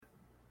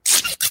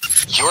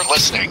You're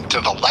listening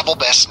to the Level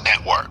Best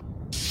Network.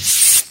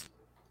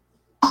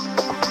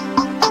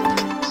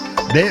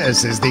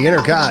 This is the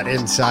Intercot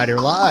Insider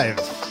Live,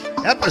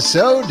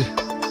 episode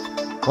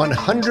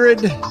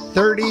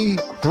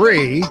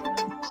 133,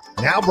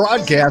 now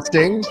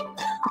broadcasting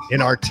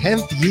in our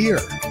 10th year.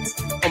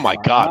 Oh my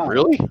God,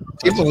 really? Do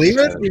you believe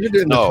it? We've been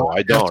doing No,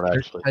 I don't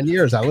actually. 10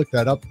 years. I looked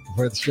that up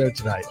before the show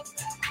tonight.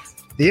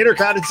 The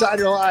Intercot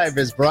Insider Live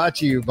is brought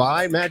to you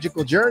by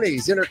Magical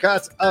Journeys,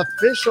 Intercot's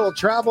official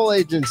travel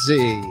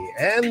agency,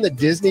 and the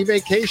Disney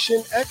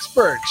Vacation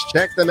Experts.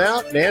 Check them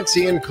out,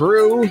 Nancy and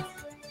crew,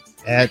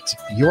 at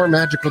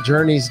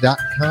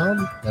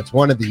yourmagicaljourneys.com. That's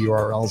one of the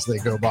URLs they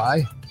go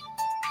by.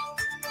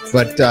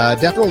 But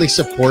definitely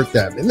support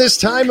them in this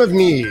time of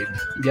need.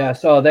 Yeah,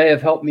 so they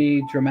have helped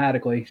me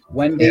dramatically.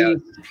 Wendy,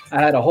 I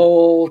had a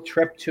whole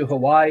trip to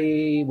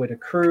Hawaii with a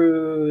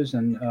cruise,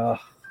 and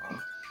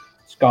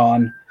it's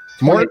gone.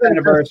 More than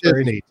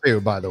anniversary Disney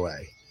too, by the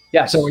way.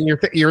 Yeah. So when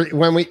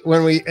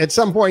when we at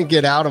some point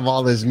get out of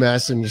all this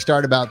mess and you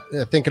start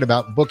thinking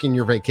about booking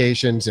your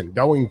vacations and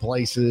going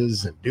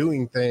places and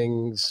doing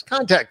things,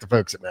 contact the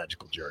folks at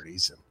Magical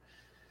Journeys and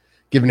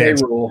give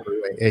Nancy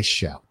a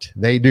shout.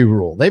 They do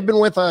rule. They've been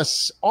with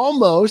us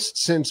almost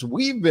since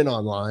we've been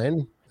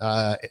online.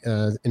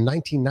 In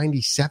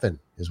 1997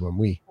 is when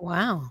we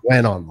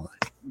went online.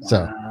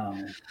 So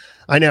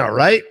I know,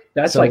 right?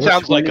 That's so like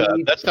sounds like a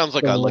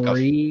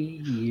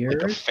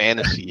years.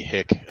 fantasy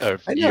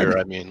year.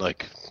 I mean,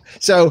 like,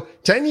 so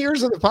 10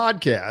 years of the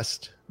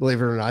podcast,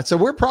 believe it or not. So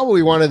we're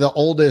probably one of the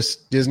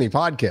oldest Disney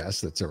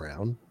podcasts that's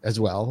around, as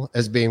well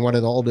as being one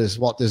of the oldest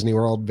Walt Disney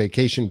World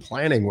vacation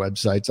planning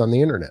websites on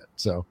the internet.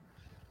 So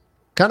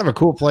kind of a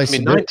cool place. I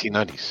mean,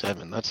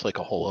 1997, that's like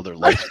a whole other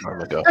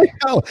lifetime ago. I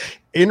know.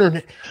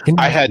 Internet.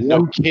 I had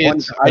no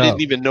kids. I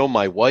didn't even know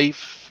my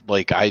wife.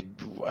 Like, I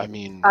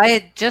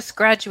had just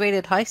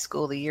graduated high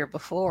school the year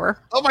before.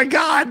 Oh my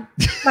God.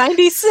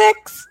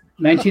 96.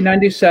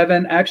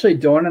 1997. Actually,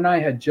 Dawn and I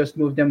had just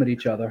moved in with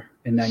each other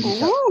in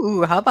 97.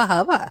 Ooh,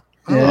 hubba.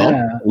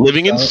 Yeah.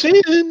 Living in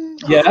sin.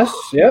 Yes.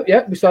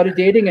 Yep. We started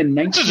dating in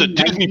 1993. This is a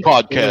Disney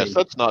podcast.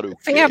 That's not okay.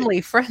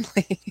 Family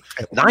friendly.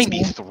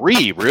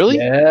 93, really?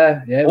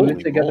 Yeah. We Holy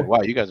lived together. moly.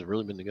 Wow, you guys have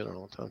really been together a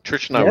long time.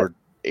 Trish and I were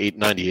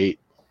 98.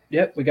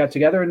 Yep, we got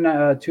together in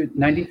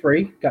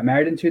 93, got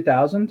married in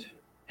 2000,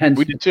 hence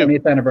we did too.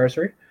 20th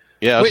anniversary.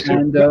 Yeah. Wait,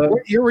 and,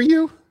 what year were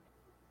you?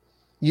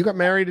 You got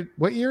married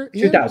what year?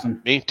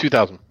 2000. Me,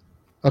 2000.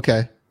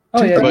 Okay.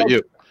 Oh, yeah. What about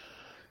you?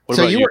 What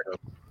So about you you? were-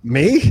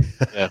 Me?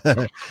 Yeah.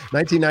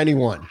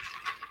 1991.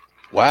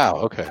 Wow,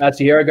 okay. That's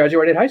the year I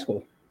graduated high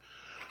school.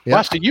 Yeah.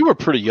 Wow, so you were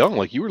pretty young.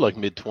 Like, you were like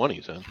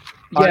mid-20s then.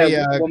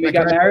 Yeah, when we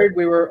got married,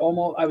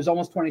 I was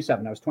almost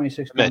 27. I was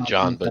 26. I met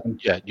John, but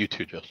yeah, you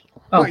too, Justin.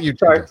 Oh, you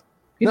sorry.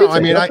 You No, did say I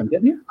mean, Justin,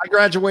 didn't you? I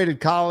graduated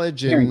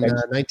college in Here,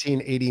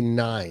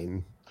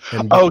 1989.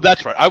 And, Oh,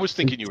 that's right. I was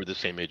thinking you were the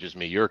same age as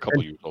me. You're a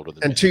couple years older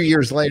than me. and 2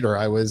 years later,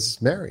 I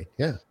was married.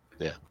 Yeah.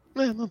 Yeah.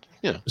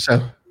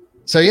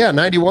 So yeah,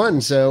 91.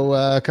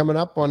 So coming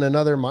up on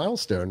another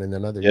milestone in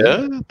another year.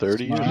 Yeah,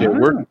 30 years. Wow. Yeah,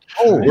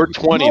 we're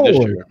 20 this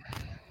year.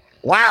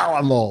 Wow,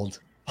 I'm old.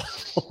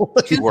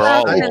 We're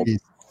all old. 2003.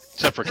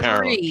 Except for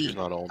Carolyn. She's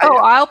not old. Oh,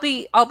 I'll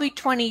be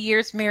 20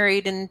 years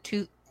married in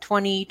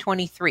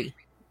 2023.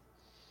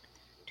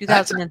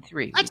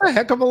 2003. That's a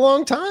heck of a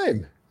long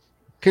time.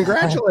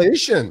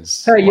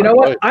 Congratulations. Hey, you know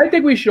Right. what? I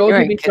think we should You're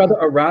give right, each other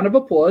a round of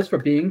applause for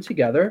being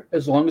together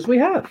as long as we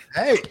have.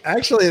 Hey,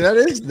 actually, that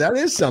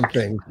is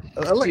something.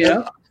 Look,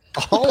 Yeah.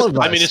 all of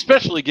us. I mean,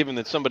 especially given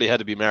that somebody had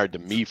to be married to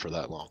me for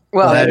that long.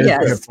 Well, that is a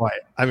yes. good point.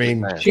 I mean,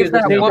 Man. She Give was the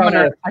that same woman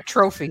kind of- a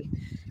trophy.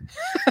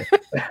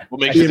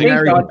 What makes she's you think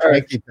married God, to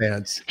Frankie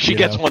pants. she you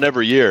gets know? one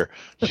every year?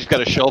 She's got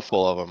a shelf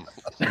full of them.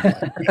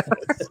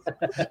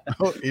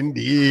 Oh,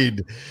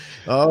 indeed.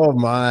 Oh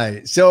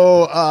my.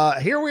 So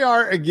here we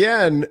are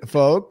again,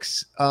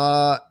 folks.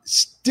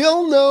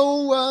 Still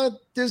no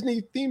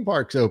Disney theme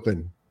parks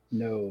open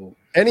No.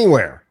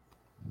 anywhere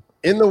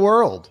in the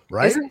world,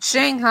 right? Isn't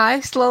Shanghai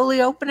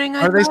slowly opening?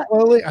 Are they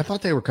slowly? I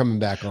thought they were coming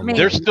back on. Maybe.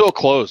 They're still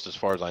closed as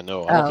far as I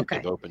know. I don't Oh, think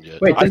okay. they've opened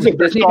yet. Wait, I this think is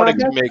they're Disney starting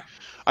to podcast? make.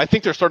 I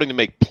think they're starting to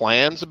make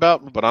plans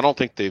about, but I don't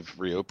think they've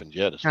reopened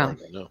yet, as far Oh.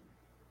 as I know.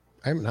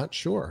 I'm not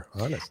sure,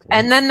 honestly.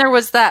 And then there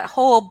was that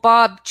whole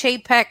Bob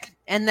Chapek,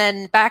 and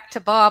then back to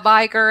Bob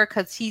Iger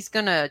because he's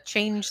gonna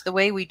change the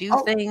way we do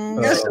things.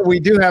 yes, we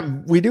do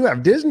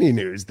have Disney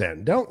news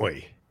then, don't we?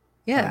 I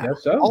Yeah.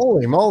 guess so.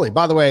 Holy moly.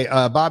 By the way,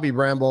 Bobby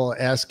Bramble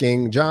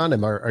asking, John,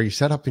 are you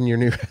set up in your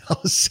new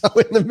house? So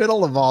in the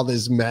middle of all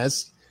this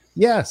mess,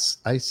 yes,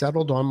 I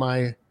settled on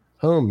my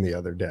home the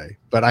other day,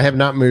 but I have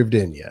not moved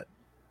in yet.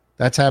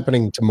 That's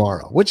happening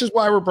tomorrow, which is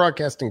why we're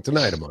broadcasting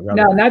tonight, among other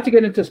Now, things. not to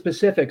get into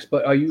specifics,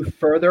 but are you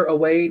further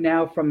away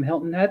now from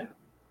Hilton Head?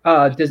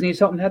 Disney's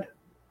Hilton Head?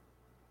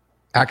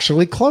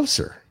 Actually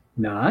closer.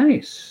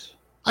 Nice.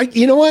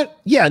 You know what?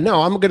 Yeah,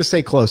 no, I'm going to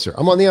say closer.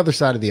 I'm on the other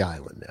side of the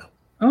island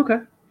now. Okay.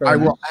 I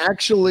will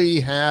actually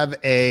have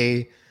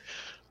a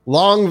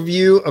long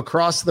view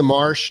across the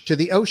marsh to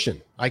the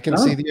ocean. I can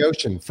see the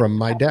ocean from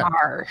my deck.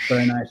 Marsh.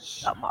 Very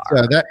nice. The marsh.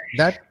 So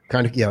that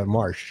kind of the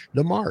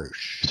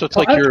marsh. So it's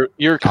like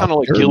you're kind of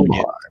like Gilligan.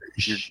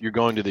 Marsh. You're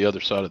going to the other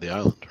side of the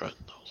island, right?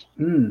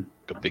 Mm.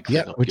 A big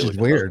Yeah, thing on which is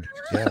Gilligan. weird.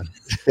 Yeah.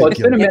 Well, it's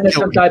been a minute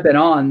Gilligan. since I've been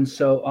on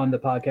the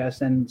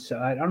podcast, and so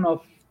I don't know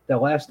if the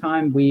last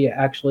time we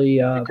actually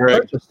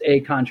Greg. purchased a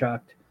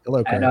contract Hello,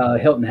 at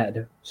Craig. Hilton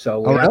Head.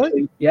 So Oh,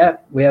 really?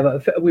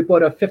 we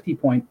bought a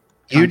 50-point.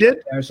 You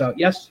did? there. So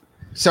yes,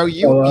 So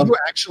you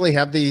actually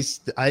have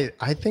these. I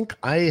think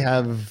I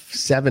have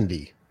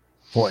 70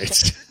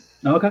 points.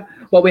 okay.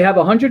 Well, we have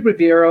 100 with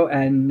Vero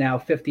and now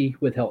 50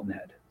 with Hilton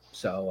Head.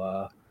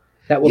 So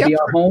that will be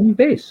our home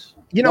base.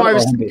 You know, One I of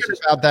was our home thinking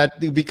bases. about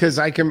that because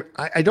I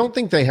don't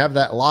think they have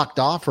that locked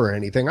off or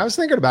anything. I was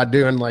thinking about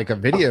doing like a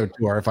video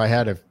tour if I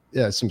had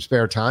some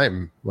spare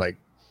time, like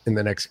in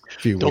the next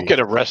few Don't weeks. get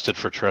arrested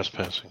for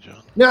trespassing,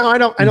 John. No, I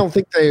don't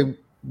think they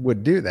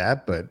would do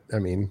that, but I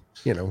mean,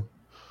 you know,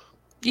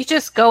 You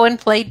just go and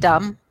play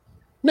dumb.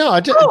 no, I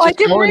just, Oh, I just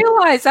didn't going-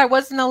 realize I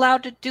wasn't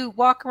allowed to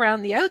walk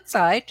around the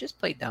outside. Just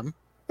play dumb.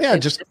 yeah, They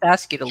just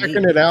ask you to checking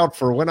leave. it out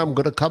for when I'm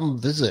going to come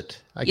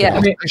visit. I Yeah.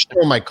 I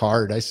show my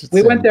card.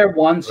 We went there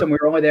once and we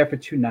were only there for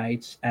 2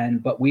 nights,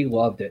 but we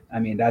loved it. I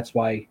mean, that's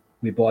why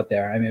we bought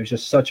there. I mean, it was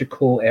just such a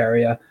cool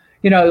area.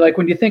 You know, like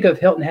when you think of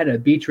Hilton Head, a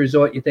beach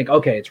resort, you think,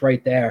 okay, it's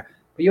right there.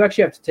 But you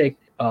actually have to take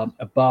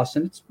a bus,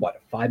 and it's a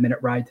 5-minute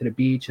ride to the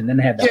beach, and then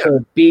they have the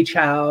whole beach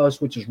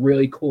house, which is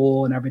really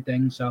cool and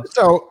everything. So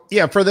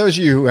yeah, for those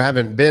of you who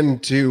haven't been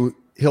to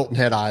Hilton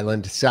Head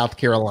Island, South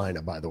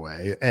Carolina, by the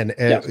way,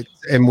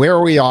 and where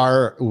we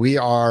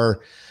are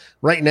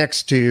right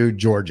next to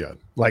Georgia.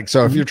 Like,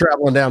 so if you're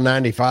traveling down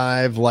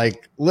 95,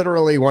 like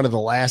literally one of the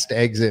last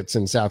exits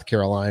in South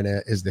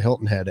Carolina is the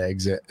Hilton Head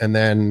exit, and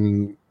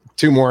then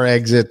 2 more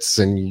exits,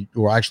 and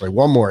actually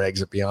 1 more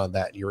exit beyond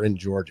that, you're in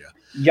Georgia.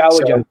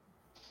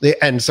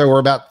 And so we're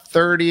about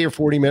 30 or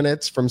 40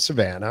 minutes from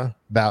Savannah,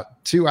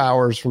 about 2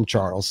 hours from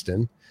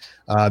Charleston,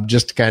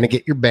 just to kind of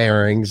get your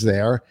bearings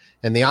there.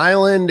 And the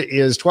island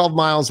is 12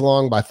 miles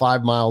long by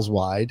 5 miles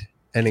wide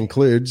and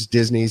includes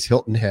Disney's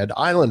Hilton Head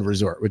Island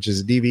Resort, which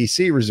is a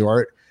DVC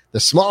resort, the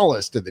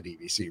smallest of the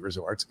DVC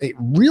resorts. A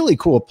really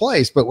cool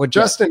place. But what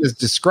Justin is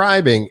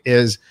describing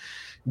is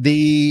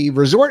the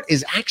resort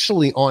is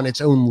actually on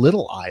its own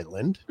little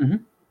island.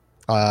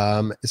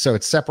 So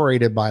it's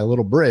separated by a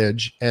little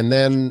bridge. And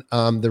then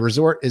the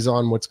resort is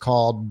on what's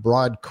called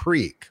Broad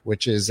Creek,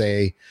 which is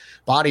a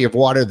body of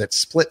water that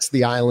splits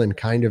the island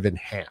kind of in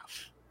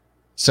half.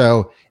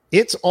 So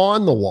it's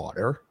on the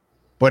water,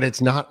 but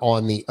it's not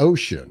on the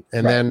ocean.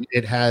 And then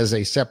it has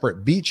a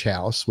separate beach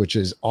house, which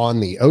is on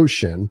the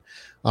ocean,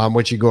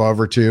 which you go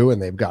over to,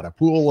 and they've got a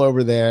pool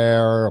over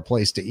there, a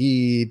place to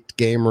eat,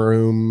 game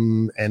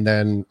room, and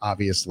then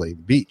obviously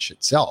the beach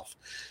itself.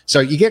 So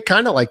you get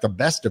kind of like the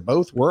best of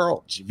both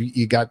worlds.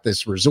 You got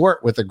this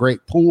resort with a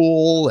great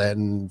pool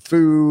and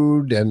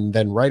food, and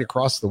then right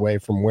across the way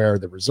from where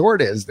the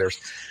resort is, there's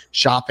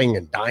shopping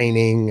and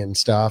dining and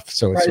stuff.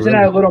 So it's isn't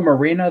that a little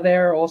marina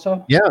there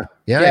also?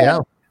 Yeah.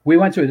 We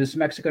went to this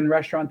Mexican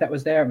restaurant that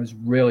was there. It was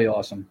really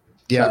awesome.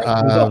 Yeah,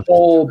 there's a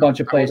whole bunch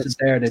of places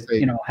there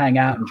to hang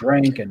out and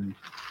drink, and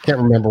can't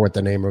remember what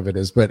the name of it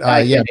is, but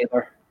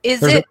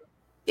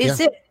Is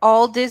it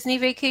all Disney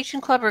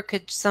Vacation Club, or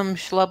could some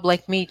schlub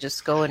like me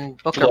just go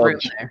and book a room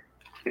there?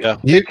 Yeah,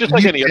 You- just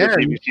like you any other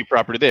can. DVC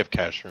property, they have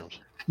cash rooms.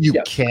 You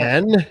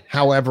can,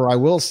 however, I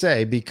will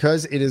say,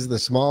 because it is the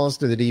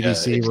smallest of the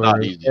DVC it's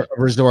not easy.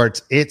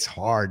 resorts, it's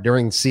hard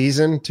during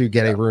season to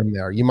get a room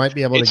there. You might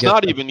be able to It's get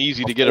not them even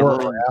easy to get a before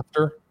room or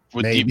after.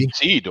 with maybe.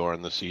 DVC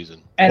during the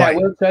season. And I Right.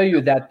 will tell you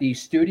that the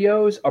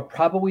studios are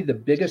probably the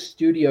biggest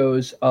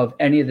studios of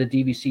any of the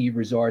DVC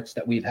resorts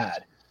that we've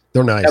had,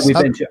 They're nice. that we've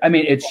been to. I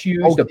mean, it's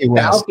huge. Old The Key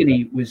West.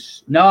 balcony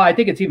was I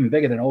think it's even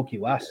bigger than Old Key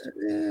West.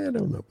 I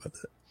don't know about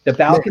that. The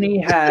balcony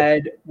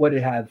had what did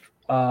it have?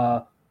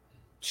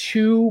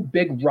 2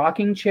 big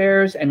rocking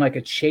chairs and like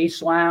a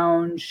chase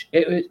lounge.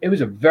 It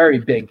was a very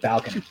big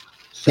balcony.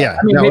 So, Yeah,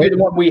 I mean, no, maybe it- the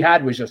one we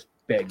had was just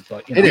big,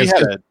 but you know, It is.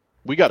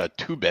 We got a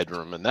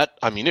 2-bedroom, and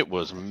it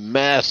was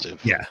massive.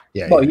 Yeah.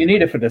 well, you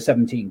need it for the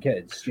 17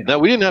 kids. You know? No,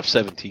 we didn't have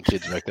 17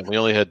 kids back then. We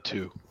only had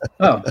 2.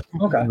 Oh,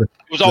 okay, It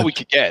was all we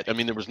could get. I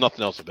mean, there was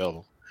nothing else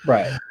available.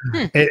 right.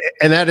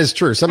 And that is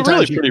true.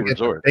 Sometimes really you pretty can get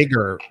resort.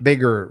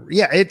 bigger.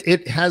 Yeah,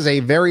 it has a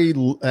very,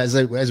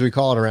 as we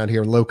call it around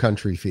here, low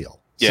country feel.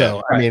 Yeah,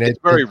 So I mean, it's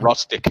very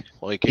rustic.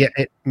 Like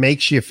it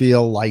makes you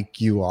feel like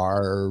you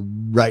are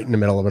right in the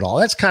middle of it all.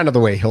 That's kind of the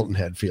way Hilton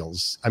Head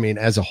feels. I mean,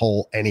 as a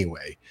whole,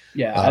 anyway.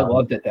 Yeah, I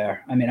loved it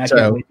there. I mean, I So-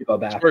 can't wait to go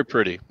it's back. very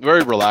pretty,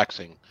 very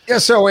relaxing. Yeah,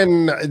 so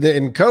in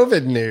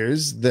COVID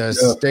news, the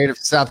state of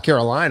South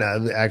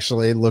Carolina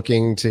actually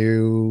looking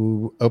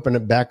to open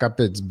it back up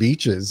its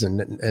beaches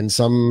and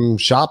some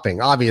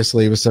shopping,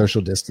 obviously with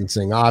social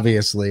distancing,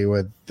 obviously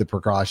with the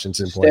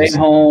precautions in place. Stay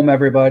home,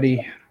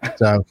 everybody.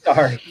 So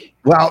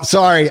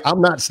sorry,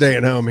 I'm not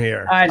staying home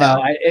here. I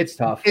know it's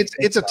tough.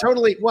 It's a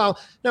totally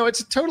it's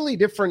a totally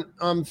different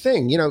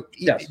thing. You know,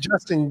 Yes.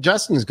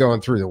 Justin's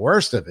going through the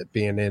worst of it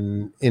being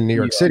in New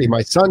York City.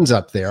 My son's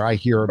up there. I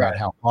hear about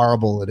how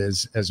horrible it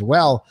is as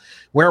well.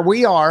 Where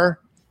we are,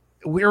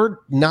 we're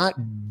not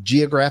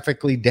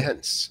geographically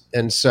dense,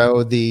 and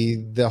so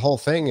the whole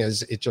thing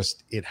is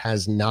it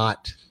has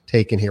not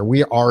taken here.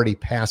 We are already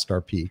past our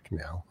peak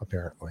now,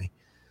 apparently.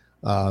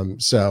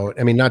 So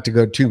I mean, not to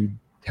go too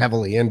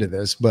heavily into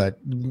this, but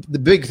the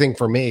big thing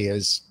for me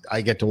is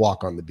I get to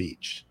walk on the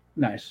beach.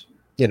 Nice.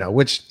 You know,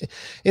 which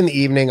in the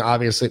evening,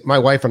 obviously, my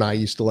wife and I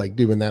used to like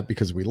doing that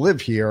because we live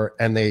here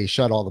and they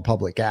shut all the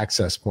public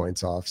access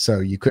points off. So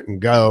you couldn't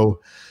go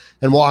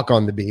and walk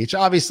on the beach.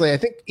 Obviously, I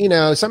think, you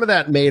know, some of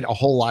that made a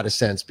whole lot of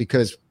sense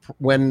because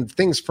when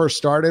things first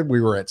started,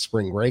 we were at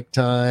spring break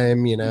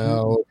time, you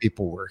know,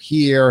 people were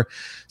here.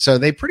 So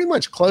they pretty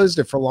much closed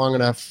it for long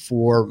enough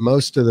for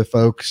most of the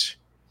folks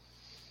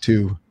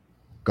to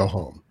go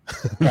home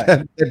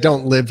that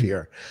don't live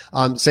here.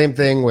 Same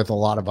thing with a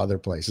lot of other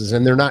places,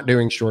 and they're not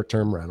doing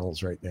short-term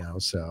rentals right now.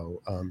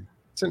 So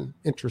it's an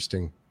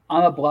interesting.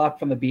 I'm a block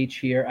from the beach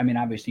here. I mean,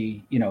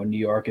 obviously, you know, New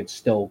York, it's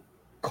still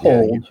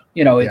cold,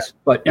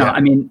 but I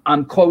mean,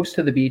 I'm close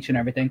to the beach and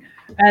everything.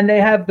 And they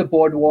have the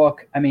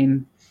boardwalk. I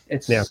mean,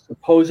 it's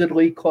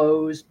supposedly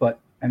closed, but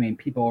I mean,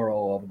 people are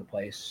all over the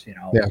place, you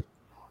know. Yeah.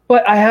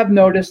 But I have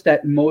noticed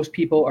that most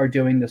people are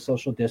doing the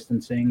social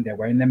distancing. They're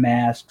wearing their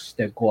masks,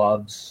 their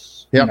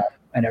gloves, you know,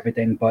 and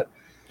everything. But,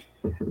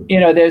 you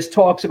know, there's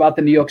talks about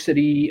the New York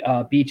City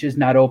beaches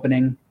not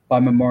opening by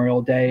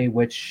Memorial Day,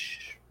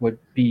 which would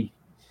be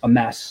a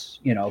mess,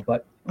 you know.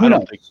 But I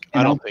don't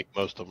think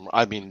most of them.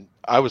 I mean,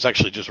 I was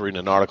actually just reading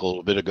an article a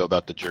little bit ago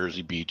about the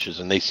Jersey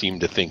beaches, and they seem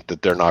to think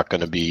that they're not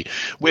going to be.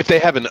 If they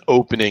have an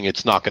opening,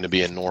 it's not going to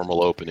be a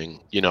normal opening.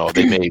 You know,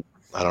 they may.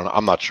 I don't know.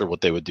 I'm not sure what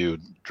they would do.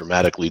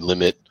 Dramatically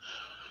limit,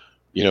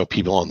 you know,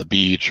 people on the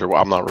beach, or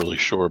I'm not really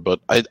sure. But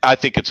I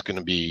think it's going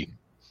to be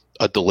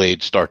a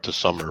delayed start to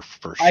summer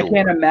for sure. I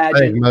can't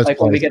imagine like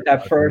when we get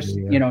that first,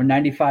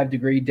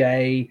 95-degree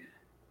day,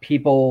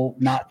 people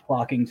not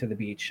flocking to the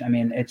beach. I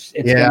mean, it's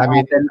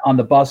happen on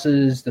the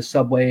buses, the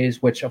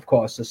subways, which of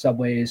course the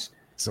subways,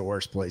 it's the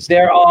worst place.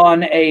 They're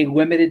on a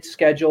limited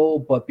schedule,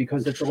 but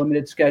because it's a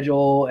limited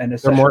schedule and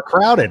they're more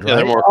crowded, right? Yeah,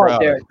 they're more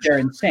crowded. They're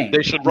insane.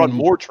 They should run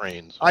more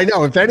trains. I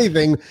know. If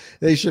anything,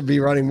 they should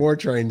be running more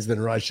trains than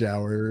rush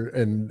hour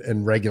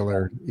and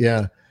regular.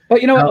 Yeah.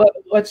 But you know what?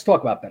 Let's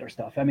talk about better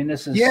stuff. I mean,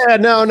 this is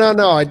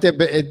no. I did,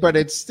 but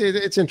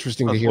it's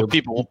interesting to hear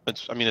people.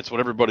 It's what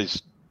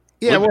everybody's.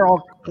 Yeah, we're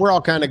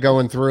all kind of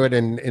going through it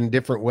in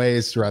different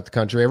ways throughout the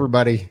country.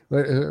 Everybody,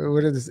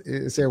 what does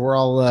it say? We're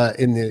all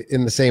in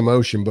the same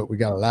ocean, but we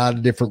got a lot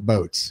of different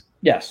boats.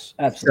 Yes,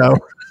 absolutely.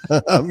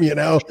 So, you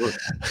know,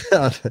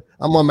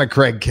 I'm on my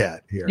Craig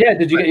Cat here. Yeah,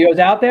 did you get yours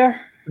out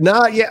there?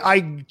 Not yet.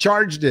 I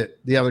charged it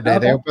the other day.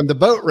 Okay. They opened the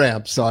boat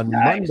ramps on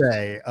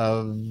Monday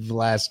of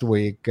last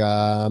week,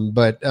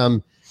 but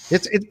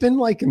it's been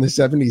like in the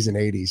 70s and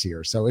 80s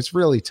here, so it's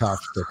really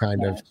tough to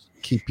kind of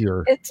keep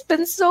your. It's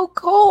been so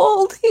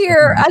cold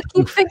here. I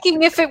keep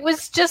thinking if it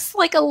was just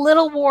like a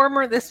little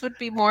warmer, this would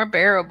be more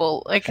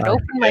bearable. I could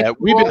open my. Yeah,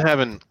 we've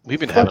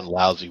been having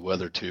lousy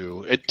weather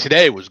too.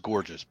 Today was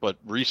gorgeous, but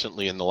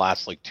recently in the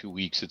last like 2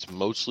 weeks, it's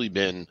mostly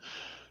been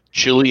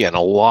chilly and a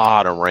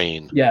lot of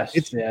rain. Yes,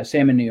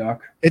 same in New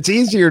York. It's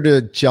easier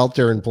to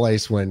shelter in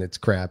place when it's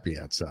crappy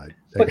outside.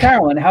 But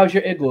Carolyn, how's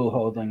your igloo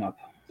holding up?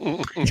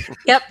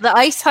 Yep, the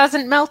ice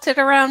hasn't melted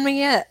around me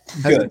yet.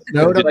 Good.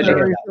 Snowed up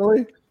there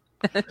recently?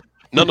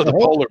 None of the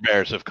polar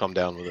bears have come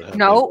down with it.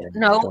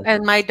 No,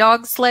 and my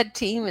dog sled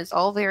team is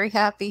all very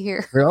happy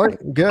here. Really?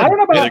 Good. I don't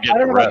know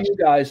about you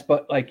guys,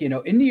 but like, you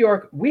know, in New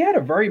York, we had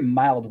a very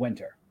mild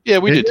winter. Yeah,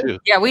 we did too.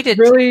 Yeah, we did.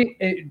 Really,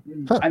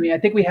 I mean, I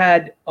think we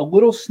had a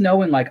little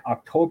snow in like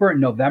October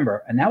and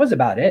November, and that was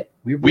about it.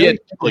 We had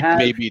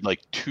maybe like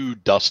 2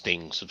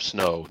 dustings of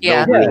snow,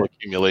 no real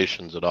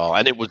accumulations at all.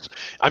 And it was,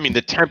 I mean,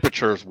 the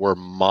temperatures were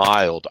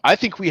mild. I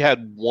think we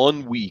had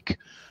 1 week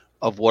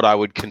of what I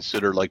would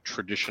consider like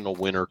traditional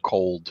winter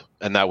cold,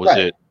 and that was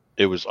it.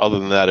 It was, other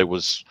than that, it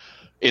was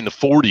in the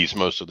 40s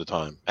most of the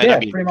time. And I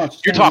mean, pretty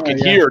much. You're talking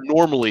here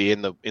normally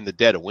in the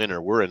dead of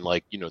winter, we're in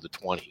like, you know, the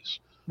 20s.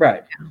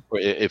 Right.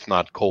 If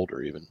not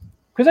colder even.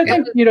 Because I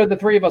think, you know, the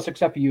three of us,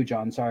 except for you,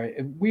 John,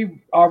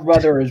 our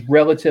weather is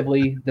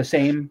relatively the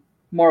same,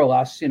 more or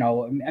less. You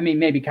know, I mean,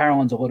 maybe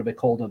Carolyn's a little bit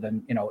colder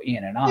than, you know,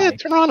 Ian and I. Yeah,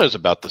 Toronto's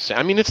about the same.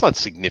 I mean, it's not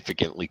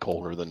significantly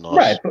colder than us.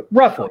 Right, but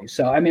roughly.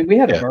 So, I mean, we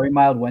had a very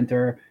mild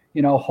winter.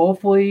 You know,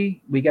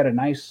 hopefully we get a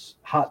nice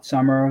hot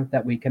summer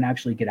that we can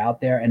actually get out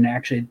there, and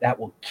actually that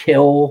will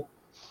kill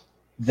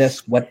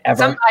this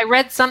whatever. I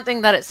read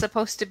something that it's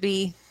supposed to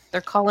be. They're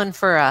calling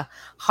for a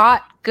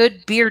hot,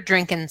 good beer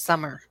drinking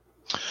summer.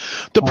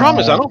 The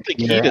problem is, I don't think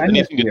yeah, heat has I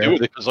anything to miss do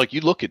with it because, like,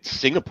 you look at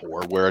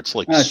Singapore where it's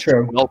like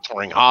True.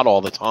 sweltering hot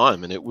all the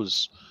time, and it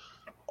was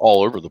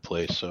all over the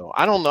place. So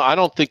I don't know. I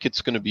don't think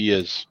it's going to be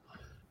as.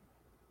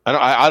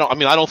 I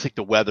don't think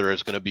the weather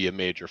is going to be a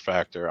major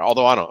factor.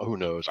 Although who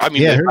knows? I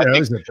mean, who I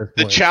knows think at this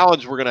the point?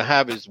 challenge we're going to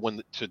have is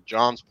to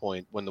John's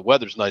point, when the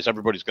weather's nice,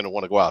 everybody's going to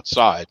want to go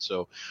outside.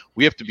 So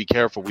we have to be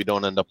careful we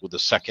don't end up with a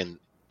second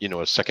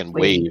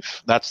wave.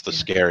 That's the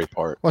scary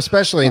part. Well,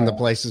 especially in the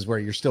places where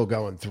you're still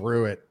going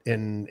through it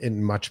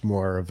in much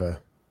more of a,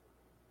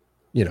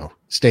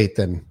 state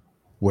than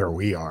where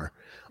we are.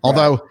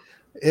 Although,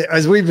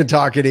 as we've been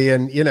talking,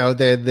 Ian,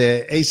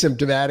 the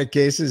asymptomatic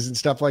cases and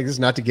stuff like this,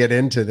 not to get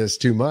into this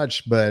too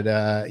much, but,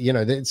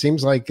 it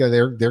seems like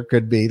there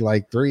could be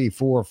like 3,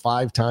 4,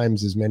 5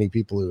 times as many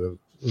people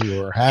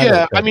who are having it.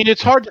 Yeah, I mean,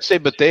 it's hard to say,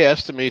 but they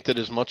estimate that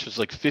as much as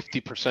like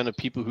 50% of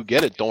people who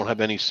get it don't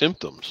have any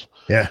symptoms.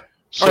 Yeah.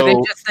 So, or they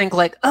just think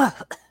like, oh,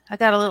 I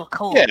got a little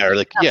cold. yeah, or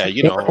like,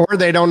 yeah, Or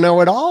they don't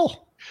know at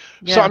all.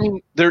 Yeah. So I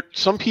mean,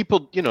 some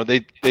people,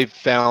 they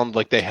found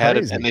like they had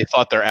Crazy. it and they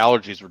thought their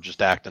allergies were just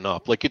acting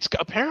up. Like it's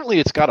got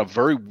a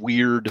very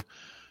weird.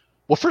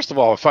 Well, first of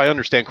all, if I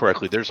understand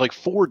correctly, there's like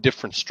 4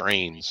 different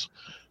strains,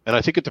 and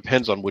I think it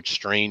depends on which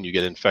strain you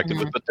get infected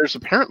with. But there's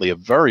apparently a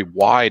very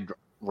wide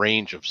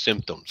range of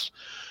symptoms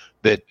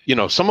that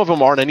some of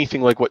them aren't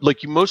anything like what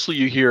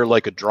you hear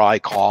like a dry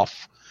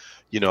cough,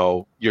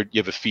 you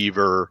have a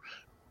fever,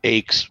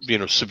 aches,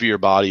 severe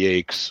body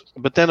aches,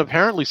 but then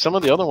apparently some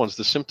of the other ones,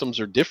 the symptoms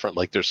are different.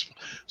 Like there's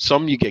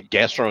some you get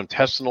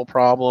gastrointestinal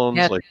problems,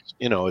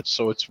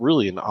 it's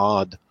really an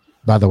odd.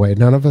 By the way,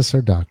 none of us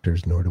are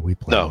doctors, nor do we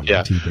play on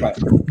TV. Right.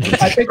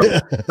 I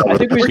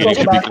think we spoke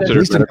about this.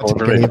 Please don't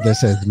take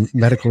this as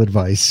medical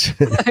advice.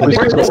 I think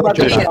we spoke about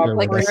this in our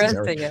like the rest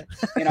necessary. of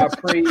you. in our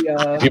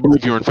If you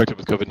believe you're infected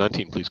with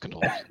COVID-19, please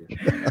condole.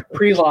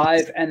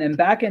 pre-live, and then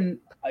back in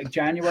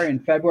January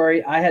and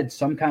February, I had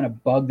some kind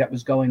of bug that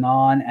was going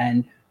on,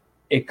 and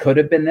it could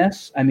have been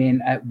this. I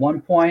mean, at one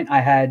point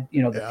I had,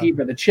 the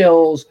fever, the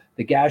chills,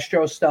 the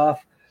gastro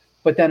stuff,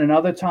 but then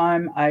another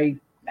time I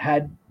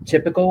had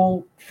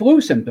typical flu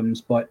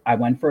symptoms, but I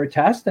went for a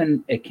test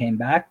and it came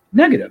back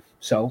negative.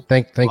 So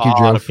thank you,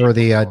 Joe, for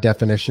the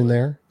definition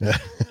there.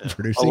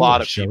 Producing A lot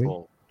or of showing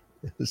people.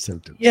 the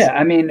symptoms. yeah,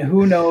 I mean,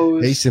 who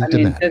knows?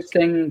 Asymptomatic. This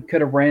thing could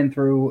have ran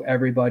through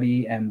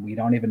everybody, and we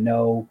don't even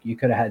know. You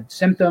could have had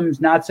symptoms,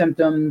 not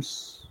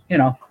symptoms,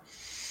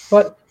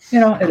 but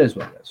it is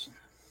what it is.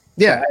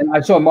 Yeah. And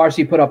I saw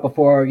Marcy put up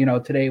before,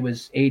 today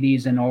was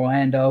 80s in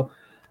Orlando,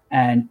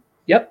 and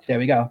yep, there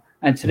we go.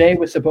 And today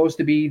was supposed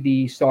to be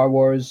the Star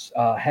Wars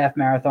half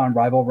marathon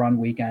rival run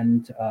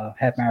weekend,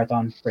 half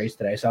marathon race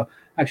today. So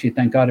actually,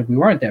 thank God if we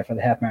weren't there for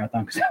the half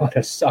marathon, because that would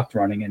have sucked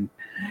running in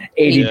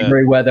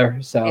 80-degree weather.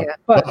 So,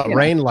 but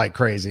rain like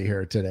crazy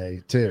here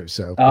today too.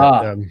 So,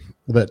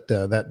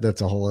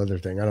 that's a whole other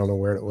thing. I don't know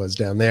where it was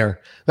down there.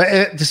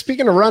 But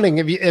speaking of running,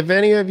 if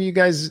any of you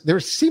guys, there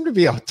seem to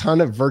be a ton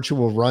of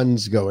virtual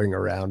runs going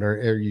around.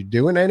 Are you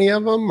doing any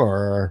of them,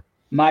 or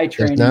my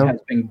training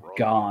has been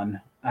gone?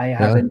 I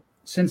haven't.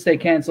 Since they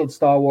canceled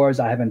Star Wars,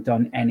 I haven't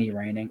done any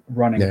running.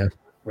 Yeah.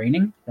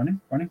 Raining.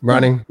 Running.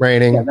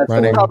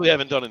 You probably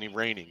haven't done any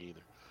raining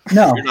either.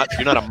 No,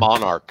 you're not a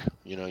monarch.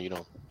 You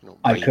don't.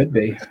 I could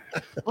be.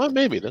 Well,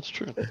 maybe that's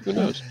true. Who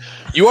knows?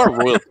 You are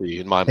royalty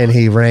in my mind. And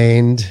he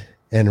reigned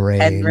and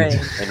rained And rain.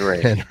 And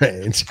rain. and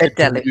rained. The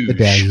deluge. The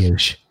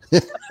deluge.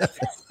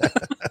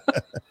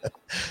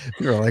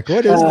 You're like,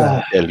 what is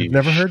that? I've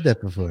never heard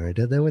that before. I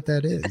don't know what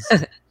that is.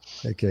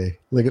 Okay,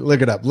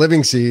 look it up.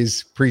 Living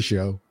Seas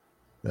pre-show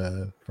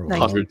from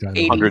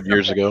 100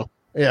 years ago.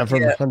 Yeah,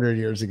 from 100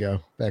 years ago,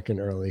 back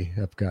in early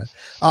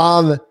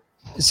Epcot.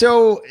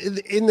 So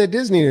in the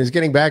Disney news,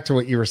 getting back to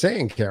what you were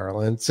saying,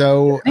 Carolyn.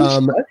 So,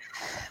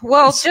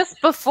 Well,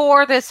 just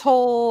before this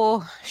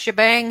whole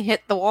shebang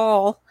hit the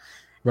wall,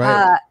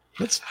 right.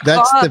 That's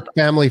the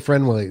family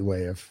friendly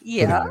way of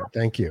putting it.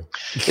 Thank you.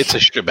 It's a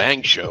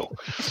shebang show.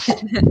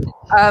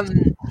 I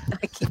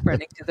keep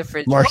running to the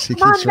fridge. Marcy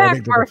Come keeps on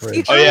running back, to the Marcy.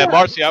 fridge. Oh yeah,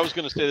 Marcy, I was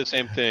going to say the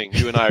same thing.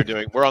 You and I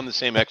are we're on the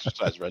same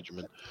exercise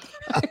regimen.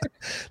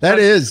 That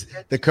is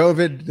the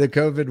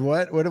COVID.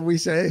 What did we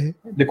say?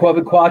 The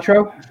COVID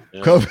Quattro.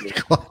 Yeah.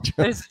 COVID Quattro.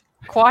 There's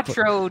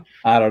Quattro.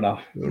 I don't know.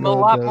 A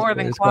lot more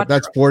than Quattro.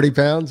 That's 40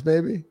 pounds,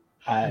 maybe.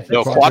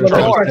 No, Quattro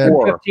Quattro is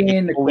 4.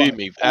 15, Believe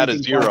me, add a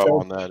 0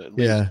 on that.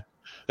 Yeah.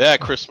 Yeah,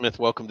 Chris Smith,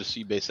 welcome to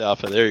Seabase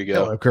Alpha. There you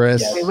go. Hello,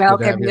 Chris. We Good to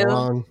welcome have you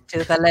along.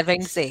 to the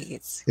living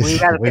seas. We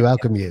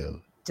welcome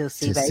you to to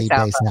Seabase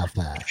Seabase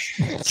Alpha.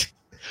 Alpha.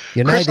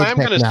 Chris, I'm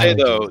going to say,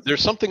 Technology. though,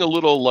 there's something a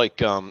little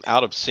like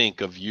out of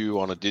sync of you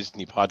on a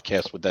Disney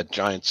podcast with that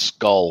giant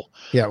skull.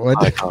 Yeah,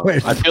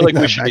 I feel like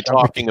we should be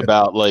talking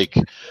about, like,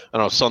 I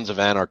don't know, Sons of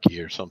Anarchy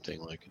or something.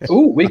 Like.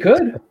 Ooh, we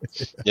could.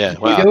 Yeah,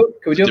 Can wow. we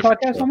do a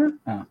Different podcast stuff. on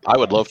that? I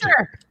would love to.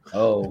 Sure.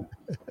 Oh,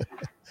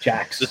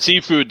 Jax. The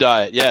seafood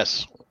diet,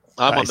 yes.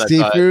 I'm on that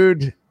diet.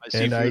 Seafood I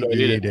see and I food,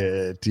 eat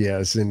it.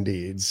 Yes,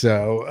 indeed.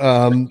 So,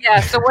 Yeah.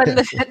 So when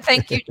the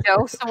thank you,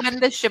 Joe. So when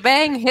the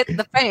shebang hit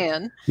the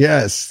fan,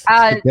 yes,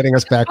 getting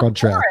us back on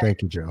track.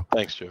 Thank you, Joe.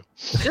 Thanks, Joe.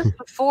 just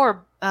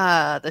before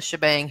the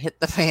shebang hit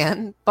the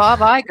fan, Bob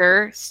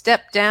Iger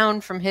stepped down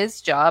from his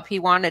job. He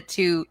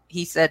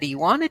said he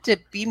wanted to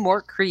be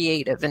more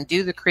creative and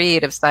do the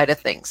creative side of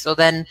things. So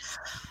then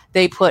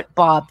they put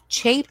Bob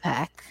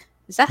Chapek.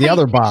 Is that The how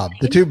other you- Bob,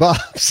 the two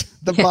Bobs,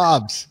 the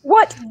Bobs.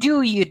 What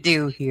do you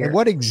do here? And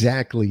what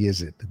exactly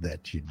is it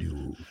that you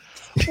do?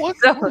 What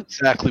So-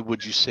 exactly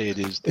would you say it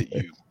is that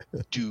you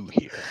do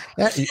here?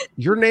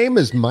 Your name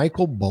is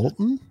Michael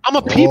Bolton? I'm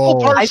a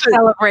people Oh. I person.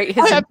 celebrate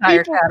his I have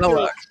entire people-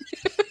 catalog.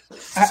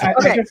 I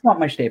Okay. just want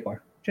my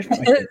stapler. Just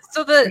want my stapler.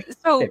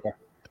 So Stapler.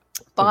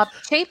 Bob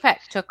Chapek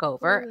took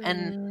over,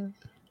 and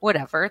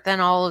whatever. Then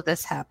all of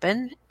this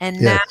happened, and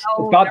Yes.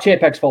 now It's Bob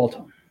Chapek's fault.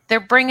 they're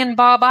bringing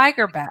Bob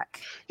Iger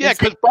back. Yeah,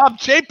 because Bob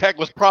Chapek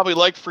was probably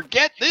like,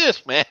 "Forget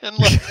this, man!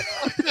 Like,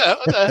 what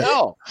the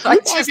hell? I I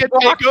just get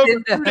walked take over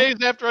into- 2 days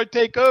after I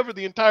take over.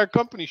 The entire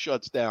company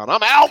shuts down.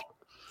 I'm out."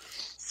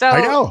 So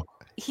I know.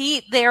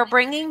 they're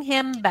bringing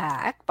him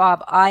back,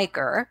 Bob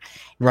Iger,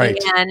 Right.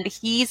 and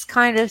he's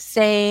kind of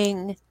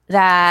saying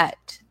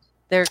that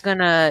they're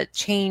gonna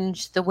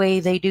change the way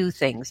they do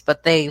things,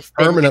 but they've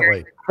been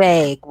Permanently. very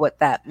vague what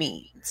that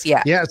means.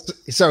 Yeah. Yes.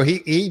 So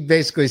he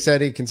basically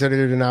said he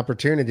considered it an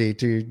opportunity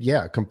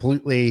to,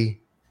 completely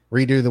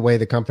redo the way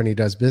the company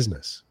does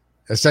business.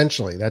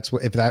 Essentially, that's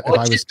what, if I Which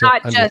was is to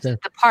not just understand.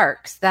 the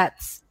parks,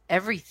 that's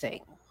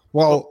everything.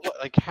 Well,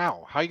 Like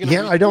how? How are you going to?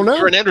 Yeah, I don't know.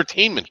 You're an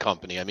entertainment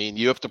company. I mean,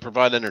 you have to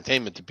provide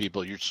entertainment to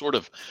people. You're sort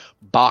of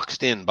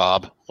boxed in,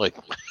 Bob. Like,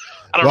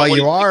 I don't know. well, what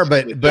you are,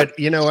 think you but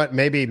you know what?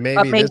 Maybe But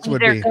maybe this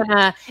would they're be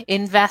gonna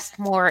invest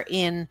more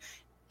in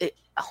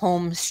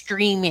home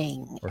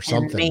streaming, Or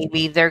something. And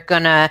maybe they're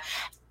gonna.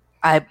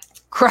 I'm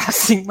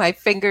crossing my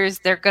fingers.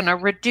 They're gonna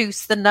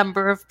reduce the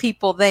number of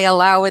people they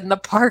allow in the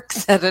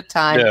parks at a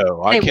time.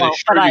 No, I They can won't,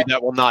 assure but you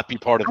that will not be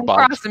part of I'm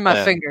Bob's crossing my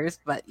plan. fingers,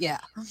 but yeah.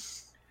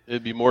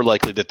 It'd be more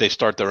likely that they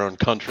start their own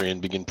country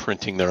and begin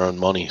printing their own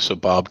money, so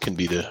Bob can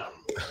be the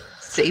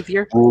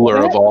Savior. ruler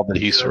of all that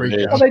he's There we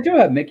created. Well, they do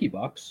have Mickey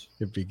bucks.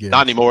 it'd be good.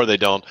 Not anymore. They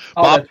don't.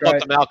 Oh, Bob that's bought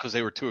right. them out because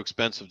they were too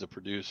expensive to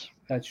produce.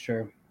 That's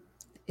true.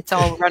 It's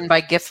all run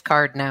by gift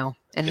card now.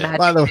 And Yeah.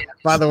 Magic.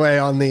 By the way,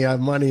 on the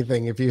money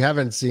thing, if you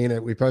haven't seen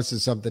it, we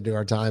posted something to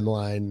our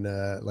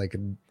timeline, like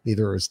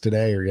either it was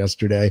today or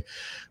yesterday,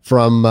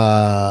 from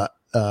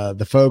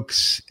the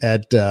folks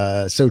at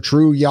So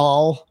True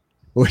Y'all,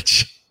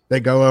 which they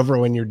go over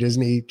when your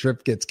Disney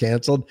trip gets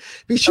canceled.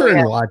 Be sure yeah.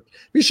 and watch.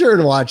 Be sure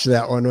and watch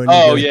that one. When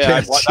Oh you get a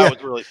yeah, chance. that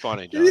was really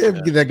funny. John. Yeah,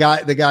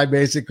 Yeah. the guy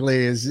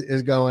basically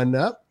is going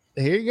up.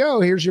 Here you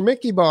go. Here's your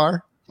Mickey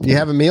bar. Do you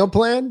have a meal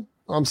plan?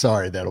 I'm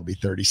sorry, that'll be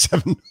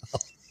 $37.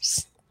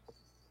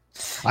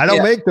 I don't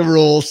Yeah. make the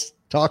rules.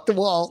 Talk to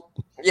Walt.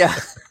 Yeah.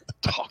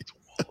 Talk to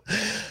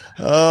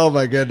Oh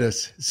my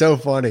goodness, so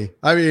funny.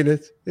 I mean,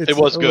 It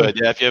was good.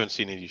 Yeah, if you haven't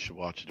seen it, you should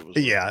watch it. It was.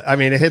 Yeah, I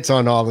mean, it hits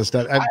on all the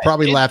stuff. I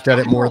probably laughed at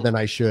it more than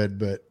I should,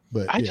 but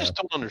I yeah. just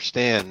don't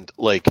understand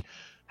like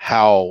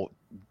how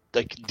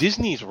like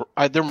Disney's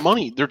their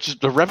money. They're just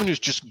the revenue's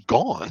just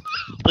gone.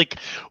 Like,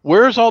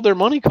 where's all their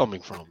money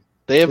coming from?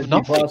 They have Disney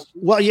nothing. Plus.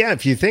 Well, yeah,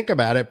 if you think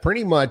about it,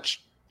 pretty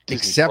much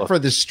Disney except Plus. for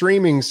the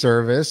streaming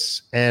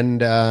service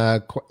and I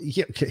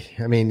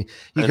mean, you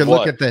And could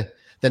what? look at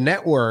the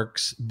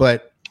networks,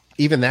 but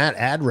even that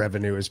ad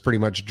revenue is pretty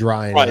much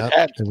drying Right. up.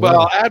 Ad, as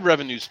well, ad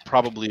revenue's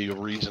probably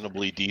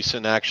reasonably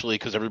decent actually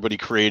because everybody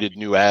created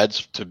new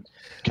ads to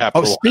Oh,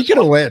 capitalize. speaking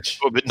on of which,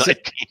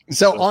 COVID-19.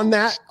 so on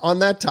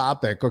that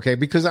topic, okay,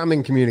 because I'm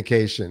in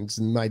communications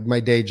and my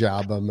day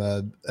job, I'm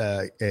a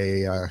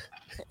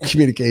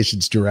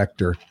communications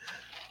director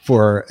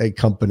for a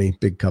company,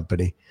 big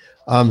company.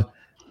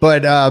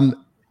 But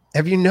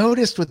have you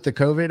noticed with the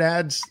COVID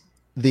ads,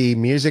 the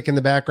music in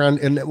the background?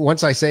 And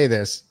once I say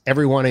this,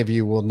 every one of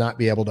you will not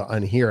be able to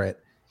unhear it.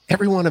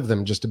 Every one of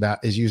them just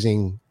about is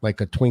using like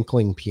a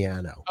twinkling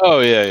piano Oh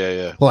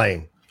yeah.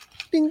 playing.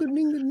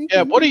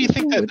 Yeah, what do you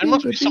think that there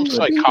must be some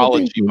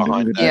psychology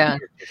behind that? Yeah.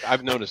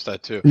 I've noticed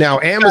that too. Now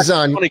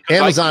Amazon Funny 'cause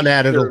I Amazon can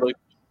added hear, like,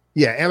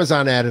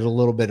 Amazon added a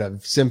little bit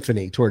of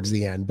symphony towards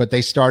the end, but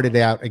they started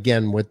out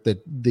again with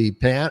the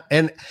pan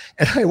and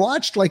I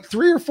watched like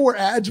 3 or 4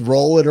 ads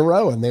roll in a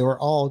row and they were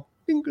all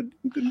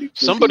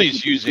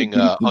somebody's using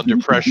Under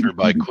Pressure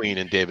by Queen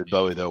and David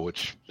Bowie though,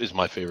 which is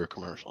my favorite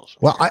commercial. So.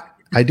 Well,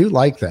 I do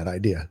like that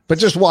idea, but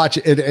just watch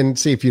it and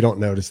see if you don't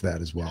notice that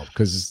as well,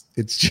 because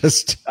it's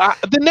just.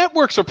 The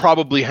networks are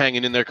probably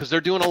hanging in there because they're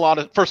doing a lot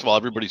of. First of all,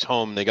 everybody's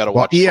home; they got to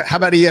Well, watch. yeah, how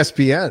about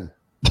ESPN?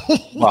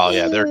 Well,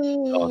 yeah, they're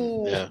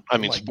done. Yeah, I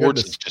mean, Oh, my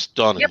sports goodness. is just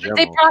done Yeah, in but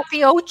they general. brought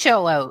the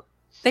Ocho out.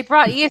 They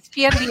brought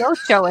ESPN the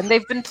Ocho, and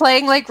they've been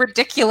playing like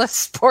ridiculous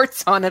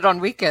sports on it on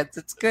weekends.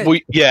 It's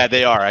good. Yeah,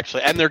 they are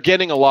actually, and they're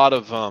getting a lot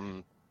of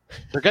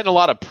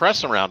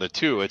press around it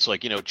too. It's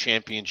like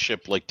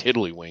championship like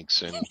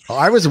tiddlywinks and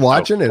I was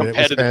watching it. It was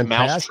competitive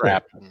fantastic.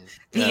 mousetrap.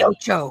 the Yeah.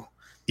 Ocho.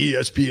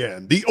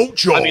 ESPN, the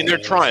Ocho. I mean, they're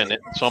trying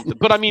it something,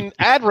 but I mean,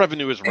 ad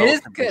revenue is is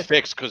relatively good.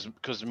 fixed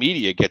because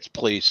media gets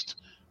placed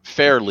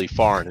fairly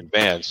far in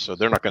advance, so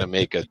they're not going to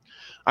make it.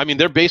 I mean,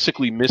 they're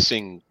basically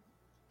missing.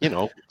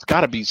 It's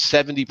got to be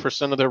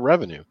 70% of their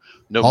revenue.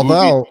 No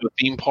movies, no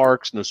theme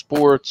parks, no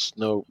sports,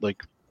 no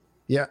like.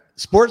 Yeah,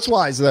 sports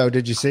wise though,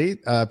 did you see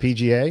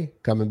PGA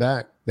coming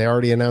back? They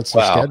already announced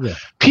their schedule.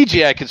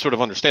 PGA, I can sort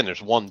of understand.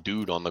 There's one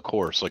dude on the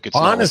course. Like it's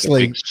honestly not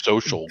like a big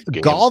social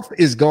game. Golf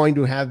is going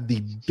to have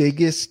the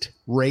biggest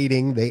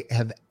rating they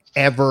have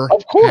ever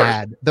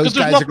had. Those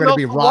guys are going to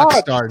be rock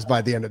stars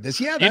by the end of this.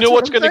 Yeah, you know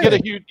what's going to get a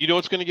huge? You know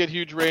what's going to get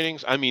huge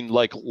ratings? I mean,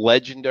 like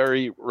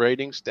legendary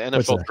ratings. The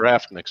NFL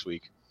draft next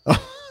week.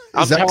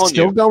 Is that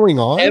still going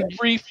on?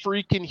 Every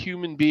freaking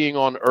human being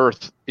on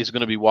earth is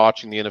going to be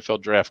watching the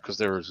NFL draft because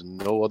there is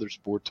no other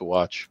sport to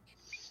watch.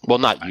 Well,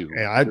 not you.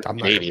 I'm not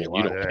Canadian.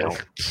 You don't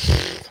count.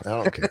 I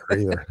don't care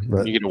either.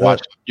 But,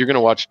 you're going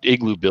to watch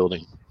Igloo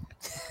Building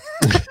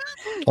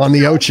on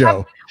the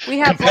Ocho. We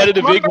have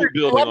competitive igloo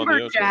building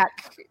lumberjack.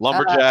 On the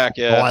Lumberjack.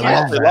 Yeah, I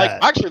love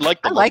that. I actually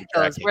like the I like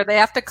those where they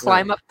have to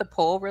climb up the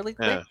pole really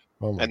quick. Yeah.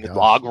 Oh and the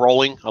log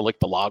rolling. I like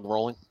the log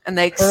rolling. And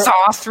they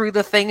saw through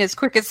the thing as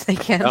quick as they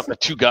can. The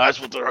two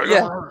guys with their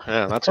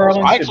that's curling.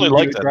 Awesome. I actually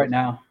like that right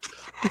now.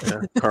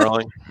 Yeah,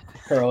 curling.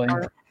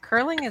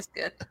 Curling is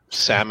good.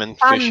 Salmon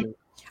fishing.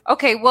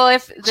 Okay, well,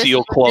 if this seal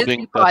is a clubbing,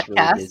 Disney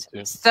podcast,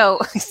 really so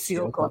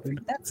seal clubbing,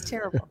 that's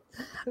terrible.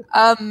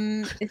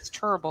 It's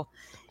terrible.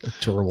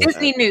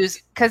 Disney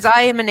news, because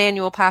I am an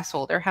annual pass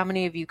holder. How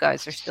many of you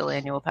guys are still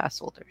annual pass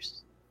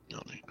holders?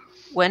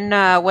 When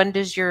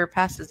does your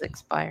passes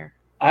expire?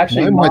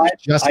 Actually, mine was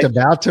just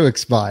about to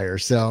expire,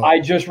 so I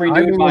just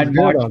renewed mine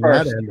March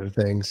 1st. That end of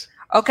things.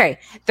 Okay,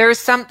 there's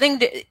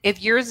something.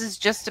 If yours is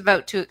just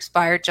about to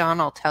expire, John,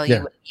 I'll tell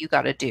you what you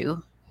got to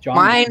do.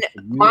 John,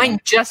 mine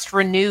just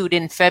renewed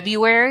in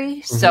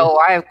February, so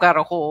I've got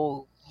a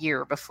whole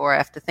year before I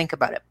have to think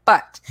about it.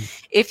 But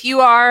if you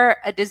are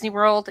a Disney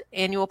World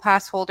annual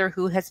pass holder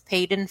who has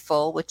paid in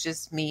full, which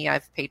is me,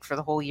 I've paid for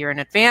the whole year in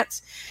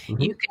advance,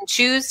 you can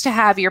choose to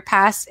have your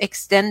pass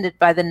extended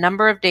by the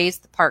number of days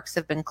the parks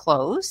have been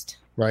closed.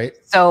 Right.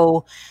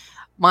 So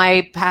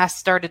my pass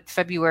started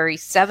February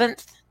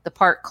 7th. The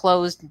park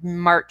closed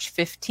March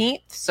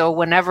 15th. So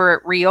whenever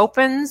it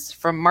reopens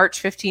from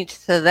March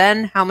 15th to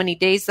then, how many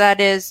days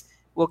that is,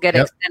 will get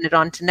extended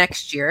on to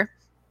next year.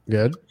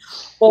 Good.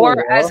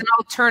 Or as an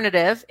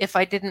alternative, if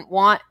I didn't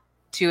want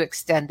to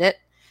extend it,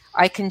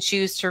 I can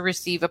choose to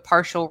receive a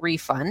partial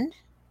refund.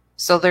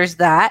 So there's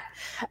that.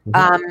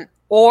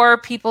 Or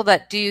people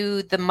that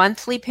do the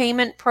monthly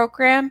payment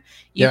program,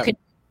 you can.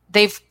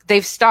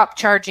 They've stopped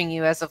charging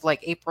you as of like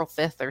April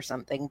 5th or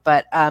something,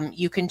 but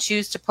you can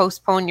choose to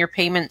postpone your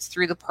payments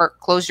through the park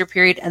closure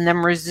period and then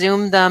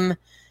resume them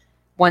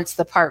once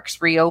the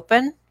parks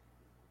reopen.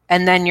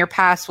 And then your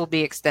pass will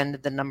be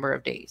extended the number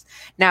of days.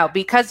 Now,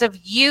 because of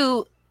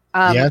you,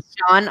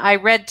 John, I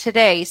read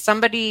today,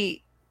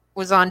 somebody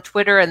was on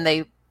Twitter and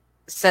they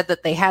said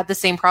that they had the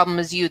same problem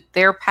as you.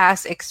 Their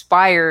pass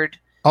expired.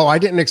 Oh, I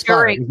didn't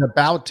expire. It was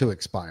about to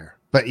expire.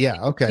 But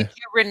yeah, okay. Did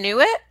you renew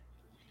it?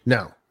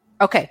 No.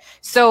 Okay,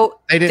 so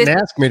they didn't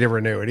ask me to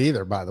renew it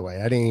either, by the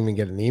way. I didn't even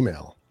get an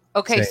email.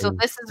 Okay, so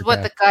this is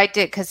what the guy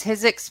did because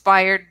his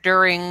expired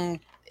during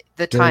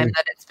the time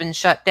that it's been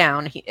shut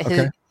down.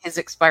 His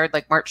expired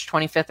like March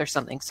 25th or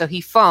something. So he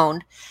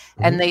phoned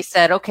and they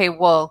said, okay,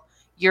 well,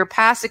 your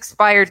pass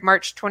expired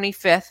March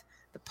 25th.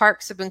 The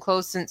parks have been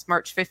closed since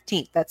March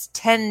 15th. That's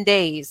 10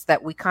 days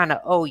that we kind of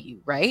owe you,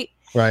 right?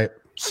 Right.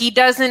 He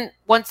doesn't,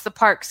 once the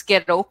parks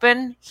get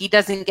open, he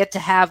doesn't get to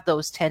have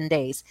those 10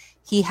 days.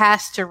 He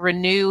has to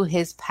renew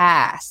his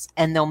pass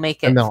and they'll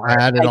make it. And they'll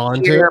add it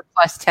on to it?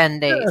 Plus 10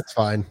 days. Yeah, that's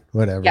fine.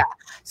 Whatever. Yeah.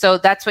 So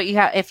that's what you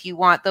have if you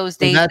want those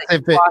days. And that's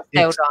that if you it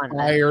lost out on.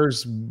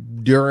 expires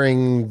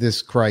during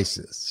this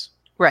crisis.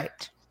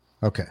 Right.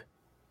 Okay.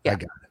 Yeah. I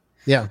got it.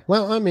 Yeah.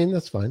 Well, I mean,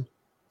 that's fine.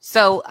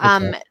 So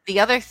the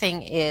other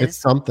thing is. It's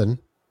something.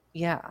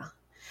 Yeah.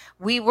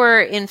 We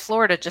were in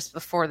Florida just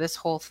before this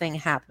whole thing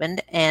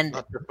happened,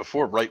 and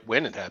before, right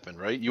when it happened,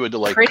 right? You had to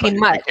like pretty cut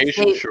much.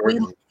 vacation short.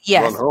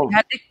 Yes, we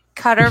had to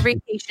cut our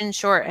vacation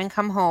short and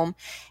come home.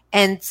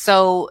 And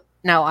so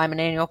now I'm an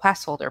annual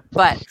pass holder,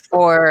 but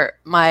for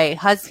my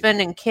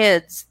husband and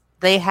kids,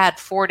 they had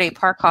 4-day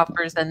park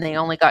hoppers, and they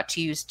only got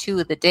to use 2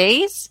 of the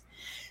days.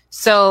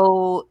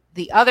 So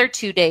the other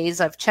 2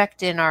 days, I've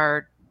checked in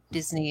our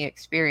Disney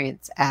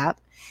Experience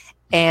app.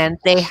 And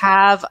they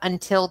have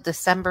until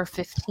December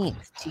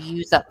 15th to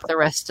use up the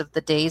rest of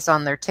the days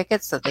on their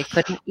tickets that they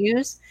couldn't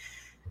use.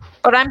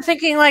 But I'm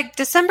thinking like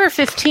December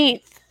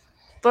 15th.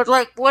 But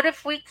like, what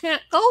if we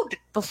can't go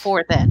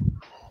before then?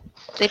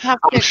 They'd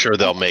have to. I'm sure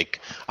they'll make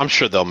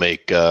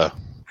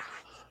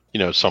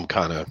some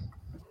kind of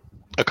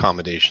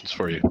accommodations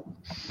for you.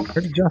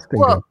 Where did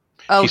Justin go?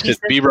 He said,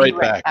 be right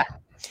back.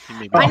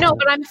 I know,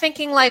 but I'm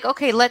thinking like,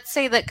 okay, let's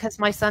say that because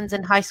my son's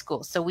in high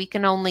school, so we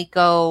can only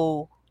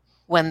go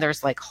when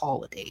there's like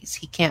holidays.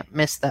 He can't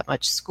miss that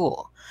much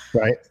school.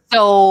 Right.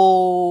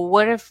 So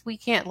what if we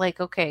can't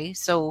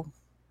so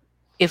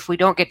if we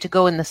don't get to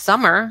go in the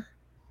summer,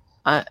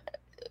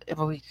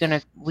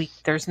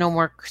 there's no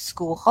more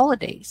school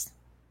holidays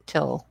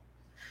till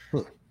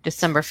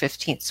December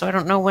 15th. So I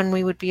don't know when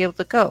we would be able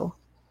to go.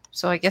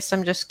 So I guess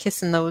I'm just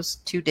kissing those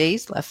 2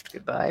 days left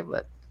goodbye.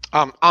 But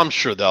I'm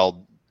sure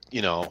they'll,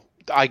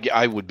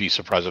 I would be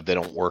surprised if they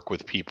don't work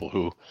with people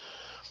who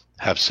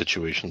have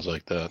situations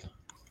like that.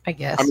 I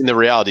guess. I mean, the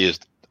reality is,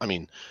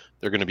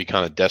 they're going to be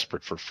kind of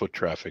desperate for foot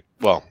traffic.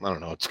 Well, I don't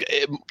know.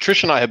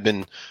 Trish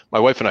and my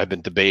wife and I have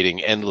been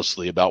debating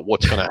endlessly about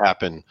what's going to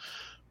happen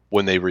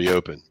when they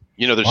reopen.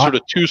 There's sort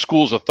of two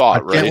schools of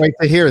thought, right? I can't wait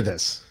to hear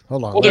this.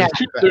 Hold on. Well,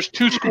 there's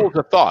two schools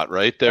of thought,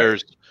 right?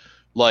 There's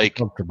like,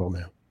 comfortable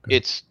now.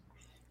 It's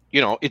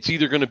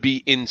either going to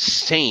be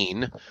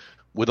insane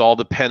with all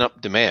the pent up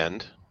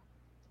demand,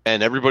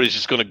 and everybody's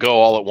just going to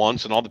go all at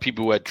once, and all the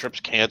people who had trips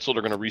canceled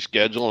are going to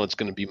reschedule, and it's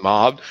going to be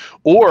mobbed,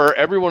 or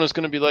everyone is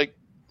going to be like,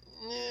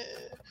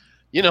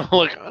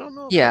 like, I don't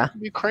know. Yeah.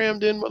 Be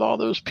crammed in with all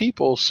those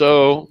people.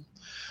 So,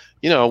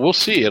 we'll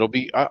see. It'll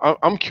be,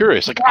 I'm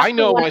curious. Like, I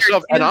know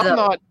myself, and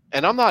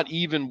I'm not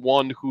even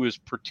one who is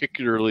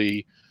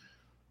particularly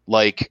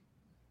like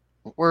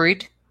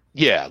worried.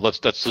 Yeah. Let's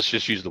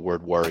just use the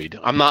word worried.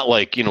 I'm not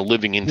like,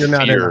 living in You're fear.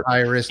 not in a high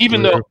risk.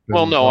 Even though,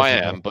 well, no, I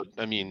am, but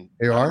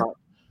you are?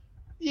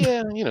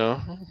 Yeah.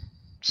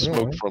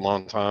 Smoked for a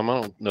long time.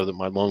 I don't know that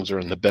my lungs are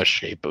in the best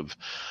shape of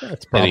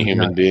any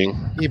human being.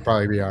 You'd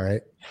probably be all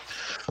right.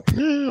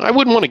 I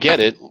wouldn't want to get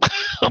it.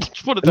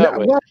 Let's put it that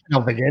way. I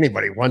don't think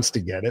anybody wants to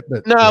get it,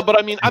 but no. But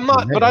I'm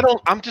not. But I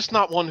don't. I'm just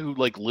not one who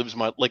like lives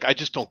my like. I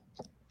just don't.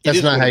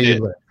 That's not how you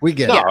live. We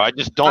get it. No, I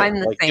just don't. I'm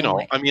the same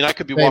way. I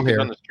could be walking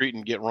down the street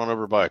and get run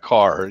over by a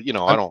car. I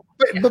don't.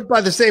 But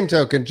by the same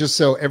token, just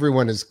so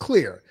everyone is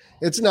clear,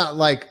 it's not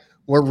like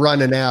we're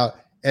running out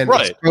and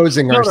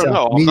exposing ourselves.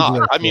 No, I'm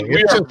not. I mean,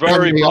 we are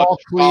very much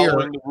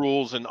following the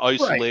rules and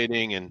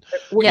isolating, and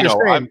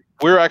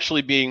we're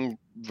actually being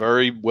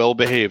very well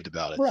behaved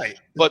about it. Right.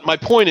 But my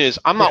point is,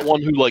 I'm not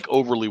one who like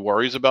overly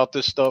worries about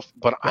this stuff.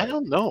 But I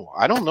don't know.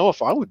 I don't know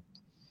if I would.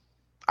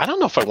 I don't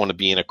know if I want to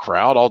be in a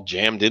crowd all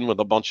jammed in with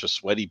a bunch of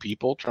sweaty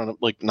people trying to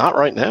like. Not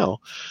right now.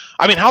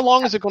 I mean, how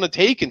long is it going to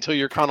take until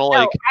you're kind of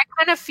like? I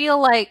kind of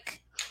feel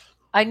like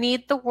I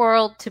need the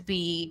world to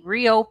be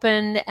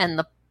reopened,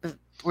 and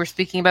we're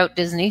speaking about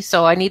Disney,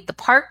 so I need the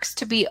parks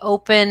to be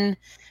open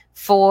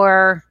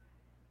for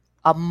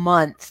a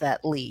month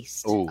at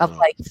least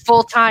like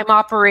full-time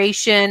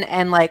operation,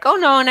 and like, oh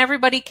no, and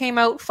everybody came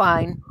out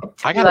fine.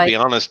 I gotta be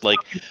honest, like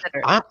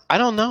I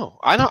don't know.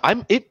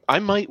 I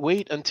might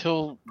wait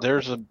until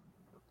there's a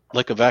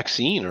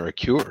vaccine or a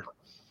cure.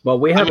 Well,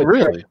 we have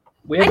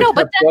we have a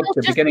trip booked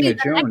at the beginning of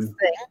June.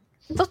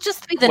 They'll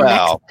just be the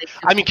next thing.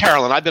 I mean,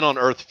 Carolyn, I've been on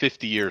Earth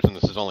 50 years, and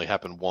this has only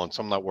happened once.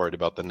 I'm not worried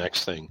about the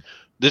next thing.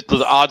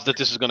 The odds that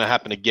this is going to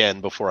happen again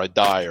before I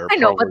die are. I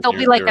know, but there'll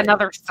be like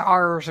another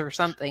SARS or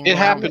something. It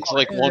happens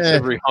like once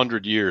every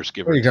 100 years,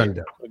 give or take.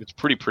 Like, it's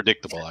pretty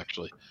predictable,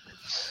 actually.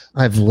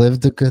 I've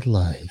lived a good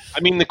life.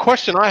 I mean, the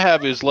question I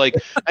have is like,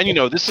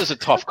 and this is a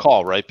tough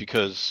call, right?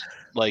 Because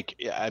like,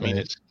 I mean,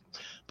 it's,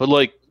 but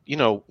like,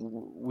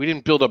 we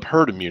didn't build up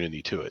herd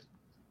immunity to it.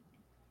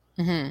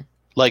 Mm-hmm.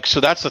 Like, so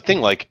that's the thing.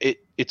 Like,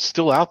 it's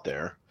still out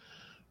there.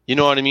 You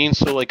know what I mean?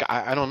 So, like,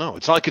 I don't know.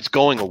 It's not like it's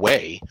going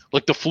away.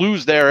 Like, the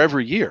flu's there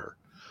every year.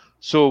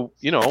 So,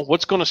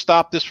 what's going to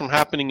stop this from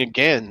happening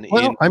again?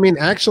 Well,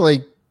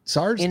 actually,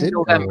 SARS did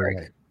go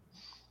away.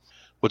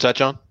 What's that,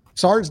 John?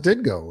 SARS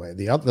did go away.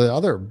 The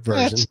other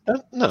version.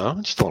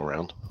 It's still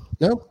around.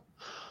 No.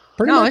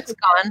 It's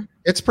gone.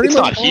 It's pretty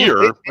much not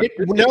here.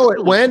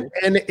 It went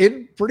and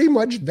it pretty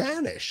much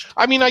vanished.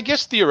 I mean, I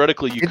guess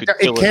theoretically you could.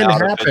 It can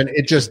happen.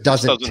 It just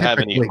doesn't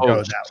typically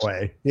go that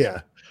way.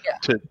 Yeah.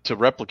 To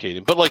replicate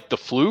it, but like the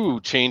flu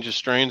changes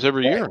strains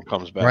every year and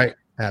comes back. Right.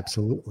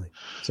 Absolutely.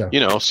 So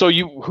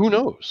who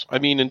knows? I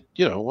mean,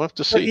 we'll have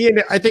to see.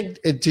 I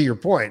think to your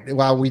point,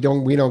 while we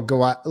don't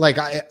go out like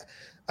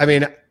I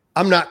mean,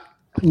 I'm not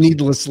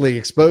needlessly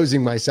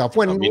exposing myself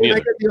when I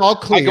get all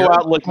clear. I go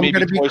out like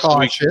maybe be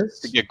cautious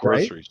to get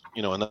groceries,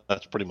 and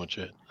that's pretty much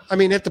it. I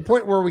mean, at the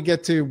point where we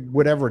get to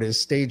whatever it is,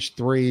 stage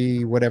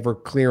 3, whatever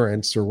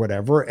clearance or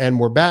whatever, and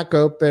we're back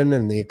open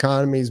and the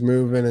economy's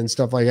moving and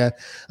stuff like that.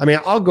 I mean,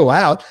 I'll go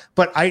out,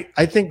 but I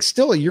think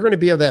still you're going to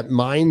be of that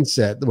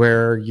mindset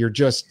where you're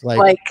just like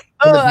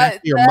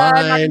your mind.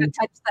 I'm not going to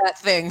touch that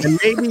thing. And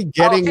maybe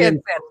getting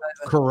in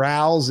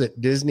corrals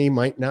at Disney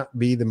might not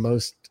be the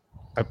most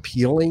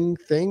appealing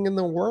thing in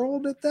the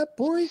world at that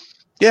point.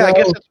 Yeah, I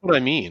guess that's what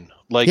I mean.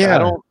 Like, I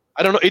don't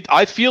know.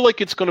 I feel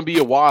like it's going to be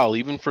a while,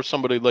 even for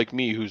somebody like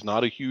me who's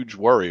not a huge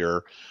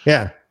worrier.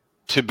 Yeah.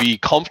 To be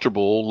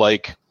comfortable,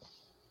 like,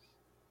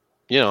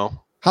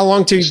 How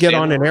long till you get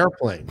on an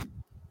airplane?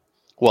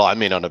 Well, I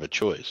may not have a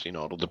choice.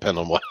 It'll depend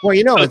on what.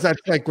 Well, that's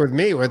like with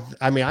me.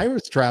 I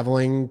was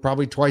traveling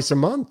probably twice a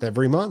month,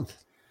 every month.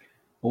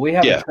 Well, we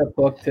have a trip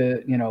booked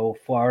to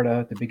Florida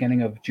at the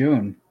beginning of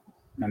June.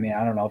 I mean,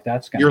 I don't know if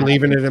that's going to. You're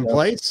leaving it in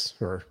place,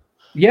 or?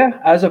 Yeah,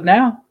 as of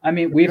now. I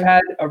mean, we've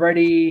had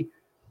already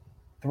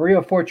 3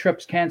 or 4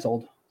 trips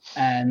canceled.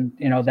 And,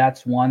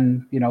 that's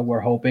one, we're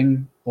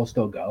hoping will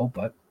still go.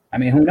 But, I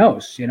mean, who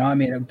knows? I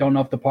don't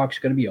know if the park's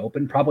going to be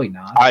open. Probably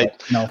not. I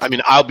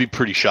mean, I'll be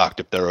pretty shocked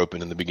if they're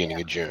open in the beginning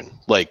of June.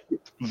 Like,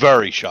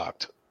 very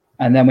shocked.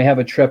 And then we have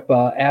a trip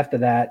after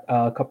that,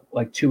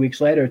 2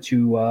 weeks later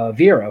to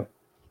Vero.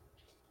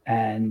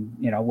 And,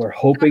 we're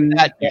hoping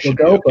that will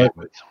go. But,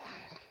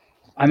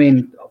 I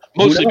mean,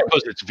 mostly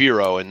because it's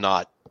Vero and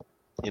not,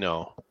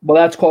 Well,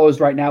 that's closed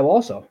right now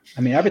also.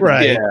 I mean, everything.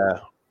 Right. Yeah.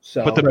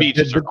 So, but the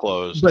beaches are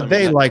closed.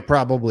 But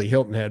probably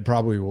Hilton Head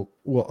probably will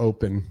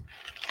open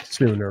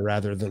sooner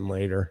rather than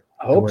later.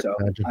 I hope so.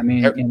 Imagine. I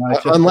mean,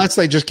 unless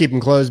they just keep them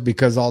closed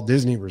because all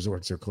Disney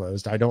resorts are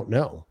closed. I don't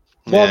know.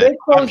 Well, they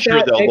closed. I'm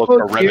sure they'll look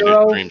for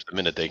revenue streams the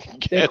minute they can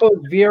get. They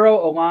closed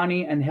Vero,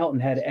 Alani, and Hilton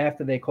Head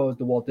after they closed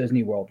the Walt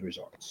Disney World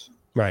resorts.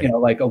 Right.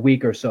 Like a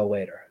week or so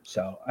later.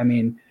 So, I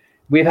mean,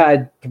 we've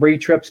had 3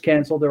 trips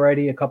canceled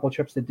already. A couple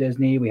trips to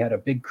Disney. We had a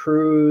big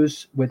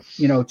cruise with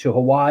to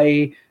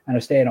Hawaii and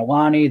a stay in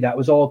Alani. That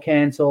was all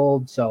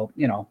canceled. So,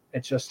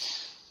 it's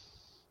just,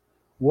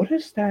 what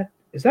is that?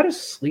 Is that a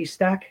Slee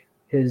Stack?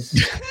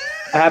 His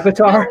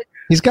avatar?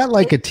 He's got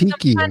like a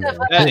tiki.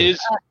 That is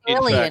in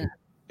alien. fact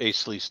a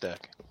Slee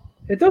Stack.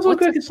 It does look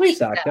like a Slee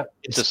Stack.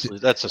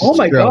 That's a Oh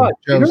my Joe, God!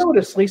 You Joe's- don't know what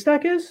a Slee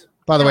Stack is?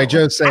 By the way,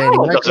 Joe's saying he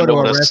might go doesn't to know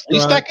a what a Slee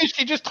restaurant. Stack is.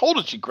 She just told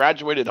us she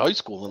graduated high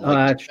school in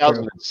that's true.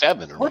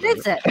 2007 or What whatever.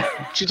 is it?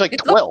 She's like It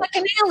 12. looks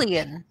like an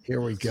alien. Here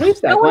we go. Slee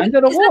Stack, No, Land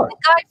of the is that War. the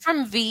guy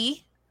from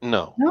V?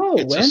 No, No,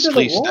 it's a Land of the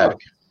Slee War. Stack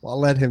I'll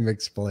let him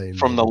explain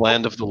from the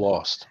land of the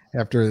lost.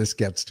 after this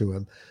gets to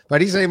him. But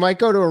he said he might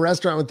go to a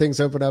restaurant when things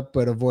open up,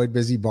 but avoid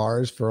busy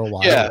bars for a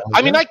while. Yeah,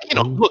 I mean,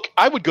 look,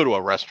 I would go to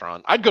a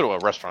restaurant. I'd go to a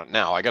restaurant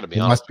now. I got to be It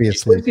honest. must be a with you.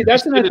 sleep. See,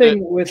 that's another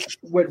thing with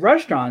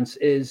restaurants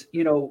is,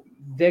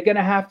 they're going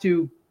to have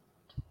to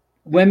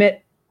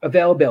limit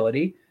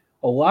availability.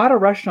 A lot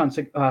of restaurants,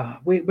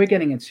 we're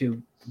getting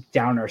into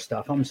downer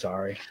stuff. I'm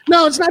sorry.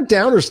 No, it's not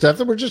downer stuff.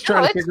 We're just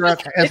trying to it's figure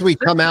out just- as we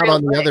it's come just out real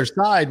on the life. other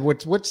side,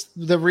 what's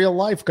the real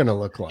life going to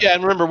look like? Yeah,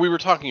 and remember, we were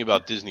talking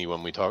about Disney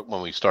when we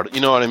started.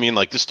 You know what I mean?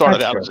 Like, this started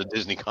That's out true. as a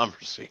Disney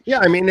conversation. Yeah,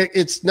 I mean,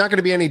 it's not going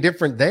to be any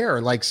different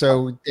there. Like,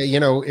 so,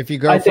 if you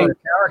go I for think a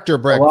character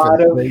lot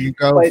breakfast, of you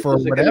go places for are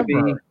gonna whatever.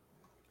 be-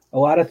 a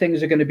lot of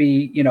things are going to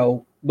be,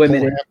 Pull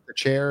limited. half the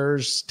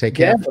chairs, take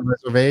Yeah. half the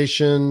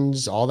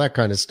reservations, all that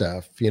kind of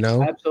stuff,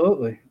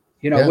 Absolutely.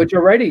 Yeah. Which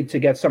already to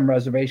get some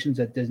reservations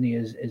at Disney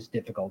is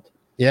difficult.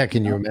 Yeah,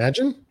 can you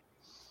imagine?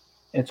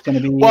 It's going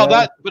to be Well,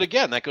 but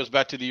again, that goes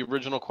back to the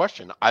original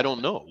question. I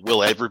don't know.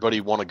 Will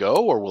everybody want to go,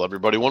 or will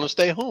everybody want to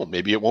stay home?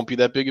 Maybe it won't be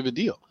that big of a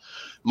deal.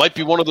 Might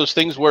be one of those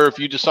things where if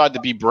you decide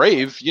to be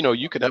brave,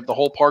 you could have the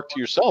whole park to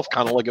yourself,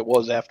 kind of like it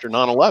was after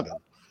 9/11.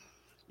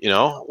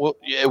 Well,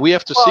 yeah, we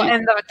have to see.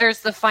 And there's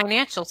the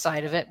financial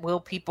side of it. Will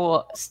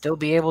people still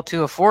be able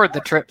to afford the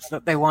trips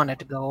that they wanted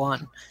to go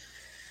on?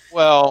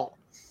 Well,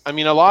 I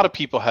mean, a lot of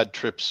people had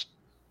trips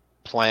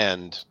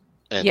planned,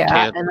 and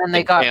And then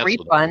they got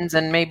canceled. refunds,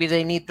 and maybe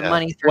they need the Yeah.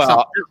 money for Well,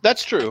 something.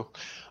 that's true.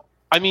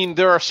 I mean,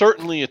 there are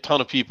certainly a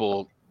ton of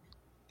people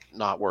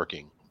not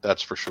working.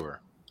 That's for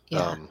sure.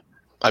 Yeah.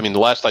 I mean, the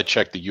last I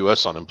checked, the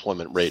U.S.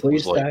 unemployment rate Flea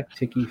was like Stack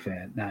Tiki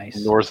Fan. Nice.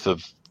 north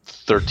of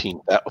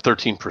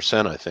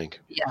 13%, I think.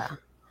 Yeah.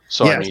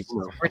 So I Yes.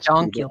 mean,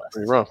 Redonkulous.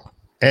 pretty rough.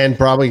 And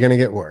probably going to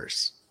get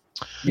worse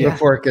Yeah.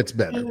 before it gets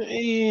better.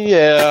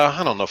 Yeah,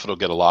 I don't know if it'll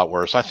get a lot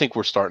worse. I think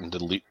we're starting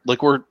to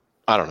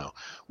I don't know.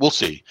 We'll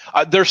see.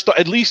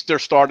 At least they're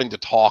starting to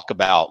talk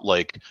about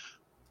like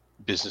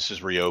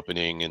businesses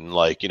reopening and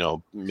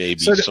maybe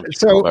So- some people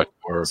so- go back to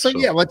work. So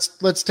yeah,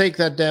 let's take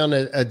that down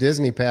a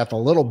Disney path a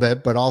little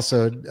bit, but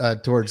also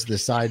towards the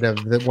side of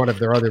one of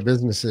their other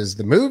businesses,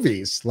 the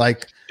movies.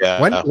 Like yeah.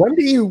 when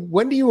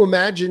do you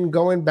imagine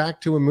going back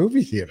to a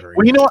movie theater?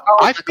 Well,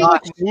 I my feel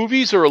like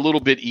movies are a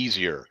little bit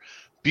easier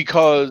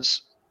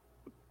because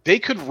they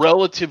could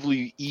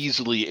relatively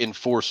easily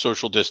enforce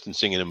social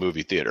distancing in a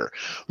movie theater.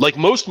 Like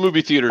most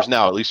movie theaters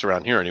now, at least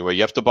around here anyway,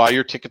 you have to buy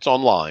your tickets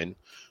online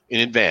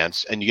in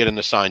advance and you get an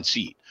assigned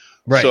seat.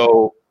 Right.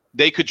 So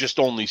they could just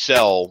only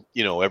sell,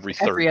 every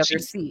third Every other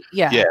seat. seat.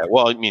 Yeah. Yeah.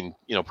 Well, I mean,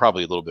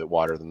 probably a little bit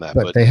wider than that,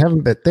 but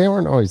but they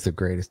aren't always the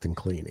greatest in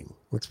cleaning.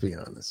 Let's be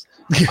honest.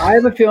 I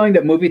have a feeling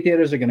that movie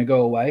theaters are going to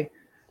go away,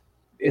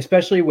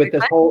 especially with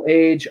this whole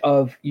age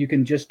of you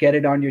can just get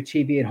it on your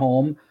TV at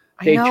home.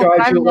 They I know, charge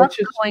but I you. love Let's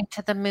just, going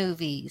to the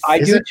movies. I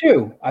Is do it-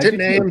 too. I do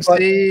Didn't too,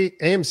 but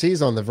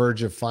AMC's on the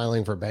verge of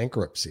filing for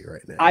bankruptcy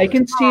right now? I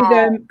can see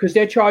them because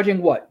they're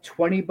charging what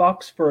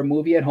 $20 for a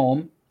movie at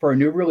home for a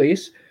new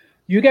release.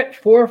 You get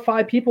 4 or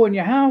 5 people in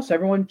your house.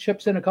 Everyone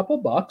chips in a couple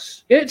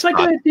bucks. It's like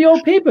the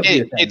old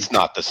pay-per-view thing. it's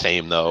not the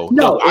same though.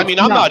 No, I it's mean,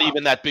 I'm not. not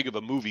even that big of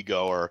a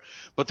moviegoer,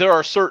 but there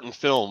are certain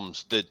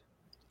films that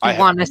I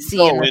wanna have see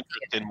no in the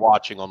interest in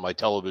watching on my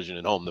television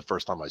at home the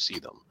first time I see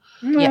them.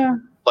 Yeah,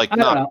 Like I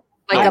don't not know.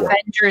 like no.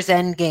 Avengers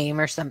Endgame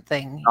or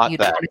something. not You'd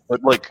that, wanna-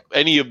 but like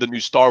any of the new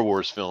Star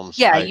Wars films.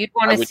 yeah, I- you'd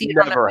want I to would see it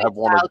on never a have big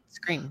wanted- loud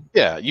screen.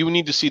 Yeah, you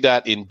need to see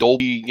that in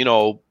Dolby,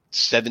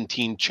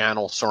 17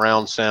 channel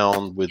surround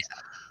sound with,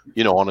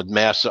 on a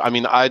massive. I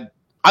mean,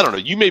 I don't know.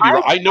 You may be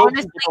wrong. I know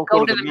honestly people don't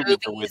go to the movies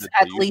the way movies that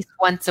at they least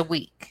once a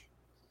week.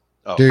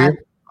 Oh, Do you?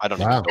 I don't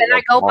Wow. even know.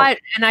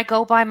 And I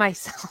go by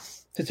myself.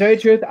 To tell you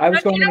the truth, I was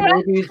But going you to know the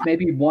what? movies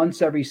maybe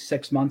once every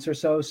 6 months or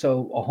so.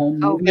 So a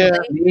home Oh, movie, yeah.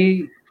 for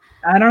me,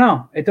 I don't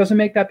know. It doesn't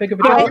make that big of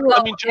a I difference. love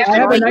I mean, every- Justin, I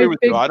have I a agree nice with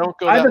big. you. I don't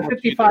go I have that a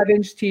much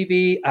 55-inch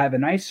TV. I have a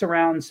nice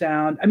surround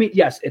sound. I mean,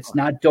 yes, it's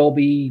not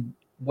Dolby,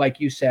 like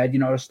you said,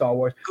 the Star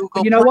Wars. Google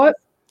But you know what?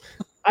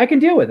 I can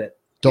deal with it.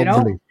 You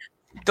know?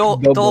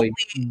 Dolby.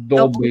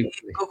 Dolby.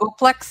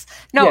 Googleplex.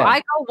 No, Yeah. I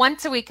go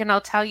once a week, and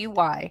I'll tell you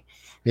why.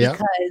 Yeah.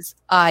 Because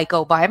I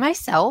go by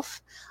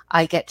myself.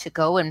 I get to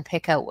go and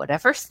pick out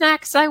whatever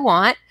snacks I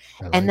want,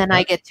 and then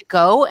I get to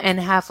go and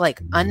have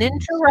like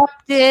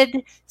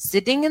uninterrupted,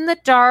 sitting in the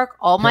dark.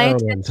 All my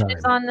Carolyn attention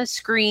is time. on the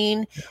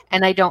screen,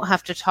 and I don't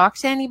have to talk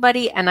to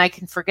anybody, and I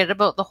can forget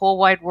about the whole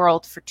wide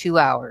world for 2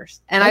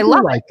 hours. And I do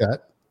love like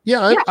that.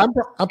 Yeah, Yeah. I'm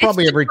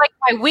probably it's every. just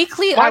like my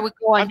weekly. Well, I would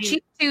go on I mean-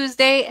 Cheap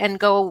Tuesday and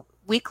go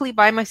weekly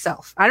by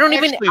myself. I don't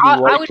even. Actually, I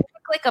like- would pick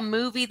like a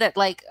movie that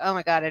like, oh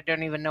my god, I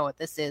don't even know what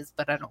this is,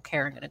 but I don't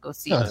care. I'm going to go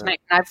see it Huh. tonight.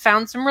 And I've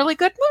found some really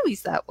good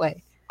movies that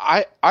way.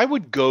 I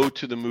would go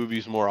to the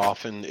movies more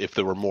often if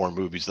there were more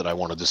movies that I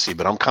wanted to see,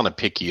 but I'm kind of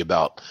picky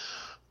about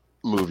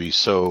movies.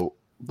 So,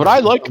 but I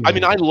like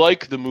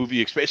the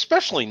movie experience,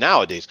 especially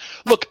nowadays.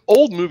 Look,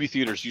 old movie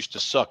theaters used to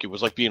suck. It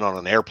was like being on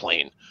an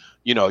airplane.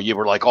 You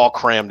were like all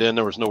crammed in.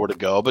 There was nowhere to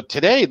go. But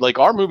today, like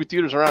our movie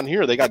theaters around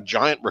here, they got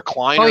giant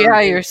recliners. Oh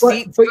yeah, your But,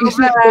 seats. but you go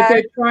see, but back.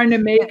 they're trying to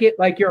make it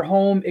like your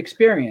home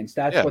experience.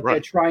 That's Yeah, what right.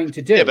 they're trying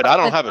to do. Yeah, but I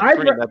don't have a I'd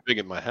screen ra- that big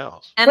in my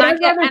house. And but I I'd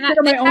get rather and sit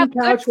on they my own have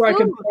good couch where I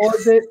can food.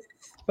 pause it.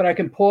 But I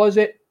can pause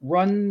it,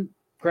 run,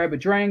 grab a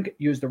drink,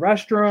 use the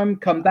restroom,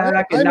 come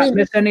back, and I not mean,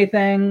 miss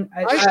anything.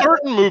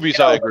 Certain movies,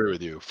 I agree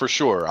with you for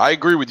sure. I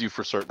agree with you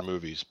for certain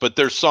movies, but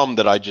there's some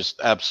that I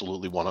just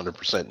absolutely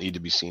 100% need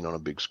to be seen on a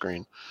big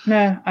screen.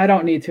 Nah, I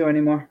don't need to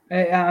anymore.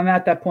 I'm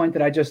at that point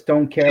that I just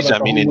don't care. Jeez,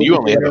 about I mean, the and whole you movie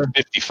only have theater.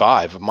 a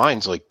 55.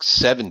 Mine's like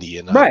 70,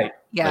 and Right.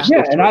 Yeah.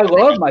 Yeah, and I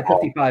love my Oh.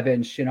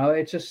 55-inch.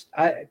 It's just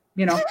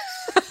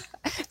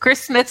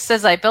Chris Smith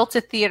says I built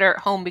a theater at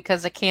home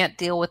because I can't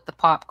deal with the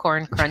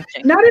popcorn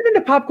crunching. not even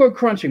the popcorn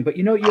crunching, but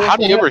you How also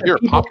do you ever have the hear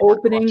people popcorn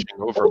opening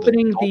crunching over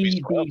opening Dolby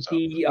the surround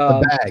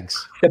sound? The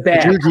bags. the The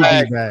bag.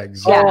 jujube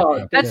bags. Yeah,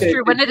 Oh, that's the-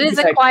 true. When it is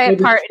a like, quiet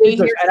the part and you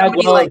Twizzlers, hear and I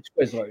somebody, love like,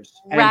 Twizzlers.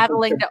 And-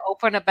 Rattling to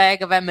open a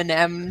bag of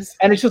M&Ms.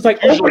 and it's just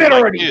like Usually open it my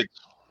already. kids.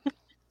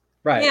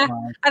 Right. Yeah.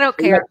 well, I don't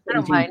we have care. I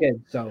don't 17 mind. kids,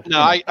 so No,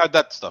 I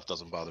that stuff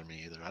doesn't bother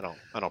me either. I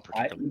don't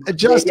particularly.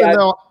 Justin, Yeah.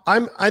 though,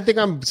 I think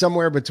I'm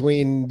somewhere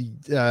between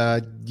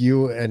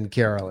you and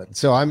Carolyn.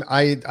 So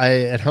I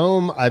at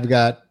home I've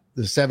got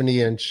the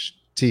 70-inch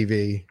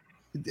TV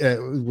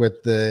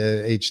with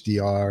the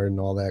HDR and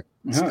all that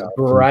stuff.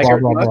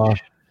 braggart Blah, blah, blah.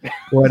 much.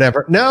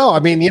 Whatever. No, I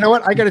mean, you know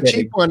what? I got a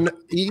Kidding. cheap one.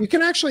 You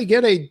can actually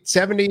get a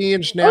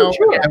 70-inch now Oh,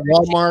 sure. at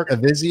Walmart, a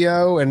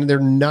Vizio, and they're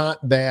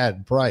not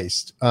bad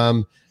priced.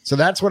 So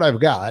that's what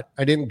I've got.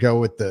 I didn't go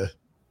with the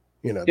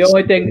The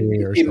only thing,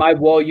 or see, something. my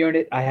wall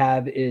unit I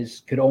have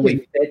could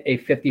only fit a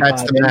 55.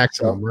 That's the inch,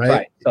 maximum,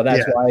 right? So that's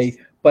Yeah. why.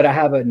 But I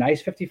have a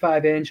nice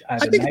 55-inch. I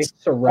have I a think nice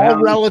it's all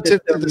surround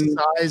relative to system.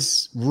 the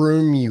size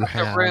room you the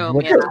have, room,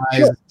 what yeah.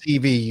 size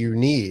TV you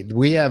need.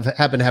 We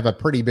happen to have a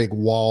pretty big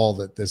wall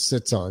that this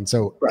sits on,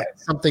 so Right.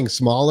 something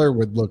smaller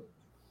would look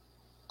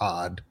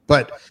odd.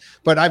 But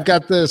I've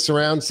got the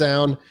surround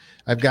sound.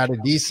 I've got a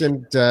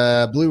decent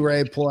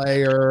Blu-ray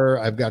player.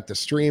 I've got the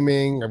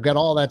streaming. I've got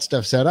all that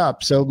stuff set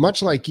up. So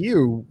much like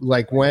you,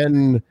 like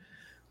when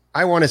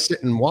I want to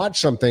sit and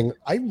watch something,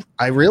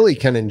 I really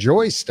can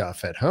enjoy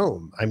stuff at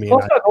home. I mean,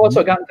 Also, I've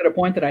also gotten to the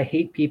point that I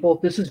hate people.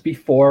 This is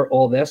before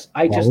all this.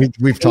 I well, just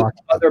we've hate talked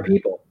about other that.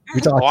 people. We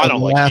talked Oh, I on don't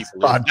the like last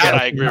people. That podcast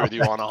I agree about with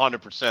you on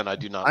 100%. I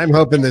do not. I'm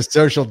hoping this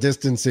social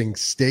distancing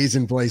stays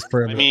in place I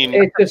permanently.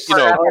 mean, It's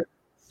just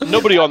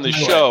nobody on the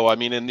show. I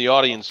mean, in the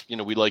audience,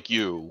 we like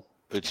you.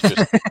 It's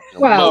just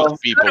Well,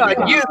 most people. good on we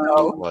don't you,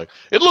 though. like.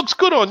 It looks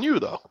good on you,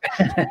 though.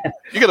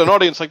 You get an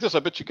audience like this, I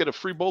bet you get a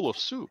free bowl of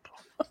soup.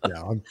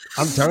 Yeah,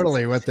 I'm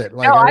totally with it.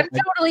 Like, No, I'm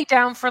totally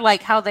down for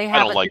like how they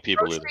have don't at like the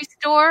people grocery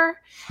store.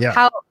 Yeah.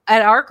 How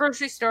at our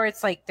grocery store,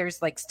 it's like there's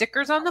like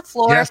stickers on the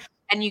floor, Yes.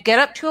 and you get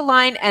up to a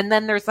line, and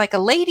then there's like a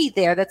lady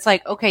there that's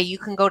like, okay, you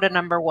can go to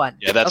number 1.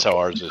 Yeah, that's okay,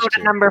 how ours you is go to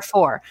too. number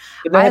 4.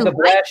 They have the like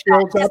blast that,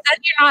 shields 'cause up. then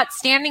you're not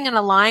standing in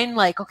a line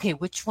like, okay,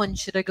 which one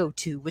should I go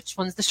to? Which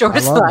one's the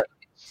shortest love line?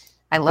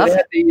 I love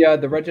They it. have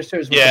the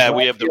registers. with Yeah, the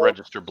we blast have the shield.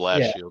 register blast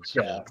Yeah, shields.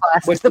 Yeah.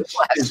 Blast Which the is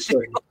blast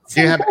great.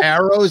 Do you have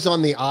arrows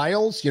on the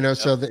aisles?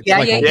 So that it's Yeah,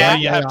 like yeah, a Yeah,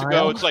 one-way you have to go.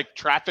 aisle? It's like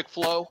traffic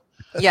flow.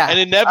 Yeah. And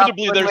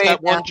inevitably, Up, there's one way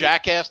that one down.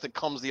 jackass that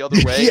comes the other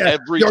way Yeah,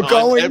 every you're time,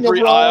 going every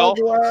the aisle.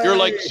 wrong way. You're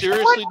like,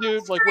 seriously,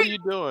 dude? Like, what are you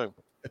doing?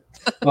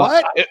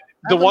 What? The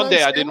Have a one day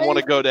nice I didn't day. want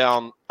to go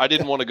down. I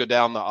didn't want to go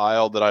down the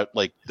aisle that I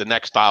like. The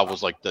next aisle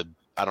was like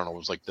I don't know, it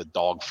was like the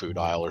dog food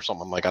aisle or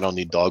something. I'm like, I don't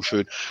need dog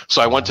food. So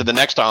I went to the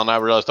next aisle and I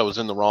realized I was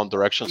in the wrong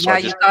direction. So Yeah,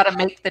 I just you got to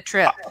make the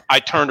trip. I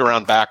turned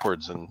around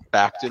backwards and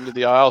backed into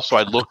the aisle. So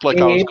I looked like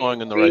I was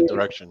going in the right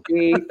direction.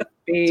 Beep,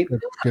 beep.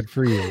 Good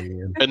for you,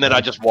 Ian. And then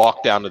I just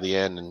walked down to the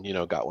end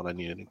and, got what I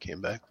needed and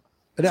came back.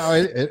 No,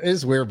 it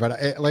is weird,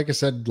 but like I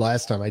said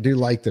last time, I do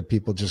like that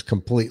people just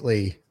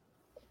completely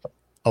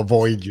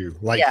avoid you.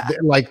 Like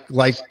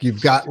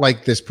you've got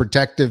like this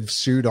protective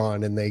suit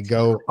on and they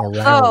go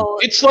around. Oh,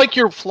 It's like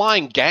you're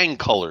flying gang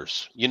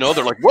colors. You know,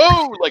 they're like,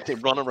 whoa, like they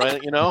run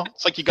around, you know?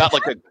 It's like you got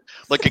like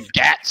a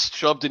gat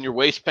shoved in your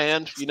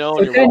waistband, you know, and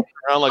But you're then- walking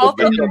around like a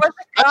there bitch. was a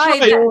That's guy right.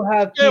 that You'll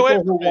have Get away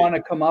people who from me. want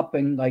to come up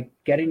and like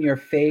get in your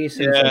face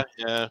and Yeah, like,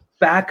 yeah.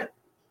 back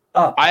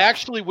up. I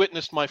actually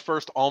witnessed my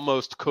first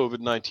almost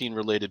COVID-19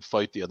 related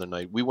fight the other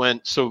night. We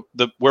went, so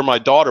where my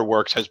daughter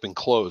works has been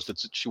closed.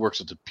 She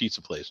works at a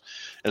pizza place,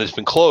 and it's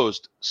been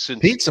closed since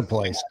Pizza it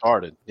place.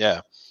 started.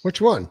 Yeah, Which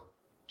one?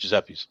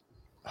 Giuseppe's.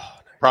 Oh,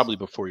 nice. Probably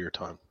before your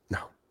time.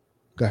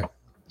 Go ahead.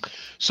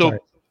 So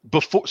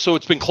Sorry. so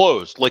it's been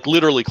closed, like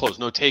literally closed.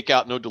 No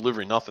takeout, no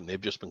delivery, nothing.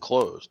 They've just been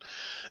closed,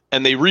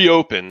 and they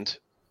reopened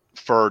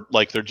for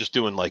like they're just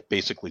doing like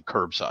basically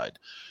curbside,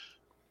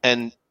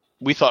 and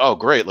we thought, oh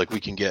great, like we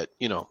can get,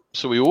 you know.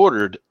 So we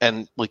ordered,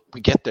 and like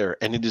we get there,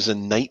 and it is a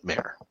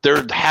nightmare.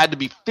 There had to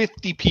be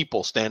 50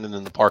 people standing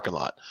in the parking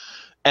lot,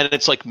 and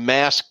it's like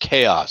mass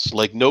chaos.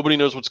 Like nobody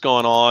knows what's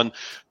going on.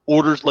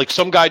 Orders, like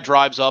some guy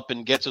drives up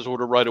and gets his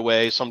order right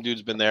away. Some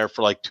dude's been there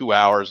for like 2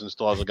 hours and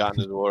still hasn't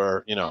gotten his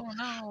order, you know. Oh,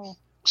 no.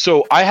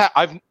 So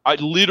I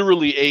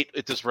literally ate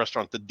at this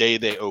restaurant the day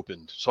they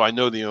opened, so I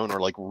know the owner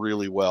like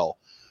really well.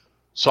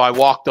 So I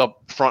walked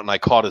up front and I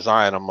caught his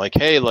eye, and I'm like,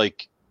 hey,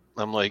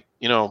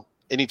 you know,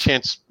 any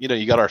chance, you know,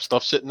 you got our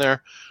stuff sitting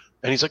there?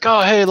 And he's like,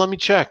 oh, hey, let me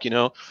check, you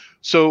know.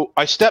 So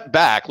I step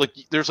back, like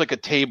there's like a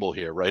table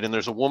here, right? And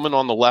there's a woman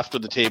on the left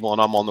of the table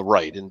and I'm on the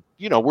right. And,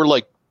 you know, we're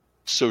like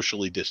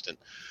socially distant.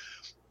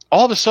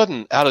 All of a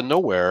sudden, out of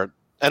nowhere,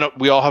 and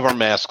we all have our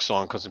masks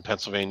on because in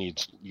Pennsylvania,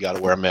 you got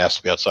to wear a mask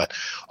to be outside.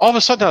 All of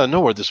a sudden, out of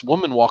nowhere, this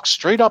woman walks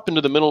straight up into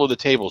the middle of the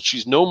table.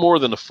 She's no more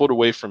than a foot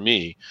away from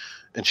me,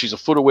 and she's a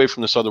foot away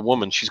from this other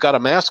woman. She's got a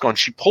mask on.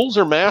 She pulls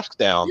her mask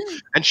down,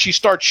 and she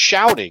starts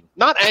shouting,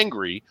 not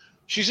angry.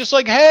 She's just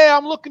like, hey,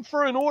 I'm looking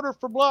for an order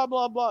for blah,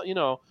 blah, blah, you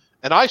know.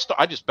 And I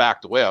just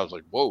backed away. I was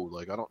like, whoa,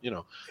 like, I don't, you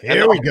know.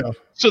 Here we go.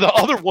 So the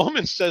other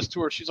woman says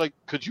to her, she's like,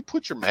 could you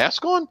put your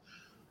mask on?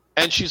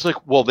 And she's like,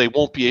 well, they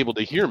won't be able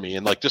to hear me.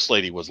 And like, this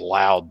lady was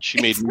loud.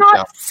 She made It's me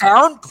not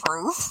sound,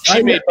 soundproof.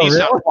 she made me really?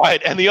 sound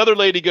quiet. And the other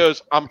lady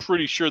goes, I'm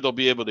pretty sure they'll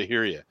be able to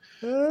hear you.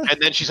 And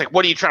then she's like,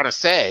 what are you trying to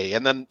say?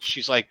 And then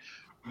she's like,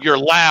 you're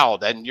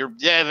loud and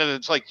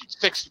it's like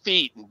 6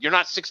 feet and you're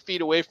not 6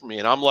 feet away from me.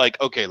 And I'm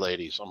like, okay,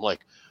 ladies, I'm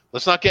like,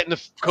 let's not get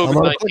into I'm gonna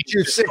COVID-19. put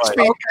you 6 fight.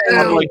 feet I'm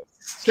down, like,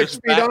 6 just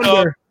feet back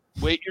under. up,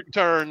 wait your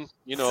turn,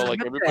 you know, like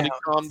Sit everybody down.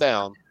 calm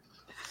down.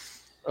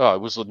 Oh,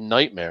 it was a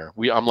nightmare.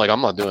 I'm like,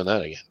 I'm not doing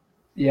that again.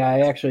 Yeah, I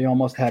actually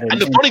almost had it. And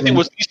the funny thing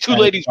was, these two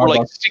ladies were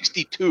like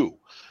 62.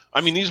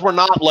 I mean, these were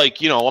not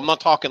like, you know, I'm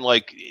not talking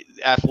like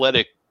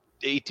athletic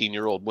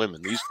 18-year-old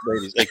women. These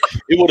ladies, like,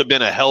 it would have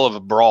been a hell of a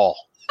brawl.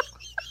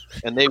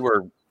 And they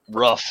were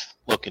rough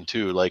looking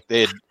too. Like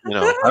they had, you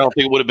know, I don't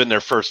think it would have been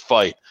their first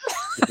fight.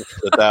 Put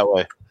it that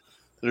way.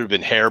 There would have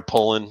been hair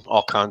pulling,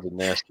 all kinds of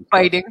nasty stuff.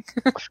 Biting.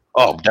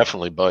 Oh,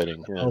 definitely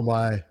biting. Yeah. Oh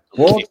my!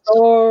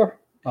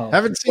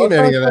 Haven't seen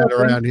any of that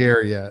around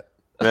here yet.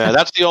 Yeah,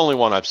 that's the only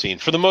one I've seen.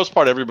 For the most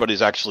part,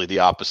 everybody's actually the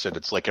opposite.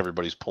 It's like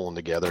everybody's pulling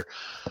together,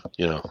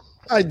 you know.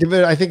 I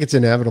think it's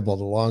inevitable.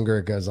 The longer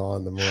it goes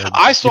on, the more.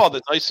 I saw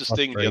the nicest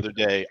thing the other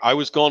day. I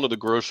was going to the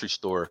grocery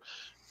store,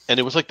 and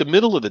it was like the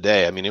middle of the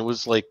day. I mean, it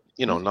was like,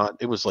 you know,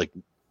 it was like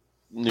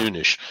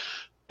noonish.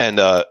 And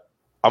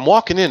I'm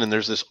walking in, and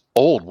there's this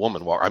old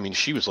woman. I mean,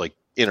 she was like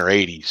in her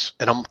 80s.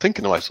 And I'm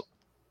thinking to myself,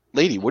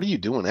 lady, what are you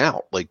doing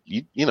out? Like,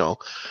 you know.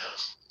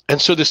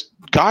 And so this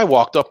guy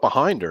walked up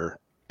behind her,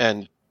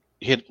 and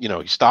he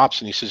stops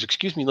and he says,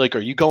 excuse me, like, are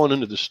you going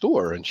into the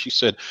store? And she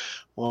said,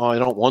 well, I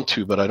don't want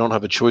to, but I don't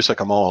have a choice. Like,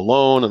 I'm all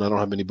alone and I don't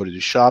have anybody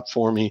to shop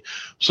for me.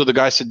 So the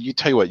guy said, you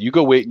tell you what, you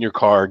go wait in your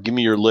car. Give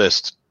me your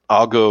list.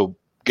 I'll go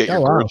get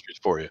your groceries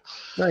for you.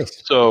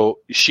 Nice. So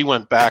she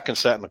went back and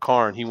sat in the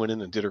car, and he went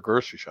in and did her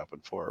grocery shopping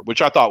for her,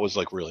 which I thought was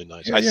like really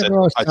nice. I said, to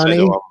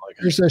him, like,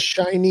 there's a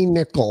shiny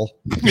nickel.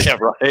 yeah,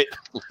 right.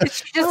 Did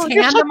she just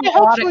hand him a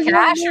lot of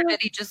cash, or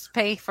did he just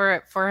pay for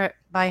it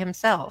by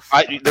himself?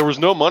 There was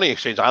no money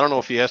exchange. I don't know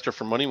if he asked her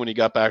for money when he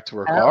got back to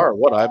her car or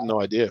what. I have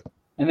no idea.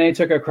 And then he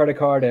took her credit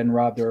card and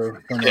robbed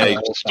her. Yeah, he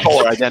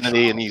stole her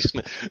identity, and he's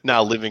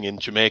now living in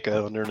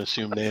Jamaica under an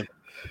assumed name.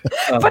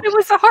 But it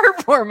was a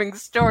heartwarming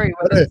story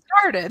when it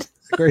started.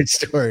 Great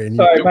story. And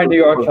sorry, my New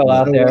York fell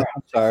out there.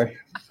 I'm sorry.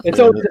 It's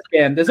always a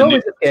scam. There's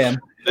always a scam.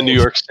 The New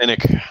York cynic.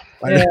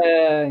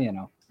 Yeah, you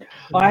know.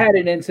 I had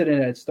an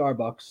incident at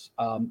Starbucks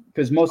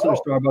because most of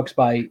the Starbucks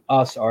by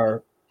us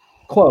are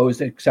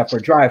closed except for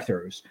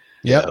drive-thrus.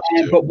 Yep.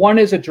 But one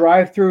is a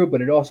drive-through,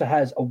 but it also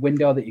has a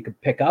window that you could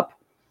pick up.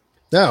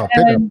 No.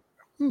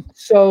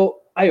 So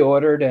I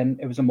ordered, and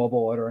it was a mobile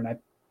order, and I,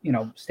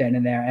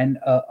 standing there, and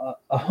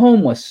a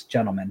homeless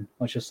gentleman,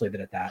 let's just leave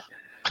it at that,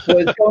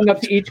 was going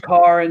up to each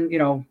car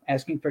and,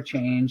 asking for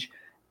change.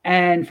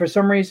 And for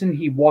some reason,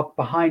 he walked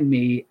behind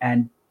me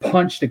and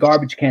punched a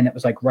garbage can that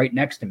was like right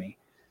next to me.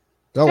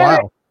 Oh,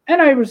 wow.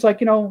 And I was like,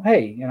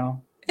 hey,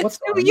 what's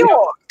New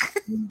York?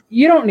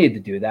 you don't need to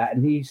do that.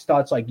 And he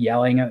starts like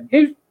yelling.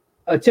 He's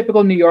a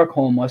typical New York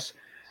homeless.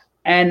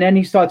 And then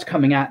he starts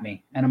coming at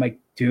me. And I'm like,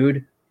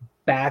 dude,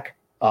 back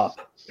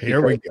up.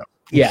 Here we go.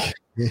 Yeah.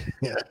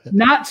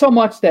 Not so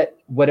much that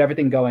with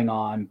everything going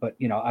on, but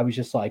I was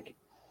just like,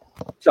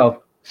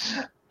 so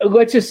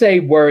let's just say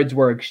words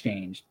were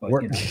exchanged. But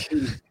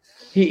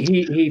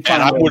he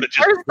And I would have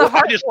Where's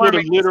the just would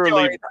have heartwarming literally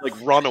story? like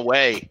run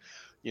away.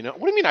 What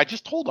do you mean? I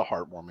just told a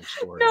heartwarming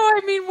story. No,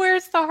 I mean,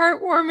 where's the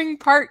heartwarming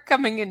part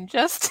coming in?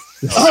 Just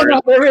Oh no,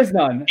 there is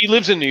none. He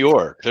lives in New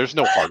York. There's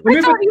no heart.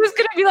 I thought he was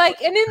going to be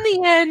like, and in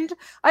the end,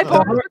 I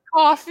bought her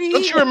coffee.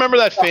 Don't you remember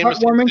that The famous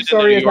heartwarming incident in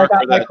story New is I York got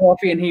where my that,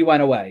 coffee and he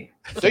went away.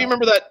 don't you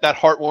remember that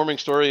heartwarming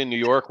story in New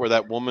York where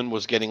that woman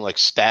was getting like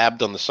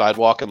stabbed on the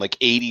sidewalk and like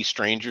 80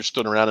 strangers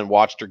stood around and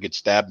watched her get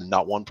stabbed and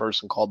not one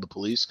person called the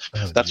police?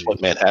 That's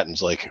what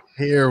Manhattan's like.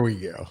 Here we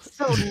go.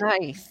 So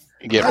nice.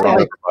 You get I run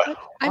like- over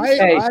by- I'm I-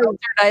 so I- sheltered.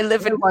 I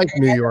live I in like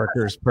New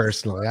Yorkers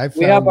personally.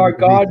 We have our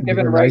found them to be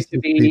God-given the right nicest to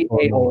be people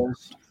in the world.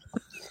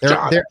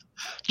 a-holes. They're,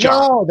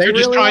 John, no, they you're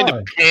just really trying are.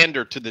 to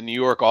pander to the New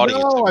York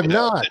audience. No, I'm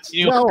not.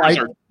 You No, guys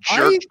I- are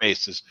jerk I-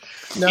 faces.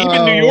 No.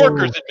 Even New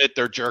Yorkers admit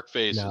they're jerk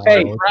faces. No.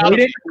 Hey, Proud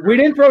of we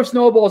didn't throw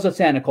snowballs at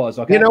Santa Claus,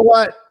 okay? You know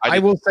what? I I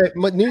will say,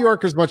 New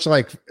Yorkers, much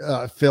like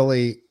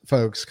Philly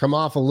folks, come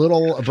off a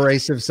little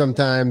abrasive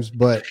sometimes,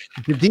 but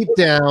deep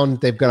down,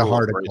 they've got a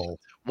heart of gold.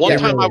 One Yeah,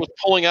 time really. I was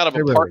pulling out of They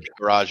a really parking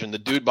garage and the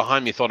dude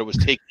behind me thought it was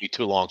taking me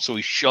too long, so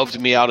he shoved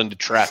me out into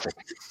traffic.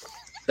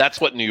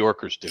 That's what New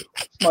Yorkers do.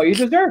 Well, you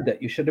deserved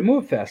it. You should have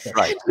moved faster.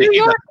 Right. New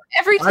York.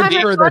 Every time I'm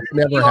sure I go that's to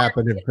New never York,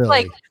 happened in Philly.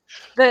 like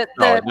the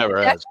No, it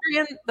never has.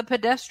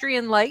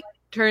 pedestrian light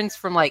turns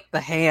from like the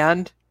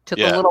hand to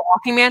Yeah. the little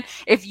walking man.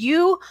 If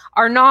you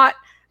are not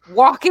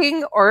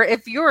walking, or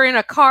if you're in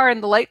a car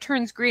and the light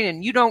turns green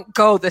and you don't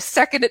go the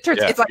second it turns,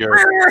 Yeah, it's like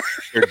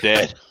you're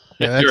dead.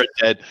 Yeah,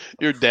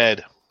 You're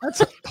dead.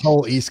 That's a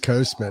whole East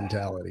Coast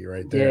mentality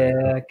right there.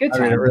 Yeah, good I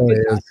mean, time. it really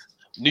Good time. is.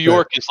 New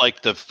York is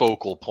like the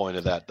focal point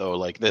of that, though.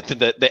 Like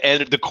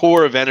the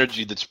core of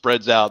energy that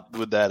spreads out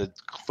with that is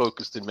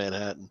focused in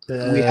Manhattan.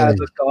 We have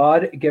a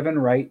God-given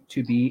right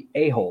to be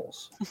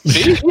a-holes.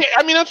 See? Yeah,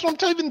 I mean, that's what I'm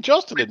telling even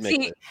Justin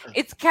admitted. See,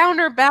 it's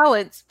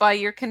counterbalanced by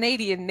your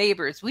Canadian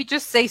neighbors. We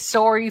just say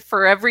sorry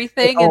for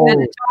everything, and then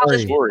Oh, it's all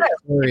sorry.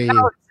 Sorry. Sorry.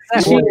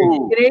 that See, way.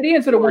 Ooh.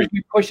 Canadians are the ones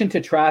we push into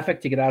traffic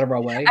to get out of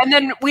our way. And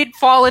then we'd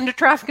fall into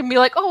traffic and be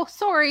like, "Oh,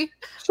 sorry,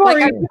 Sorry,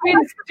 like,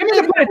 Jimmy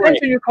didn't pay attention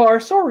to your car.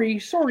 Sorry. I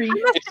must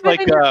It's have been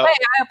like, in your uh, way.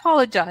 I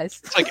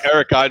apologize." It's like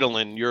Eric Idle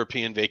in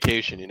European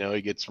Vacation.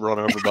 He gets run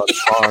over by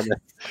the car and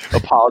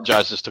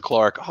apologizes to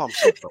Clark. Oh, I'm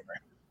so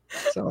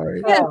sorry.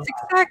 Sorry. Yes,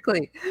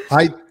 exactly.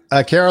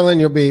 Carolyn,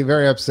 you'll be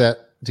very upset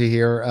to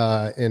hear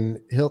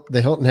in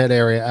the Hilton Head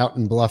area out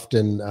in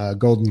Bluffton,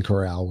 Golden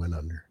Corral went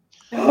under.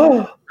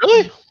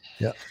 Really?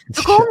 Yeah.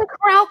 The Golden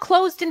Corral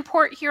closed in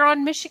Port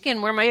Huron,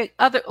 Michigan, where my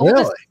other oldest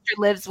Really? sister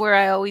lives, where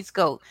I always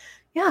go.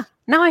 Yeah,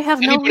 now I have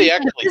no Anybody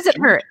reason to actually visit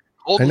do her.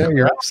 I know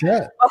you're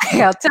upset.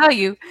 Okay, I'll tell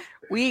you.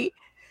 We,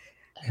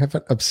 I have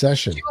an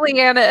obsession.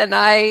 Juliana and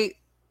I,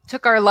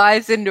 took our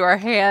lives into our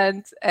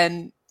hands,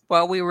 and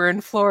while we were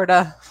in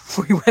Florida,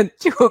 we went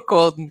to a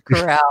Golden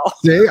Corral.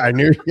 See, I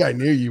knew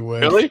you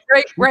would. Really?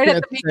 right at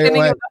can't the stay beginning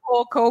away. of the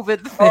whole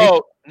COVID thing.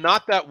 Oh,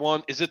 not that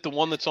one. Is it the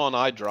one that's on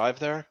iDrive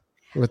there?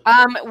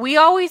 We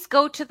always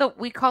go to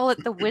we call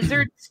it the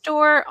Wizard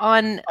store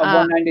on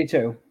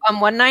 192.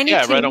 192.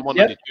 Yeah, right on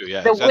 192. Yeah,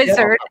 The exactly.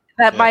 wizard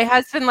that Yeah. my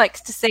husband likes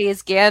to say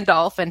is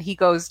Gandalf, and he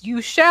goes,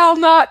 "You shall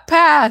not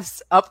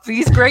pass up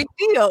these great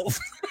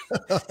deals."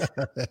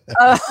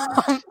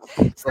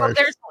 So Right.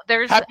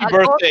 there's Happy a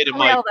birthday to Golden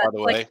Mike, Corral by that's, the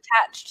like, way.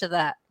 attached to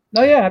that.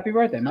 Oh yeah, happy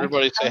birthday, man.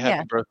 Everybody say Oh, happy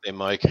yeah. birthday,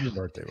 Mike. Happy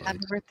birthday, Mike. Happy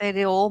birthday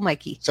to old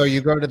Mikey. So you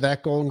go to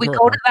that Golden We Corral.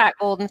 go to that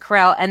Golden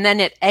Corral, and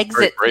then it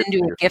exits great into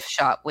beer. a gift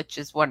shop, which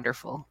is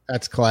wonderful.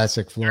 That's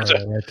classic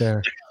Florida right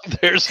there.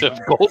 There's a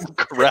Golden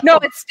Corral. No,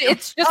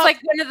 it's just like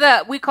one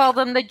of we call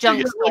them the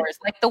junk stores,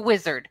 like the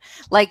Wizard.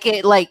 Like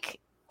it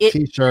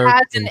T-shirt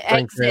has an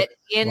and trinket,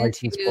 exit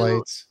license into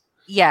plates.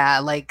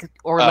 like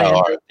Oh, Orlando.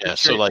 all right. Yeah,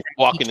 so like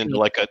walking T-shirt. into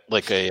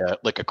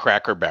like a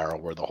Cracker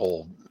Barrel where the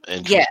whole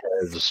entrance Yes.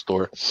 is the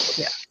store.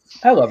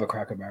 I love a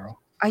Cracker Barrel.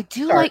 I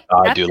do Sorry. like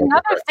I that's do like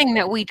another Cracker thing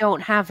that we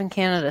don't have in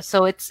Canada.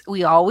 So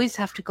we always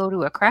have to go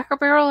to a Cracker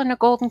Barrel and a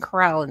Golden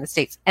Corral in the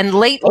States. And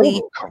lately,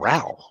 Golden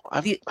Corral.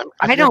 I've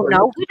I don't never-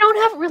 know, we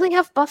don't really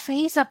have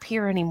buffets up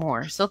here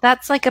anymore. So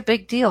that's like a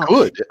big deal.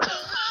 Good.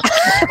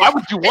 Why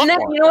would you And want then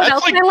one? you know what That's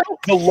else like I like?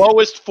 the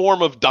lowest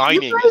form of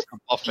dining guys- is the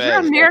buffet. You're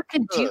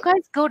American. Do you Good.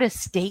 guys go to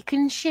Steak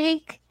and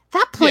Shake?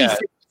 That place Yeah. is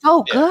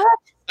so Yeah. good.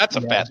 That's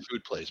a Yeah. fast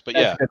food place, but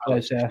That's yeah. a good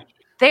place, yeah.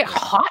 Their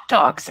hot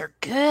dogs are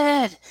good.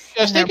 Yeah,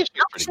 And steak their and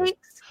shake's pretty good.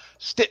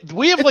 milkshakes.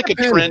 We have It like a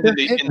depends. trend in They're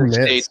the, hit in the and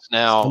miss. States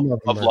now Some of them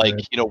of are like,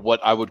 good. what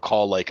I would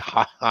call like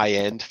high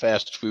end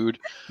fast food.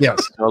 Yes.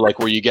 Like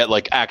where you get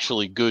like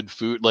actually good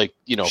food, like,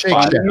 Shake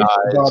Five Shack.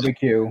 Guys,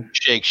 Barbecue.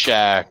 Shake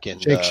Shack,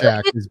 and Shake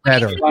Shack is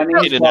better.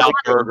 In-N-Out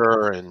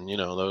Burger, and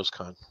those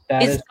kind.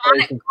 That Is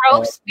Sonic places-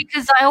 gross?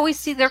 Because I always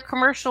see their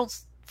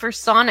commercials for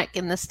Sonic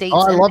in the States.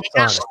 Oh, I and love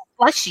they have Sonic.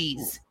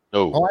 Plushies.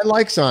 No. Oh, I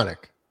like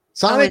Sonic.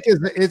 Sonic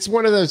it's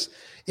one of those.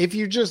 If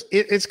you just,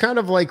 it's kind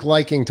of like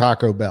liking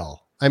Taco Bell.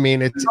 I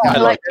mean, it's I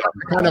like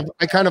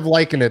I kind of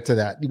liken it to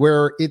that,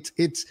 where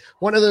it's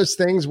one of those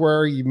things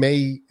where you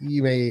may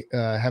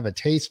have a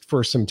taste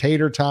for some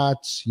tater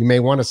tots. You may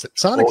want to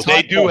Sonic.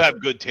 They do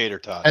have good tater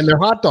tots, and their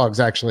hot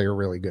dogs actually are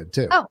really good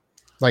too. Oh.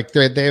 Like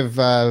they've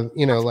like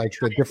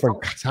the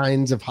different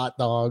kinds of hot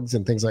dogs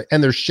and things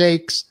and their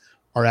shakes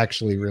are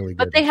actually really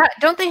good. But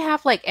don't they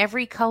have like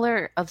every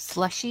color of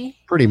slushy?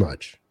 Pretty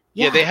much.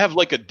 Yeah, they have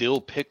like a dill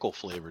pickle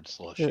flavored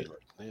slushy. Yeah.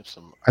 They have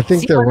some. I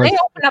think when they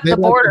open up the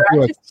border,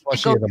 I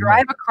just go go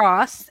drive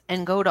across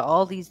and go to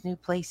all these new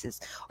places.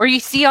 Or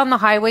you see on the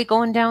highway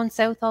going down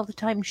south all the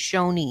time,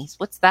 Shoney's.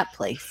 What's that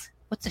place?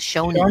 What's a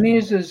Shoney's?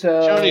 Shoney's is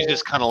Shoney's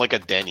is kind of like a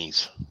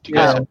Denny's. Do you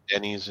guys have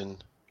Denny's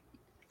and?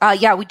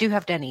 Yeah, we do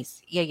have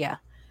Denny's. Yeah,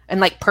 and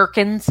like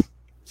Perkins,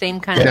 same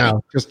kind of.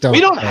 No, just don't.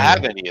 We don't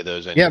have any of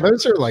those anymore. Yeah,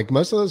 those are like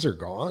most of those are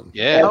gone.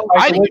 Yeah,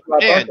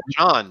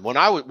 John.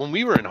 When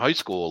we were in high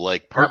school,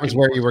 like that was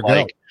where you were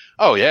going.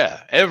 Oh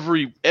yeah,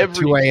 every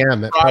 2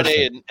 a.m.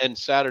 Friday and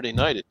Saturday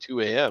night at 2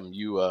 a.m.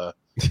 You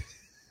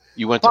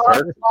went to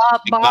Perkins.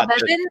 Bob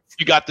Evans.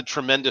 You got the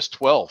tremendous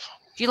 12.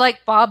 Do you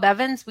like Bob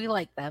Evans? We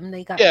like them.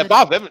 They got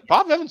Bob Evans.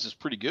 Bob Evans is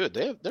pretty good.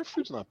 Their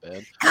food's not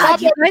bad.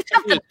 God, you guys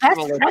have the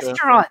best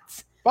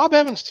restaurants. Bob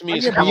Evans to me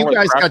is kind of you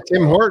guys got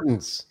Tim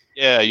Hortons.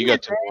 Yeah, you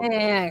got Tim Hortons.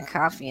 Yeah,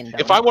 coffee and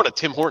donuts. If I want a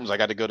Tim Hortons, I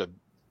got to go to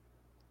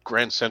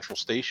Grand Central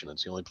Station.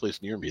 It's the only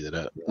place near me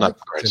not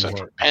Grand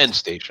Central. Penn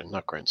Station,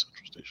 not Grand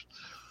Central Station.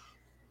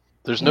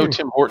 There's no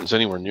Tim Hortons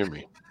anywhere near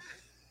me.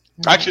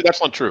 Actually,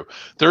 that's not true.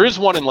 There is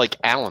one in like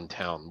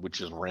Allentown,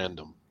 which is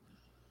random.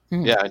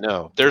 Yeah, I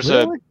know. There's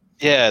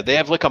they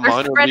have like a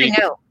minor league.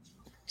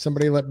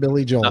 Somebody let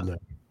Billy Joel know.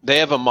 They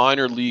have a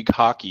minor league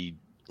hockey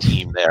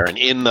team there, and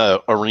in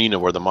the arena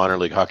where the minor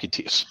league hockey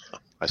teams.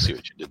 I see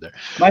what you did there.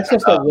 My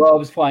sister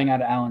loves flying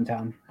out of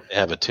Allentown. They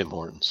have a Tim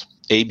Hortons.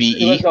 ABE.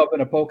 She lives up in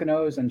the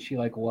Poconos, and she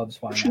loves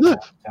flying out of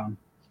Allentown.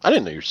 I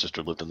didn't know your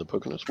sister lived in the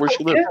Poconos. Where's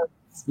she live? Yeah.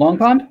 Long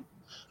Pond?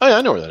 Oh yeah,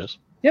 I know where that is.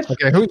 Yep.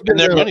 Okay, who's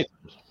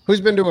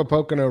been to a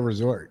Pocono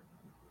resort?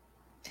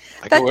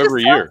 I go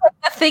every year.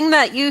 Like the thing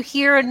that you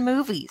hear in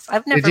movies.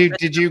 I've never.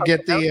 Did you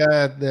get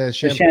the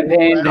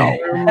champagne? No,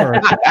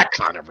 not that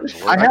kind of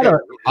resort.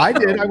 I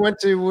did. I went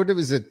to what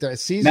was it?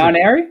 Caesar. Mount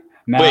Airy.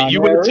 Wait.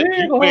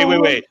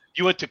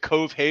 You went to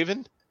Cove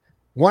Haven?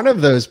 One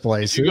of those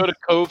places. Did you go to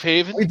Cove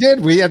Haven? We did.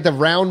 We had the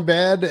round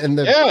bed and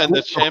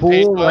the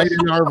champagne pool right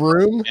in our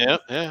room.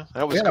 Yeah.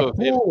 That was Cove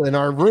Haven in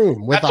our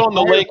room. That's on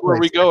the lake where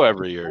we go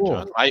every year,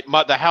 John.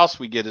 The house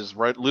we get is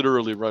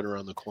literally right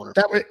around the corner.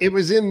 It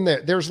was in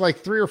there. There's like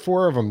 3 or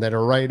 4 of them that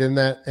are right in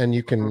that, and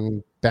you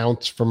can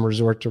bounce from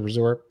resort to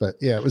resort. But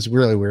yeah, it was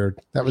really weird.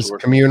 That was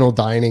communal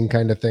dining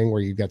kind of thing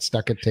where you got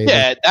stuck at tables.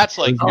 Yeah, that's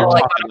like you're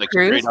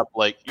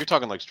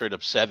talking like straight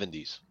up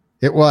 70s.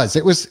 It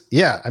was.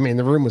 Yeah. I mean,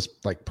 the room was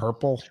like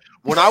purple.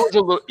 When I was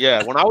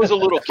a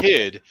little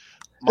kid,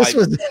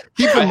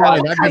 keep in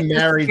mind, I've been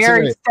married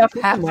since stuff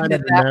happened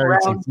at that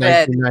round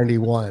bed.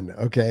 1991.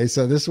 Okay,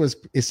 so this was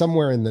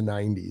somewhere in the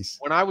 90s.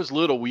 When I was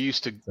little, we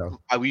used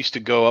to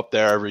go up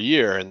there every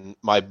year, and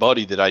my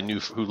buddy that I knew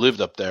who lived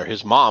up there,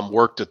 his mom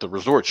worked at the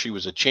resort. She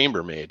was a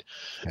chambermaid,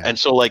 and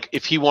so like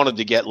if he wanted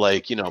to get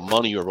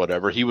money or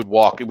whatever, he would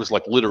walk. It was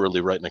like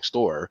literally right next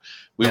door.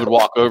 We would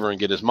walk over and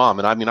get his mom,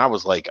 and I mean, I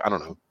was like, I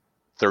don't know,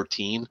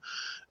 13,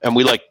 and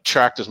we like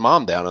tracked his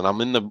mom down, and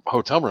I'm in the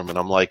hotel room, and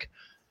I'm like,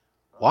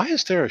 why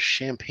is there a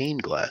champagne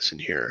glass in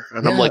here?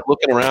 And I'm like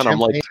looking around, I'm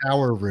like,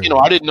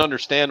 I didn't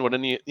understand what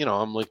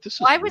I'm like, this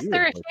is why was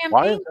there a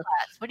champagne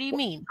glass? What do you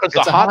mean? Because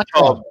the hot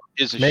tub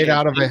is made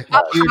out of a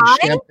huge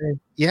champagne.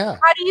 Yeah.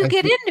 How do you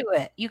get into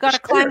it? You got to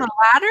climb a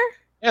ladder?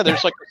 Yeah,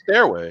 there's like a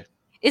stairway.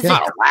 Is it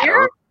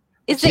clear?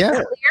 Is it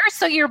clear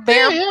so your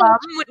bare bum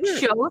would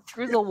show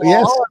through the wall?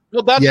 Yes.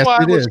 Well, that's why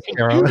I was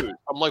confused.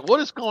 I'm like, what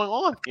is going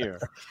on here?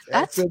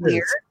 That's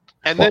weird.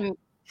 And then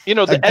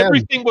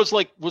everything was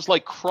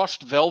like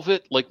crushed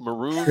velvet, like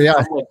maroon.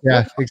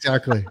 Yeah,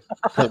 exactly.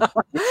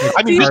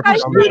 I mean, this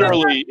was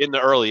literally in the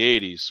early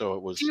 80s, so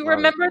it was. Do you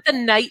remember the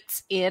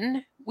Knights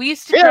Inn? We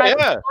used to drive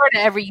to Florida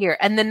every year,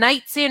 and the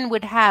Knights Inn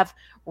would have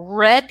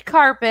red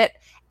carpet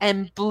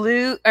and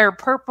blue or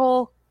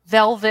purple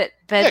velvet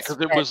bed. Yeah,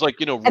 because it was like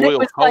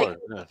royal color.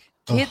 Like,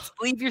 kids,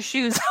 leave your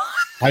shoes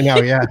on. I know.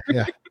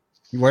 Yeah.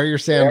 Wear your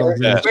sandals.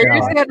 Wear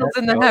your sandals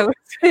in the house,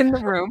 in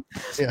the room.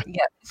 Yeah.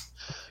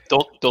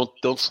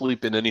 Don't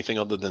sleep in anything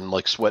other than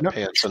like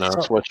sweatpants and a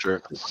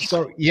sweatshirt.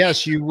 So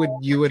yes, you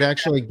would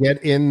actually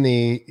get in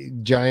the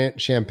giant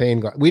champagne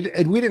glass. We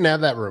didn't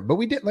have that room, but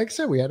we did. Like I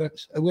said, we had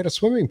a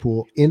swimming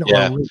pool in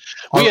our room.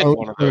 We had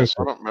one of those.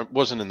 I don't remember. It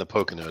wasn't in the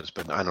Poconos,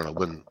 but I don't know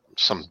when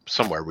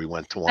somewhere we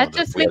went to one. That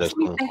just makes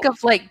me think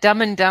of like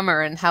Dumb and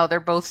Dumber and how they're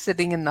both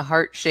sitting in the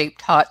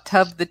heart-shaped hot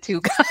tub. The two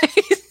guys.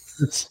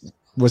 It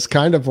was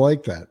kind of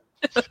like that.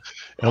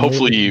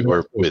 Hopefully you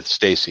were with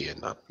Stacy and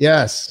not.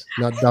 Yes,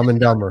 not Dumb and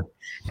Dumber.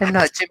 And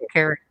not Jim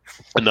Carrey.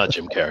 And not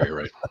Jim Carrey,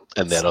 right?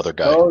 And that other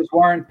guy. Those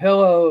weren't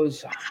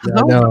pillows.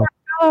 No.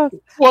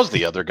 Was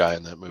the other guy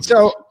in that movie?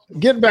 So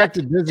getting back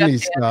to Disney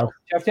stuff.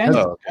 Jeff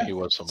Daniels. Oh, okay. He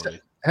was somebody.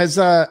 Has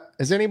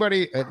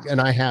anybody, and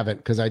I haven't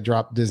because I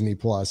dropped Disney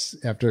Plus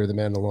after The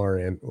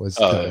Mandalorian was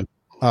done.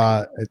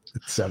 It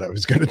said I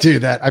was going to do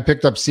that. I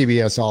picked up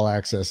CBS All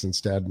Access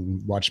instead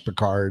and watched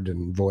Picard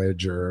and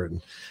Voyager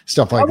and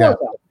stuff like that.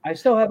 I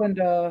still haven't.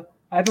 I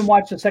haven't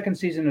watched the second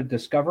season of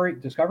Discovery.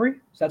 Discovery?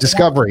 Is that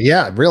Discovery?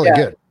 Yeah, really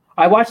good.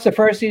 I watched the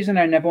first season.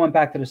 I never went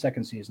back to the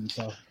second season.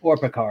 Or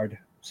Picard.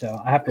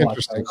 So I have to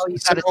watch those. Oh, you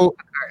So gotta see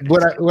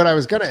Picard. what I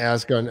was going to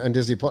ask on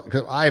Disney Plus,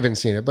 because I haven't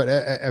seen it, but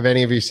have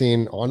any of you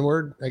seen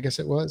Onward? I guess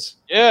it was.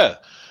 Yeah.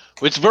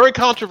 It's very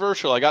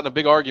controversial. I got in a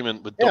big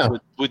argument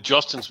with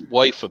Justin's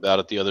wife about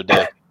it the other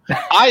day.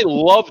 I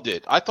loved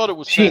it. I thought it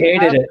was She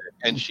hated it.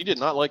 and she did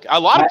not like it. A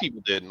lot of people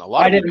didn't.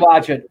 I didn't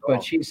watch it,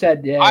 but she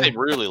said, yeah. I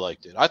really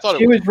liked it. I thought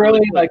she it was really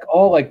good. like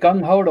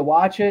gung ho to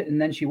watch it, and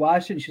then she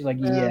watched it, and she's like,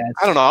 yeah.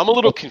 I don't know. I'm a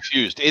little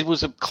confused. It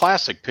was a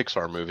classic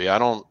Pixar movie.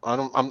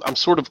 I'm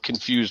sort of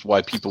confused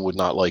why people would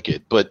not like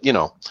it, but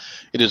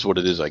it is what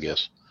it is, I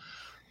guess.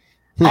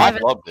 I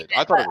loved it.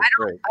 I thought it was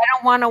great. I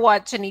don't want to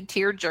watch any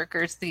tear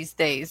jerkers these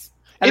days.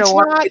 It's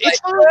not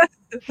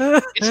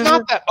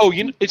that. Oh,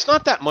 it's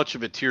not that much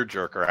of a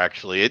tearjerker,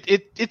 actually.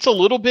 It's a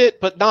little bit,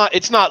 but not.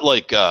 It's not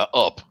like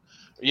Up,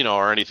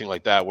 or anything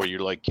like that, where you're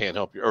like can't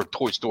help you, or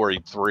Toy Story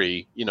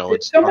 3.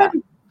 It's not.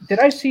 Did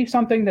I see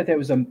something that there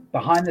was a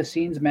behind the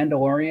scenes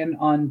Mandalorian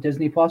on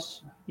Disney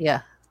Plus?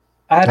 Yeah.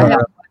 I don't know.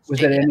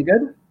 Was it any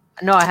good?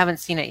 No, I haven't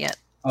seen it yet.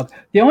 Okay.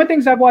 The only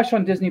things I've watched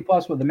on Disney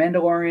Plus were The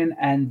Mandalorian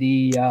and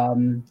the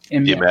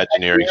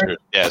Imagineering.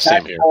 Yeah,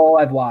 same here. That's all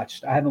I've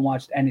watched. I haven't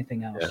watched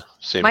anything else. Yeah,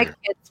 same My here.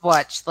 kids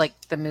watch like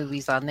the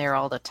movies on there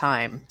all the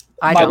time.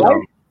 My I don't know.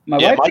 wife- My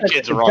Yeah, wife my said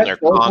kids the are on there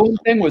Jeff Goldblum constantly.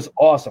 thing was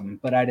awesome,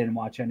 but I didn't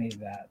watch any of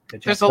that.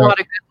 There's a lot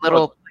of good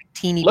little like,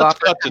 teeny Let's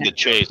bopper. cut to the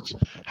chase.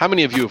 How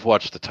many of you have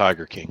watched The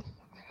Tiger King?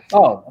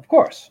 Oh, of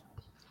course.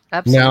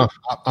 Absolutely. No,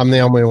 I'm the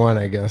only one,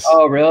 I guess.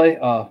 Oh, really?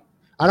 Oh,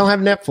 I don't have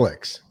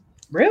Netflix.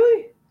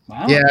 really?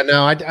 Wow. Yeah,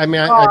 no, I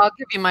mean, I'll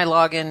give you my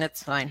login.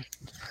 It's fine.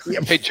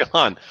 Hey,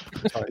 John,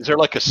 is there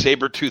like a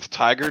saber-toothed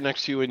tiger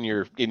next to you in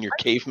your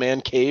caveman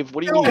cave?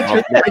 What do you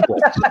mean?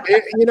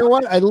 you know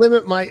what? I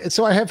limit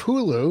so I have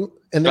Hulu,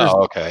 and there's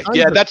Oh, okay. tons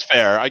Yeah, of that's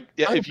fair. I see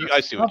what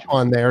you stuff mean.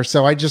 on there,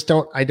 so I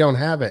don't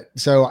have it.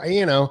 So but If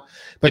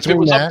it between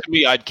was that, up to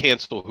me, I'd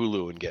cancel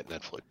Hulu and get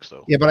Netflix.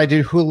 So. yeah, but I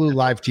do Hulu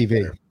Live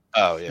TV.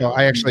 Oh yeah. So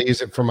I actually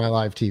use it for my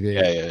live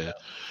TV.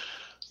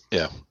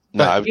 Yeah.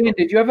 No. Ian,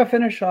 did you ever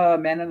finish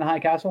Man in the High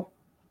Castle?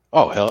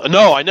 Oh hell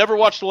no! I never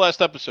watched the last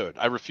episode.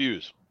 I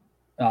refuse.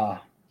 Are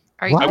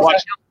you What? I don't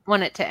watched.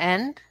 want it to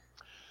end?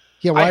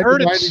 Yeah, I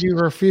heard why it's- did you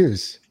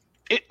refuse?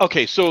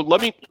 Okay, so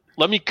let me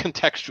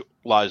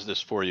contextualize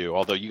this for you.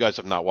 Although you guys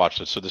have not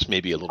watched it, so this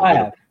may be a little I bit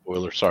of have. a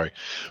spoiler. Sorry.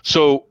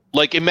 So,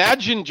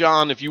 imagine,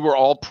 John, if you were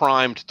all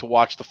primed to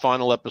watch the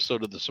final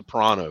episode of The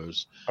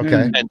Sopranos,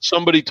 Okay. and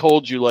somebody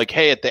told you,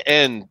 hey, at the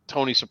end,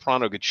 Tony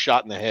Soprano gets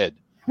shot in the head.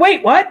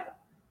 Wait, what?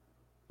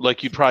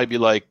 You'd probably be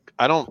like,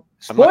 I'm not gonna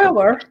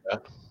Spoiler. watch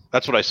that.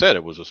 That's what I said.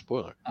 It was a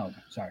spoiler. Oh,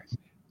 sorry.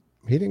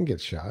 He didn't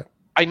get shot.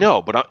 I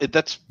know, but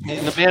that's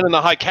in The Man in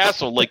the High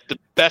Castle. The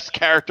best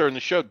character in the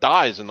show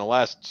dies in the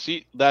last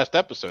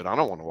episode. I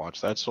don't want to watch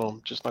that, so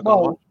I'm just not going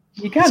to watch.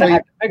 Well, you kind So of you-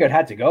 figured it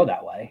had to go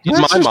that way. In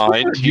That's my just mind,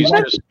 weird. he's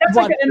That's- just. That's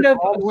like the end of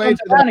all the way Sons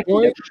to of that Anarchy.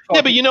 point?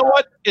 Yeah, but you know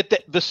what?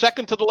 The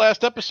second to the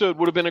last episode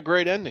would have been a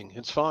great ending.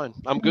 It's fine.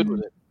 I'm good with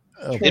it.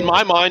 Okay. In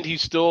my mind,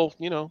 he's still,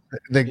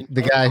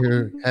 The guy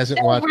who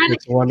hasn't watched Running-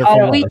 It's a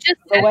Wonderful We Life. just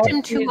The sent last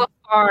him to season- a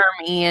farm,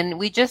 Ian.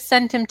 We just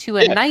sent him to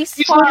a Yeah, nice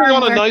he's farm. living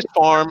on a where- nice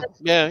farm.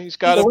 Yeah, he's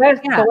got The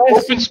last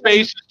open season-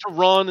 spaces to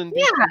run and.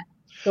 Yeah.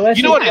 The last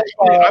You know what, season, it's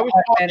funny, I was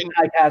Man in talking- the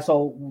High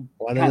Castle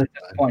One kind at of a time.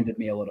 disappointed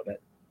me a little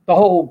bit. The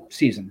whole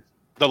season.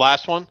 The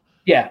last one.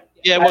 Yeah.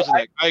 Yeah, it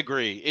wasn't. I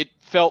agree. It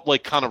felt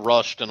kind of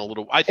rushed and a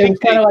little. I It think was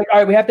kind of like, all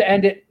right, we have to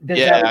end it. This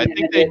Yeah, how I we think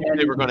end they it, knew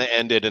they and were going to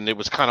end it, and it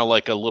was kind of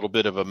like a little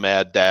bit of a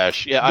mad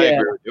dash. Yeah, I Yeah.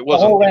 agree. It The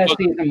wasn't. whole It last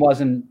wasn't season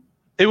wasn't.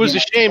 It was a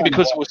Yeah, shame it's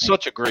because it kinda was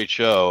such a great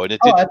show, and it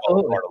Oh, did fall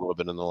absolutely. apart a little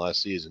bit in the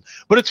last season.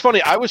 But it's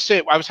funny. I was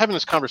having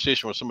this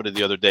conversation with somebody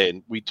the other day,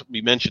 and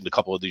we mentioned a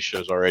couple of these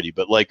shows already.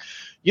 But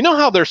you know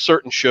how there's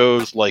certain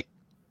shows like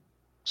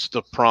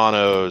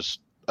Sopranos.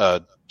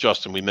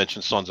 Justin, we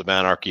mentioned Sons of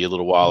Anarchy a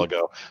little while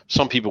ago.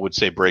 Some people would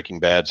say Breaking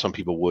Bad, some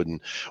people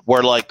wouldn't.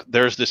 Where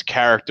there's this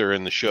character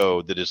in the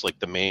show that is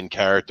the main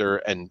character,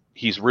 and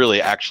he's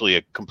really actually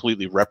a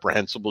completely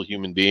reprehensible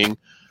human being.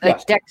 Like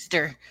Yes.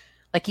 Dexter.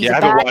 Like he's Yeah, I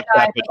a haven't bad watched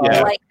guy, that, but but you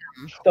yeah. like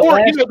The Or, last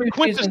the two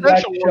seasons of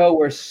that quintessential show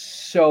were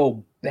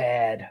so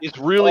bad. It's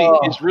really Oh.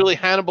 it's really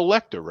Hannibal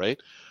Lecter, right?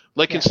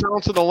 In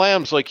Silence of the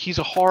Lambs, he's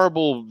a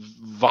horrible,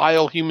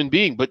 vile human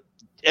being, but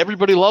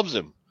everybody loves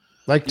him.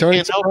 Like You Tony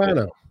can't help it.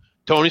 Soprano.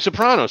 Tony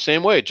Soprano,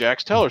 same way.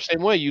 Jax Teller,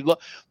 same way.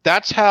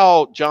 That's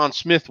how John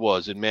Smith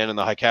was in Man in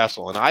the High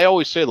Castle. And I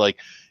always say,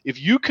 if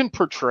you can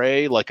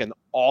portray an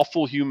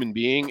awful human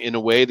being in a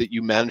way that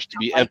you manage to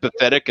be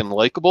empathetic and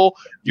likable,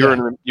 you're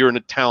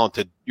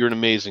an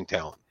amazing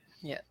talent.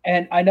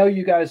 And I know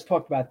you guys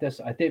talked about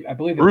this. I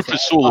believe it was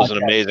Rufus Sewell is an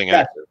podcast. amazing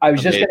Yes, actor. I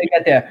was just going to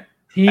get there.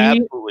 He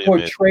Absolutely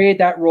amazing. portrayed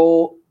that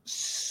role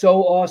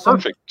so awesome.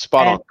 Perfect.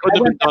 Spot And on. Couldn't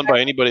have I been done by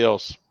anybody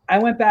else. I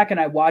went back and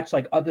I watched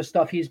like other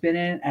stuff he's been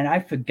in, and I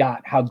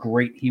forgot how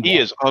great he was. He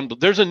is.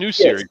 There's a new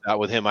series out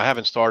with him. I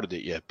haven't started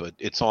it yet, but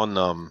it's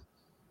on.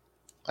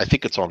 I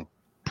think it's on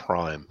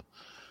Prime.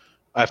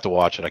 I have to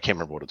watch it. I can't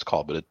remember what it's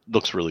called, but it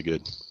looks really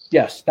good.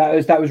 Yes,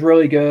 that was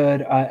really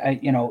good.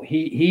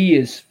 He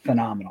is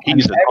phenomenal.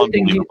 He's an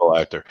unbelievable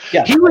actor.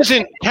 Yeah, he was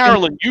in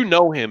Carolyn. You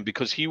know him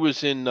because he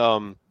was in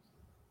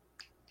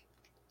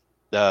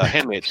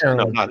Handmaid's.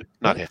 No,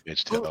 not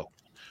Handmaid's Tale.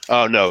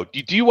 Oh no.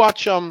 Do you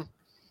watch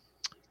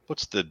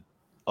what's the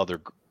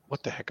other?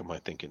 What the heck am I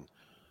thinking?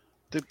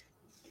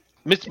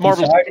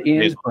 Marvelous.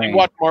 You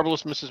watch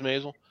Marvelous Mrs.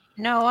 Maisel?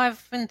 No,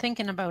 I've been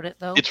thinking about it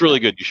though. It's really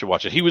good. You should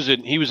watch it. He was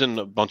in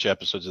a bunch of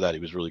episodes of that. He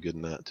was really good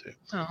in that too.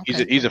 Oh,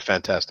 okay. He's a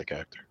fantastic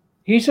actor.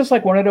 He's just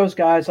like one of those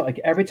guys that, like,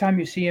 every time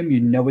you see him, you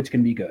know it's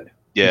going to be good.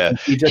 Yeah,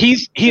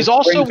 he's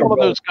also one of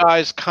those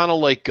guys, kind of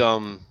like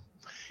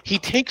he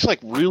takes like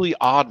really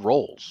odd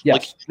roles. Yes.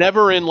 Like he's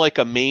never in like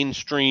a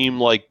mainstream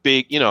like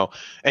big, and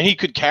he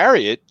could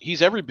carry it.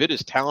 He's every bit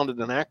as talented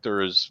an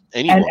actor as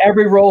anyone. And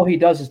every role he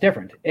does is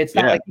different. It's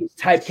not like he's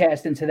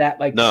typecast into that.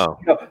 Like, no,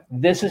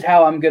 this is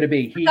how I'm going to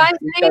be. He does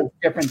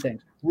different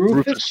things.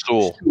 Rufus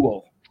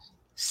Sewell.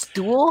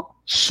 Stool?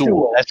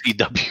 Sewell.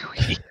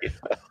 S-E-W-E.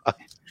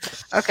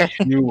 Okay.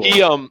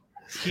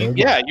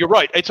 Yeah, you're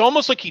right. It's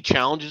almost like he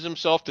challenges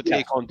himself to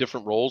take on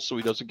different roles so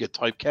he doesn't get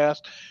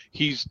typecast.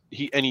 He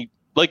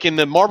like in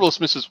the Marvelous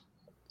Mrs.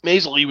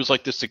 Maisel, he was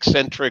like this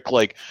eccentric,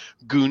 like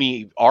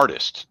Goonie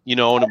artist, and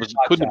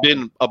couldn't have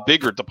been a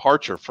bigger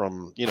departure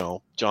from,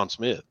 John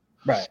Smith.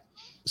 Right.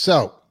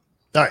 So,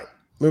 all right,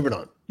 moving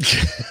on.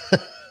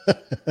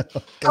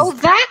 Oh,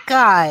 that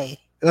guy.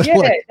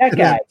 Yeah, that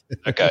guy.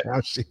 Okay.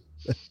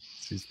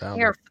 She's found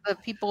Here, for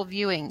the people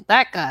viewing,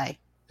 that guy.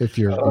 If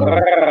you're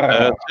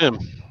That's him.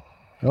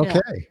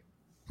 okay.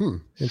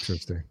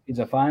 Interesting. He's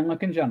a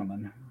fine-looking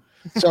gentleman.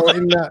 So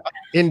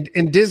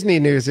in Disney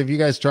news, have you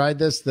guys tried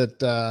this? That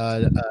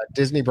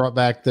Disney brought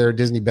back their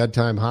Disney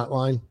bedtime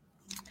hotline.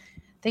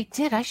 They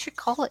did. I should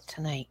call it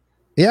tonight.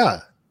 Yeah.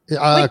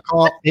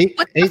 Call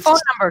what's the phone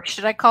number?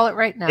 Should I call it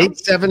right now?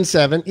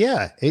 877.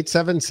 Yeah,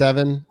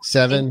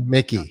 877-7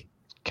 Mickey.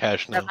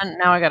 Cash now.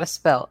 Now I got to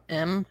spell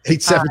M.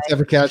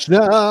 877 cash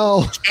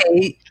now.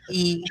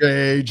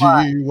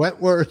 J.G.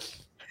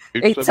 Wentworth.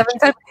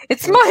 877.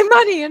 It's my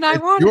money and I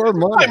want your it.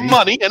 money. My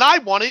money and I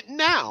want it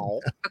now.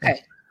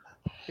 Okay.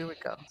 Here we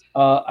go.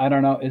 I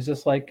don't know. Is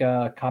this like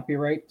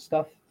copyright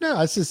stuff?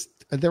 No, it's just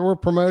they were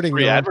promoting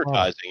free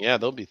advertising. Yeah,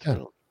 they'll be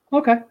thrilled. Yeah.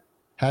 Okay.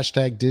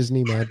 Hashtag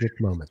Disney Magic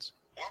Moments.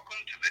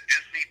 Welcome to the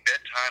Disney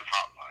Bedtime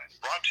Hotline,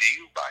 brought to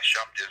you by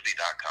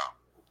ShopDisney.com.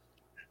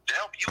 To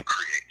help you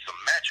create some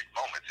magic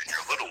moments in your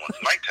little one's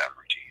nighttime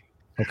routine,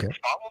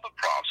 follow the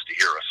prompts to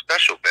hear a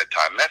special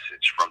bedtime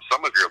message from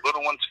some of your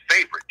little one's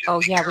favorite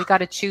Disney characters. We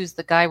got to choose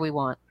the guy we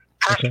want.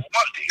 Press 1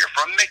 to hear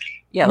from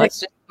Mickey. Yeah,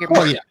 let's just hear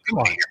more. Yeah,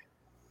 come on.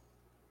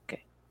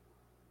 Okay.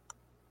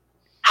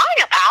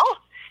 Hiya,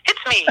 pal. It's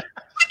me,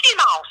 Mickey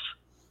Mouse.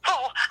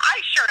 Oh, I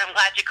sure am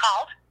glad you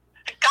called.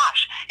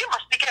 Gosh, it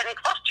must be getting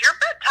close to your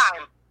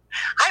bedtime.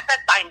 I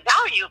bet by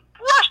now you've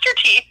brushed your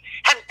teeth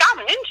and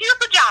gotten into your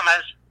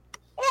pajamas.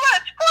 Well,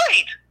 that's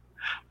great.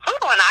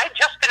 Pluto and I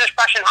just finished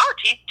brushing our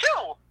teeth,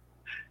 too.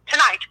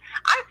 Tonight,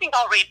 I think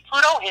I'll read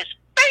Pluto his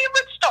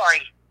favorite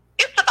story.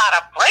 It's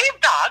about a brave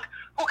dog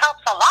who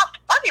helps a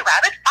lost bunny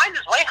rabbit find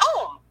his way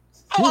home.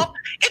 Well,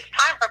 it's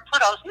time for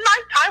Pluto's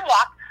nighttime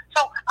walk,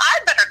 so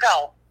I'd better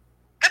go.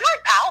 Good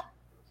night, pal.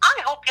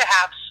 I hope you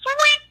have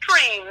sweet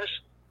dreams.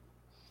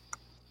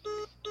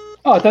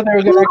 Oh, I thought they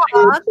were going to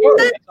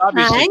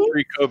obviously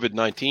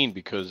pre-COVID-19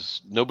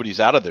 because nobody's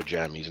out of their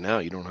jammies now.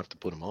 You don't have to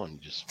put them on. You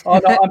just Oh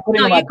no, I'm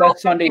putting my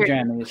best Sunday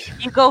jammies.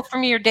 You go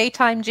from your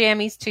daytime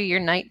jammies to your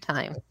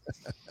nighttime.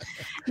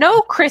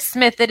 No, Chris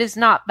Smith, it is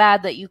not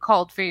bad that you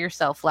called for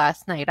yourself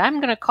last night. I'm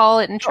going to call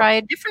it and try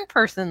a different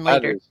person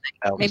later.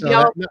 Maybe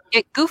I'll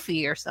get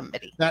Goofy or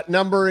somebody. That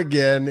number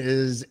again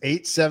is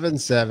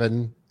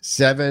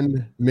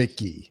 877-7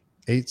 Mickey.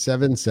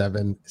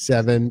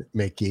 877-7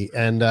 Mickey.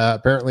 And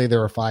apparently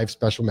there are 5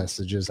 special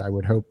messages, I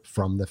would hope,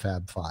 from the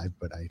Fab Five,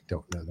 but I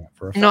don't know that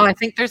for a fact. No, I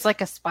think there's like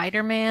a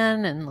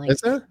Spider-Man and like.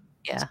 Is there?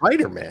 Yeah.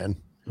 Spider-Man.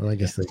 Well, I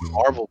guess they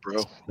Marvel,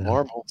 bro.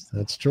 Marvel.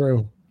 That's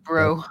true.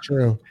 Bro. That's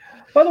true.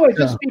 By the way,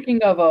 just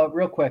speaking of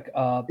real quick,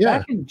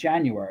 back in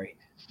January,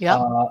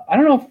 I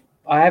don't know if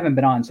I haven't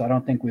been on, so I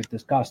don't think we've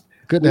discussed.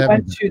 Good we to have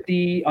went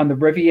to on the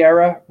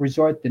Riviera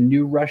Resort, the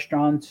new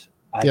restaurant.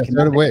 Yeah,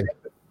 so did we.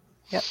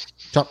 Yep.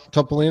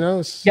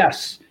 Topolino's?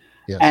 Yes.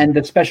 And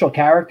the special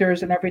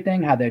characters and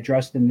everything, how they're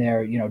dressed in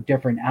their,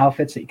 different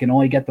outfits that you can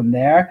only get them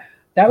there.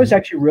 That was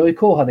actually really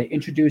cool how they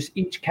introduced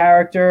each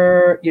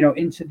character,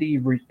 into the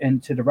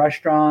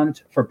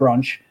restaurant for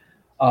brunch.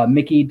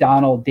 Mickey,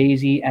 Donald,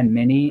 Daisy, and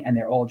Minnie, and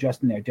they're all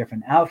dressed in their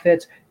different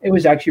outfits. It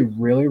was actually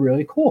really,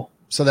 really cool.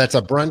 So that's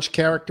a brunch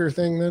character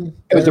thing then?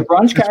 It was a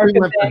brunch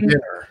character thing.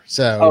 Dinner,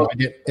 so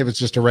it was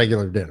just a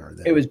regular dinner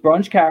then. It was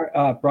brunch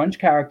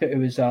character. It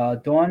was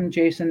Dawn,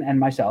 Jason, and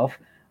myself.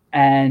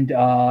 and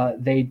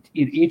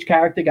each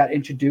character got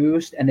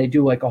introduced, and they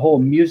do like a whole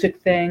music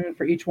thing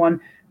for each one.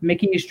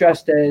 Mickey is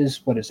dressed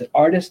as, what is it,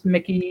 artist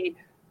Mickey.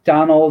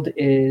 Donald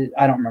is,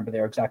 I don't remember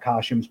their exact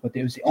costumes, but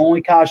it was the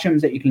only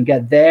costumes that you can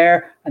get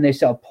there, and they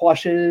sell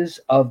plushes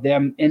of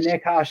them in their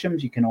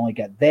costumes. You can only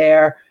get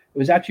there. It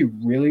was actually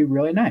really,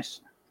 really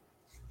nice.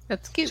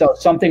 That's cute. So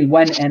something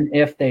when and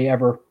if they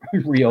ever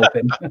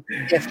reopen.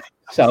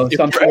 So if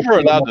something we're ever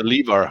allowed to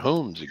leave our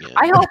homes again.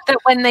 I hope that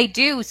when they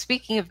do,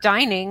 speaking of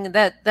dining,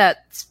 that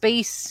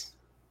space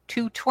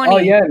 220. Oh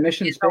yeah,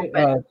 Mission Space.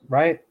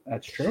 Right,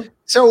 that's true.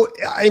 So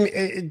I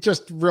mean,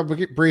 just real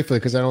briefly,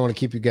 because I don't want to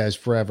keep you guys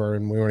forever,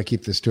 and we want to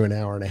keep this to an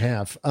hour and a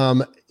half.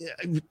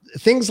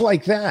 Things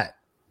like that.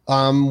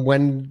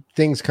 When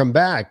things come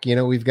back,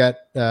 we've got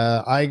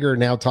Iger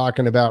now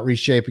talking about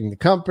reshaping the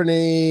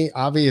company.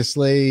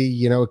 Obviously,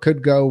 it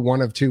could go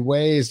one of two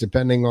ways,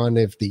 depending on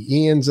if the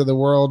Ians of the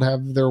world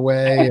have their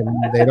way and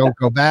they don't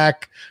go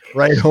back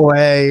right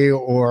away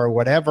or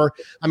whatever.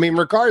 I mean,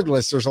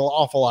 regardless, there's an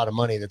awful lot of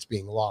money that's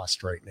being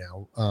lost right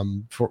now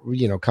for,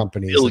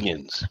 companies.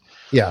 Billions.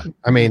 Yeah.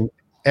 I mean,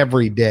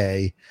 every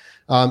day.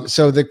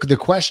 So the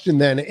question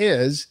then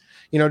is,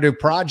 do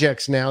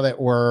projects now that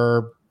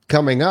were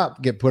coming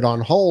up get put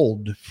on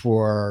hold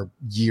for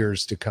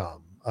years to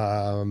come?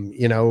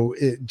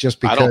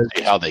 Just because I don't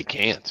see how they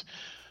can't.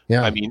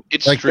 Yeah, I mean,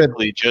 it's like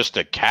strictly just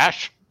a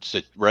cash,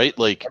 right?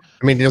 Like,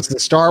 I mean, it's the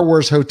Star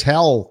Wars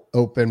hotel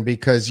open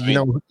because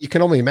you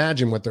can only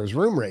imagine what those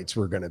room rates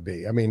were going to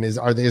be. I mean, is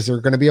there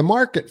going to be a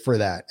market for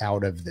that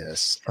out of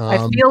this?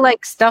 I feel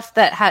like stuff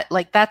that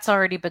that's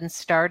already been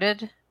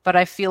started. But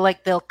I feel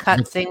like they'll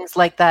cut things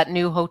like that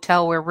new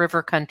hotel where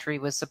River Country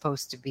was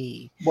supposed to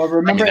be. Well,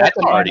 remember after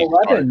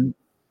 9/11,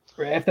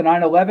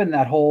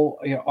 that whole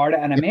art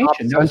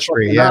animation,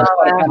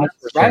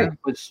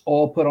 was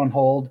all put on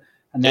hold,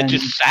 and then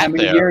just sat how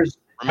many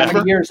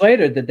years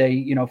later did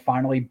they,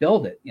 finally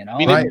build it? I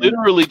mean, it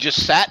literally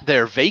just sat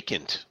there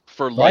vacant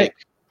for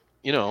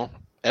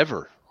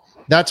ever.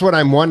 That's what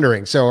I'm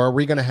wondering. So are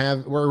we going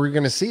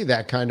to see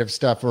that kind of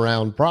stuff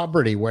around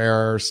property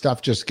where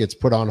stuff just gets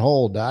put on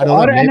hold? I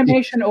don't know.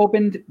 Animation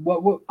opened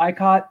what I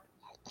caught.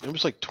 It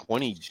was like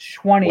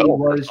 2020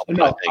 was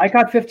no, I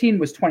caught 15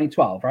 was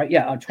 2012, right?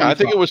 Yeah, I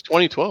think it was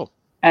 2012.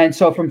 And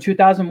so from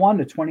 2001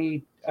 to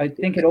 20, I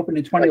think it opened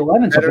in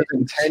 2011. So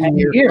 10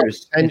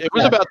 years. And it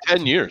was about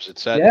 10 years. It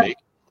sat big.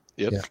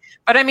 Yep. Yeah.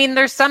 But I mean,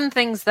 there's some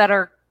things that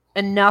are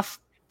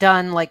enough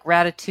done, like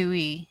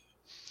Ratatouille.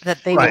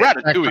 That they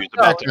Ratatouille is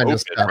about to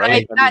open,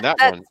 right?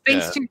 That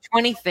Space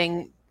 220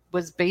 thing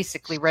was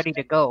basically ready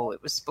to go.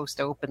 It was supposed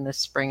to open this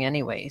spring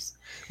anyways.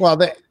 Well,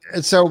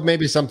 so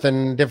maybe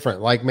something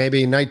different, like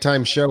maybe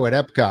nighttime show at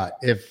Epcot.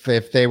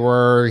 If they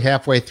were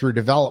halfway through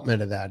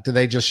development of that, do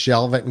they just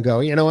shelve it and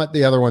go, you know what,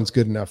 the other one's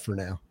good enough for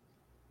now?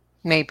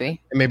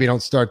 Maybe. And maybe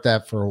don't start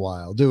that for a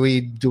while. Do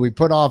we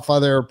put off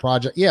other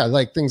projects? Yeah,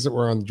 like things that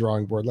were on the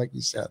drawing board, like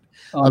you said.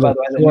 By the way,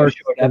 the new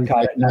show at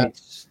Epcot at night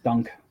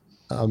stunk.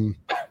 I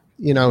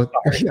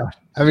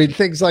mean,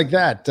 things like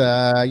that,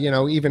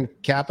 even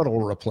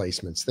capital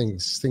replacements,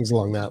 things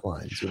along that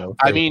lines,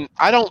 I mean,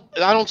 I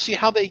don't see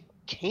how they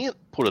can't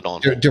put it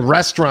on. Do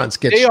restaurants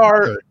get they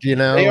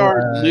they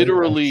are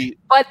literally.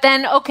 But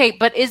then,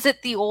 but is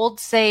it the old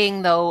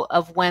saying though,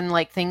 of when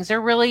like things are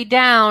really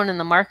down and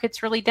the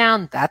market's really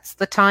down, that's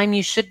the time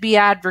you should be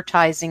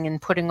advertising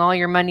and putting all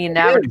your money into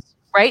advertising,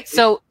 right?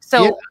 So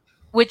yeah.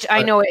 Which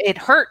I know it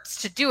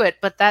hurts to do it,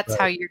 but that's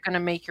how you're going to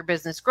make your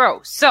business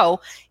grow.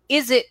 So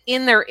is it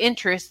in their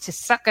interest to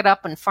suck it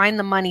up and find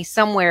the money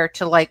somewhere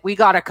to we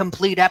got to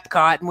complete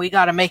Epcot and we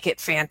got to make it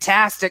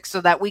fantastic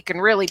so that we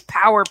can really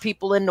power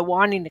people into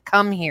wanting to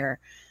come here?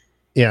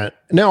 Yeah.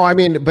 No, I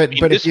mean, but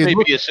this may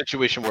be a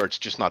situation where it's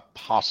just not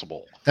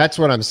possible. That's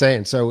what I'm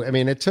saying. So, I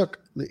mean, it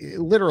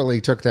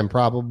literally took them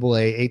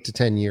probably 8 to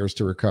 10 years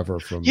to recover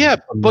from. Yeah,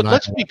 but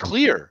let's be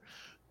clear.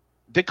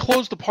 They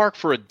closed the park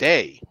for a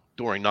day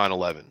during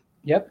 9/11.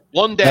 Yep.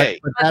 One day.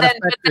 But that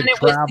affected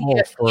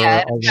travel for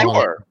a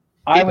while.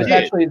 I was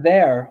actually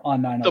there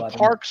on 9/11. The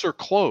parks are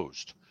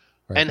closed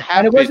and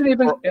it wasn't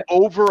even for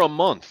over a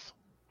month.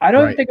 I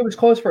don't think it was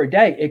closed for a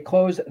day. It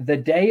closed the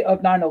day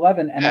of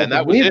 9/11,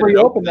 and we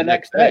reopened the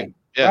next day.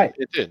 Yeah,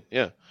 it did.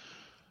 Yeah.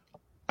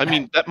 I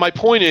mean, my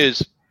point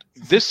is,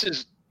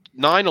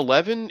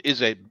 9/11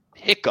 is a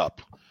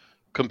hiccup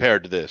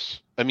compared to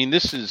this. I mean,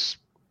 this is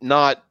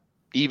not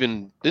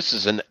even. This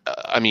is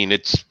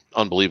it's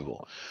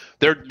unbelievable.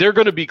 They're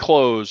going to be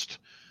closed.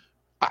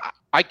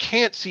 I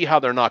can't see how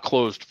they're not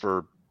closed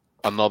for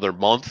another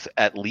month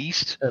at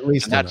least. And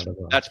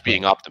that's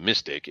being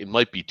optimistic. It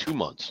might be 2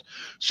 months.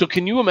 So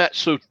can you imagine?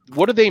 So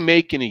what do they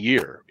make in a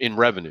year in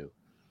revenue?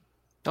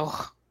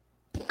 Oh,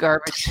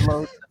 garbage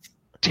loads.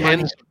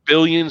 Tens of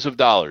billions of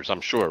dollars,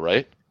 I'm sure,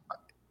 right?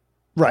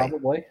 Right.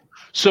 Probably.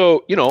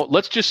 So,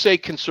 let's just say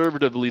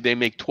conservatively they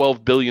make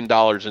 $12 billion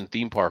in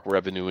theme park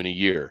revenue in a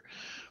year.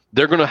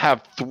 They're going to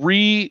have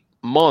 3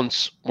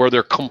 months where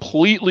they're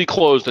completely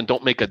closed and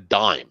don't make a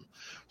dime.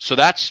 So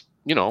that's,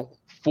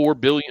 $4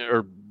 billion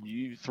or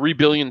 $3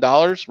 billion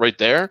right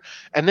there.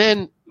 And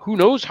then who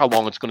knows how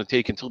long it's going to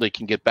take until they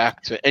can get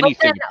back to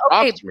anything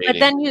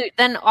approximating. But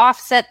then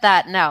offset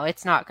that. No,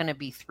 it's not going to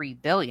be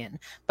 $3 billion.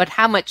 But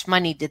how much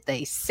money did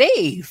they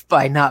save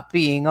by not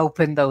being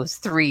open those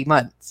 3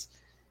 months?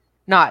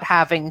 Not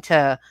having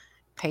to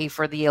pay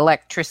for the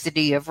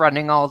electricity of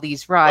running all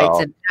these rides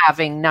and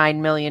having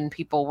 9 million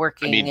people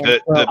working. I mean,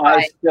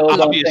 I still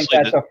don't think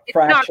that's a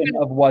fraction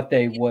of what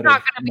they would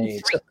have made.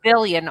 It's not going to be $3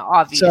 billion,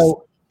 obviously.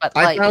 So but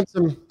I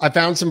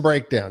found some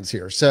breakdowns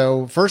here.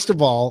 So first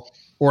of all,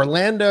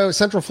 Orlando,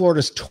 Central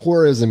Florida's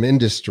tourism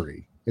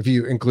industry, if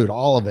you include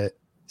all of it,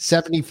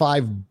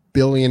 $75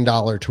 billion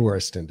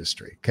tourist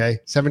industry. Okay.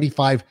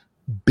 $75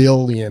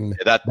 billion.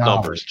 That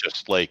number's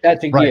just like.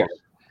 That's a year.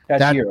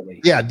 That's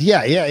yearly.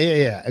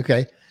 Yeah.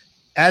 Okay.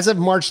 As of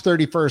March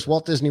 31st,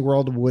 Walt Disney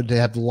World would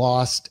have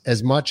lost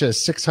as much as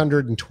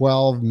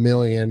 $612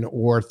 million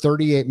or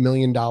 $38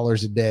 million a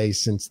day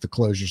since the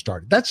closure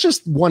started. That's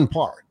just one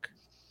park.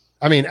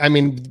 I mean,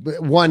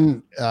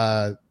 one,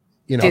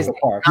 Disney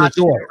park.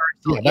 Resort.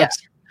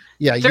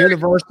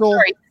 Universal.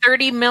 Sorry,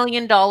 $30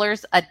 million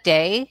a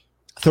day.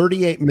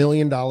 $38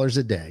 million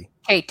a day.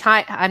 Okay,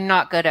 I'm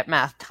not good at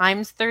math.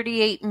 Times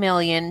 38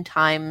 million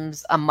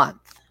times a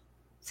month.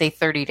 Say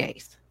 30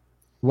 days.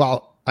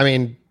 Well, I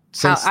mean,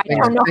 since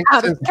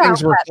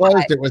things were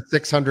closed, it was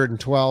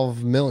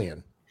 612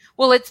 million.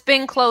 Well, it's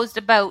been closed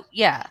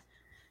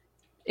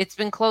it's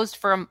been closed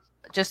for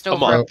just over a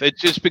month.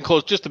 It's just been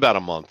closed just about a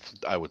month,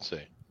 I would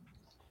say.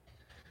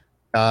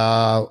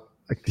 Yeah,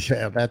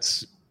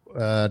 that's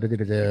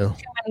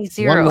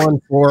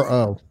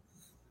 1140.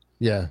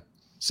 Yeah.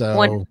 So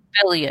 1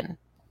 billion.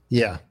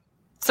 Yeah.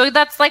 So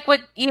that's like what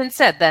Ian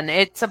said then.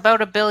 It's about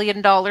 $1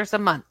 billion a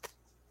month.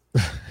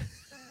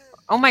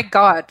 Oh my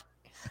God.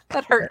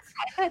 That hurts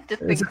my head to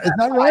think. Is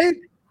that right?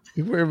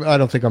 I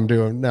don't think I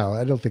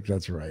don't think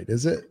that's right.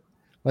 Is it?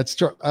 Let's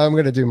try. I'm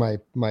going to do my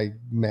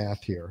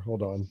math here.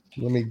 Hold on.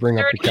 Let me bring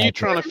up the calculator. What are you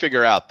trying to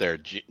figure out there?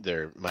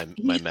 My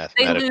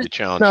mathematically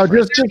challenged. No,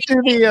 just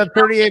do the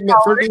 38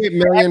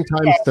 million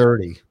times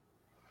 30.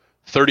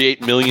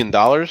 $38 million?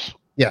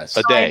 Yes.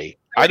 A day.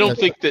 I don't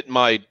think that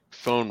my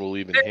phone will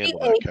even handle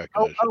that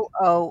calculation.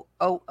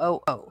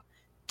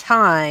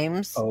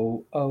 Times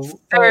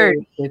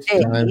 30.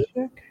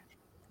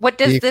 What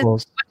does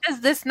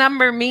this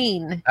number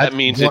mean? That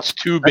means it's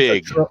too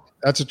big.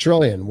 That's a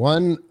trillion.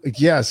 So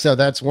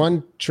that's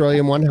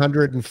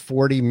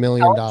 $1,140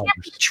 million.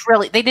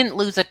 Trillion. They didn't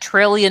lose $1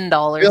 trillion.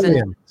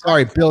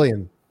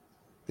 Billion.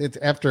 It's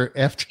after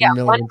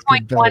million.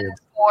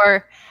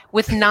 1.14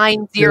 with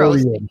 9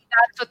 zeros. Billion.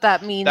 That's what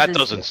that means. That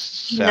doesn't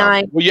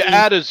sound. Well, you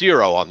add a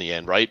zero on the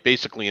end, right?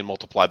 Basically, and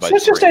multiply by. So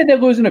let's just say they're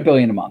losing $1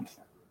 billion a month.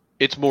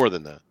 It's more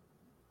than that.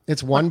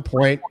 It's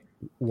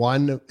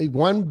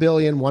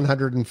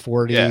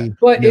 1,140. Yeah.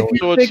 But if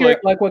you figure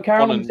like what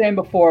Carolyn was saying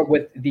before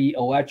with the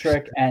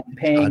electric and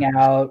paying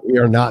out, we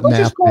are not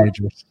math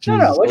majors.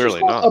 Let's just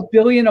call $1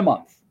 billion a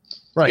month.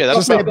 Right. Yeah,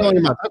 that's $1 billion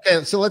a month.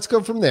 Okay, so let's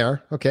go from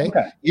there. Okay.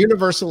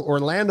 Universal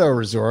Orlando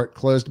Resort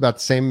closed about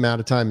the same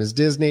amount of time as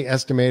Disney,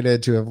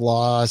 estimated to have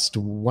lost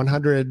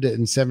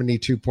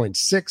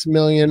 $172.6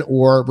 million,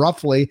 or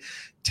roughly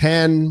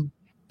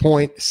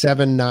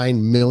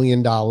 $10.79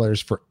 million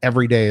for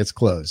every day it's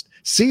closed.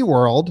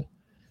 SeaWorld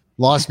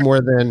lost more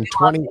than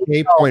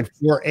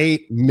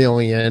 $28.48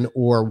 million,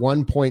 or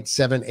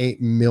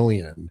 $1.78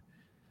 million.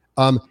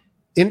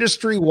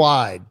 Industry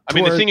wide. I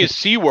mean, the thing is,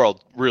 SeaWorld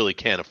really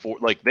can't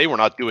afford. Like, they were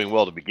not doing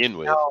well to begin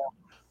with. No.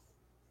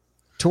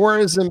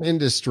 Tourism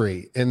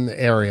industry in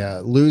the area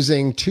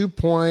losing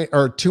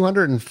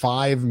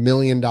 $205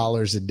 million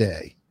a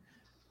day.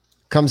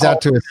 Comes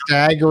out to a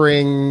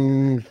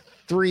staggering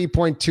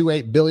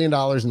 $3.28 billion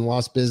in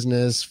lost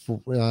business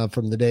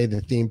from the day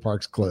the theme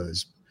parks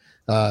closed.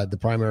 The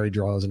primary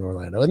draws in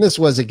Orlando. And this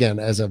was, again,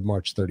 as of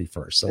March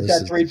 31st. So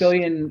this is $3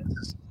 billion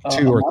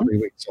 2 or 3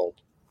 weeks old.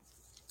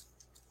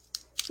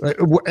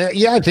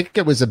 I think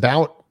it was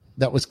about,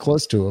 that was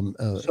close to him.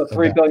 So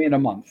 $3 billion a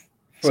month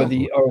for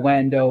the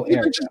Orlando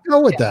area. Just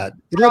go with that.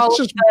 Let's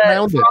just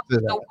round it to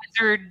the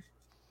Wizard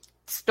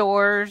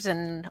stores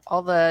and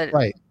all the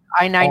right.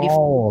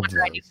 I-94,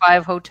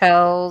 95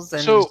 hotels.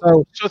 And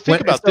so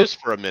think about this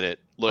for a minute.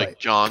 Like, right.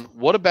 John,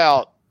 what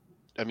about,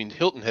 I mean,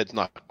 Hilton Head's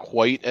not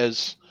quite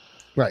as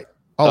right.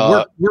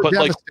 Oh, we're but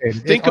devastated.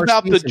 Like, think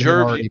about the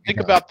Jersey. Think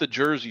about the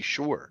Jersey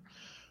Shore,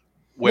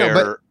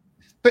 where.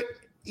 But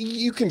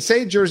you can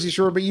say Jersey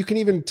Shore, but you can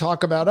even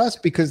talk about us,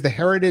 because the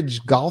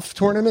Heritage Golf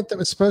Tournament that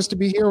was supposed to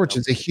be here, which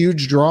is a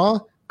huge draw,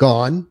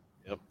 gone.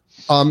 Yep.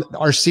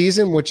 Our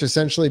season, which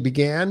essentially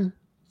began,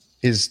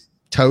 is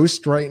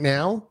toast right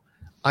now.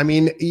 I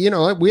mean,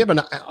 we have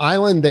an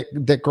island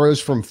that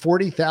grows from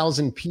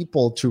 40,000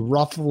 people to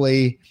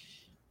roughly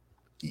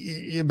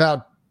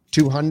about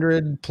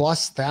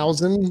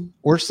 200,000+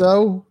 or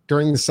so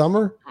during the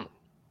summer.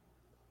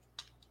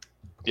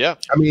 Yeah.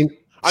 I mean,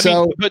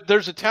 but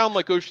there's a town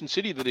like Ocean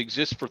City that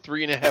exists for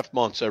 3.5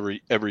 months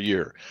every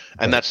year,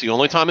 and that's the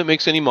only time it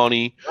makes any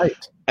money. Right.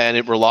 And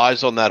it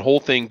relies on that whole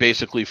thing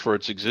basically for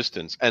its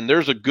existence. And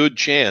there's a good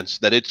chance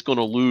that it's going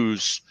to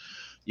lose,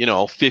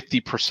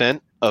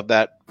 50% of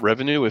that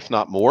revenue, if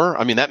not more.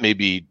 I mean, that may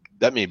be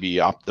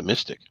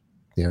optimistic.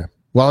 Yeah.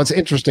 Well, it's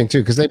interesting too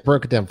because they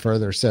broke it down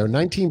further. So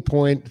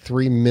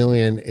 19.3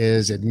 million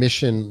is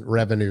admission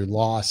revenue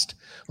lost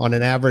on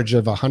an average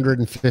of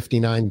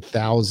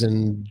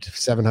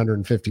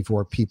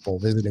 159,754 people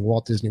visiting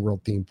Walt Disney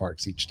World theme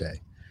parks each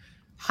day.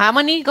 How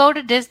many go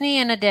to Disney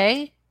in a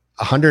day?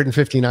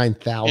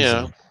 159,000.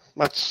 Yeah,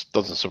 that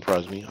doesn't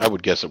surprise me. I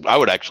would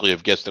actually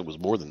have guessed it was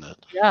more than that.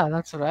 Yeah,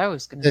 that's what I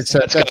was going to say.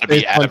 That's got to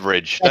be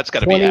average. That's got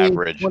to be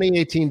average.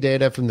 2018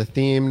 data from the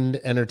Themed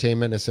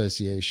Entertainment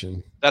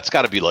Association. That's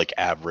got to be like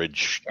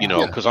average,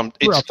 because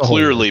it's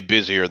clearly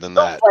busier than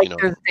that. Like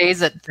there's days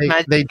that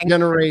they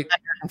generate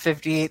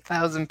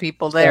 158,000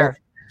 people there.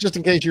 Just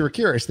in case you were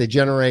curious, they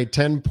generate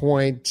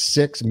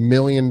 $10.6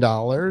 million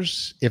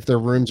if their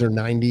rooms are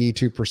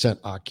 92%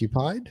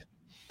 occupied.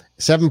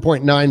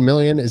 7.9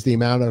 million is the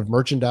amount of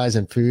merchandise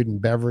and food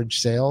and beverage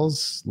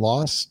sales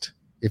lost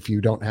if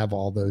you don't have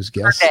all those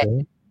guests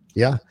there.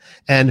 Yeah.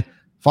 And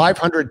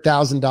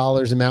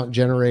 $500,000 amount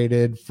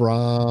generated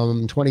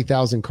from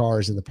 20,000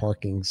 cars in the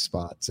parking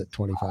spots at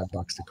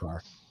 $25 a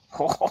car.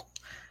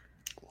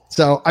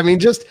 So, I mean,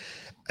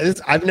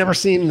 I've never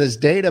seen this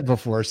data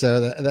before,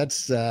 so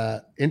that's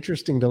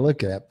interesting to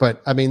look at.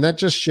 But I mean, that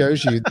just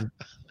shows you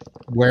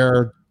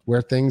where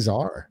things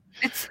are.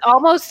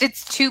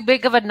 It's too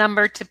big of a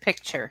number to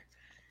picture.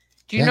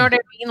 Do you know what I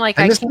mean? Like,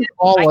 and this is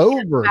all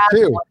over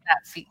too.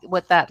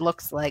 What that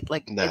looks like.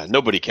 Like, nah,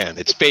 nobody can.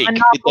 It's fake.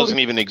 It doesn't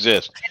even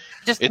exist.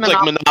 It's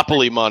like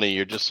Monopoly money.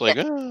 You're just like,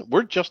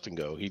 where'd Justin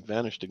go? He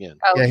vanished again.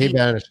 Oh, yeah, he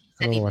vanished.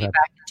 He'll be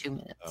back in 2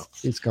 minutes. Oh.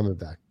 He's coming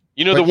back.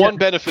 One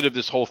benefit of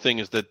this whole thing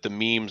is that the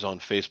memes on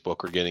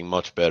Facebook are getting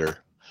much better.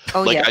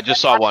 Oh, I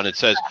just saw one. It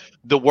says,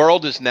 the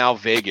world is now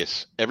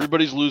Vegas.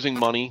 Everybody's losing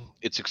money.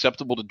 It's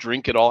acceptable to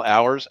drink at all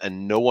hours,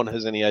 and no one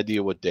has any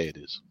idea what day it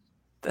is.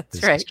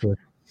 That's right.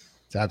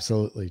 It's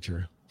absolutely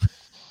true.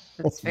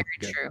 That's very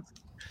true.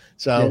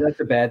 So that's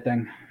a bad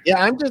thing.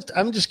 Yeah,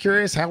 I'm just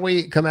curious how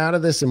we come out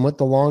of this and what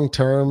the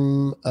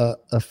long-term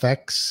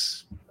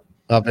effects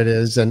of it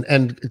is.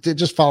 And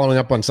just following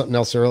up on something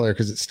else earlier,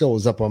 because it still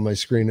was up on my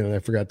screen and I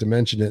forgot to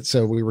mention it.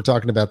 So we were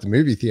talking about the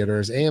movie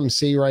theaters.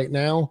 AMC right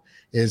now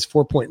is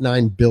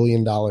 $4.9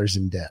 billion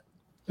in debt.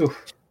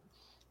 Oof.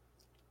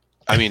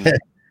 I mean,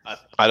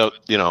 I don't,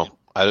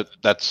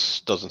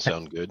 that doesn't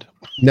sound good.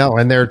 No,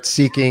 and they're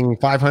seeking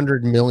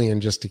 $500 million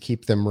just to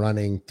keep them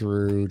running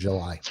through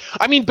July.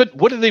 I mean, but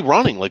what are they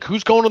running? Like,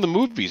 who's going to the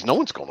movies? No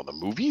one's going to the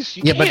movies.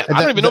 You can't. I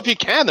don't even know if you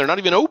can. They're not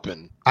even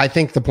open. I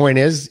think the point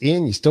is,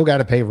 Ian, you still got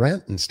to pay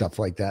rent and stuff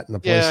like that in the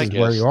places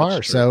where you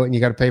are. So, and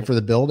you got to pay for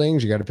the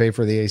buildings. You got to pay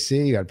for the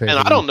AC. You got to pay. And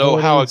I don't know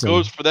how it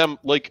goes for them.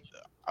 Like,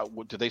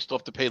 do they still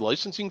have to pay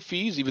licensing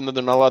fees even though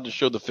they're not allowed to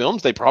show the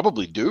films? They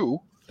probably do.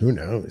 Who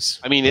knows?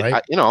 I mean,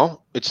 right?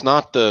 It's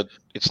not the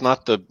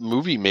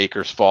movie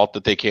maker's fault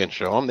that they can't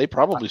show them. They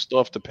probably still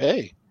have to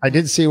pay. I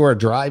did see where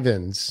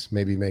drive-ins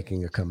may be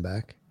making a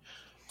comeback.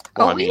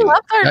 Well, we love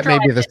our that may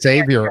be the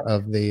savior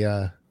of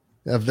the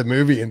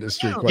movie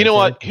industry. You know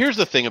what? Here's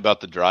the thing about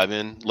the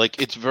drive-in.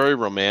 Like, it's very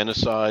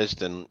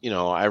romanticized, and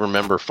I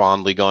remember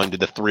fondly going to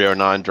the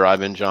 309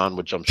 drive-in, John,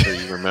 which I'm sure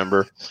you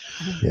remember.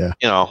 Yeah.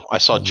 I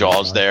saw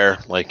Jaws there.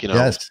 Like,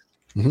 Yes.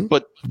 Mm-hmm.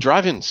 But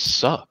drive-ins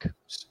suck.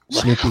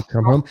 Snoopy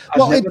Come Home.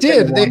 Well, it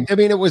did.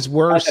 It was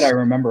worse. Not that I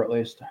remember, at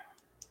least.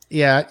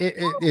 Yeah,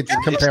 it's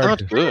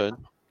compared. It's not good.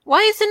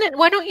 Why isn't it?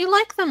 Why don't you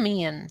like them,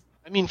 Ian?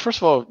 I mean, first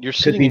of all, you're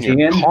sitting in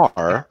your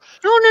car.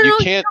 No, you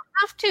can't. You don't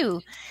have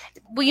to.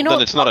 Well,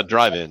 then it's not a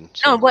drive-in.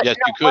 So yes,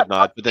 you could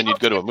not, but then you'd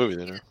go to a movie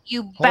theater.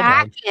 You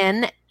back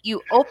in,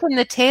 you open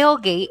the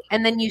tailgate,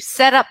 and then you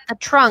set up the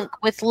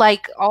trunk with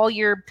like all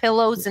your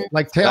pillows and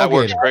like tailgate. That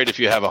works great if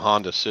you have a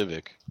Honda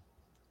Civic.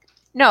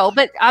 No,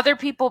 but other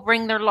people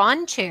bring their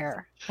lawn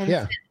chair.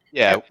 Yeah.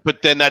 Yeah,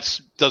 but then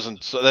So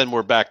then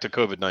we're back to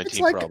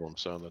COVID-19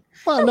 problems. So you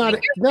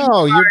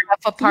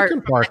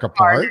can park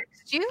apart.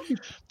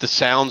 The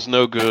sound's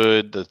no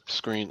good. The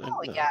screen.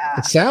 Oh, yeah.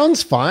 It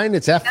sounds fine.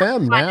 It's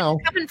FM now.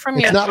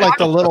 It's not like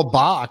the little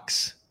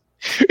box.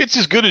 It's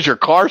as good as your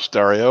car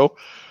stereo.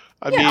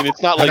 I mean,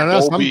 it's not like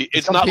Dolby.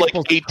 It's not like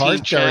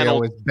 18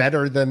 channel. Is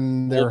better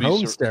than their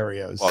home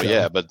stereos. Well,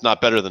 yeah, but it's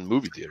not better than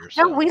movie theaters.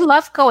 No, we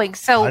love going.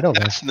 So I don't know.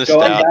 That's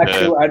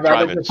nostalgia. I'd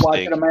rather just watch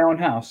it in my own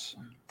house.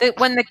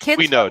 When the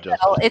kids,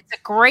 it's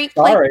a great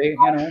place. Sorry,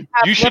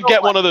 you should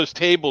get one of those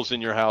tables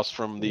in your house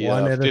from the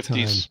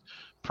 50s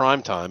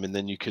prime time, and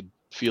then you could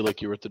feel like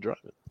you were at the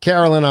drive-in.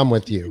 Carolyn, I'm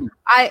with you.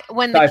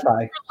 When the kids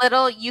were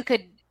little,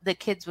 the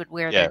kids would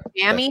wear their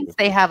jammies.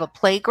 They have a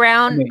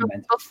playground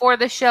before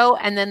the show,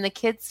 and then the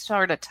kids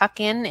sort of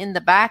tuck in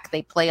the back.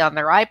 They play on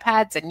their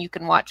iPads, and you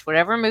can watch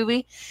whatever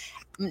movie.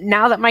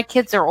 Now that my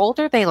kids are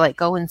older, they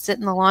go and sit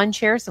in the lawn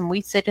chairs, and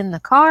we sit in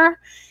the car.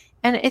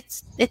 And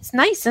it's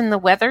nice, and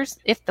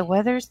if the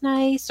weather's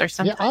nice or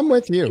something. Yeah, I'm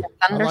with you.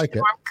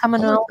 Thunderstorm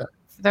coming over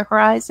the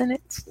horizon.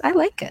 I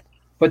like it.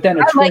 But then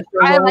it's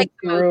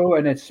through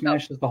and it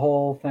smashes the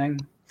whole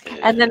thing.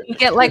 And then you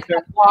get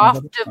the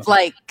waft of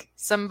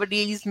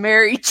somebody's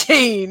Mary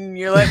Jane.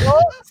 You're like, oh,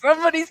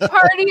 somebody's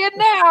partying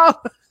now.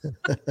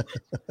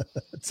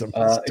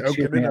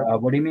 Excuse me,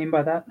 what do you mean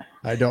by that?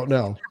 I don't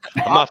know.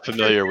 I'm not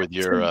familiar with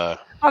your.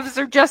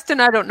 Officer Justin,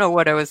 I don't know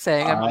what I was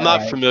saying. I'm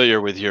not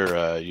familiar with your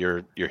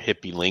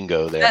hippie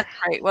lingo there. That's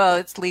right. Well,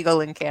 it's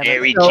legal in Canada.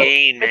 Mary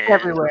Jane, man. It's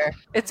everywhere.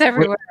 It's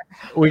everywhere.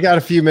 We got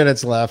a few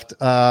minutes left.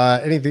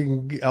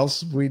 Anything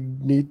else we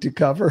need to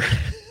cover?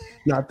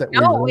 Not that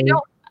we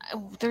don't.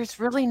 There's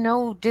really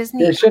no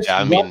Disney. There's just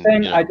one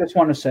thing I just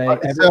want to say.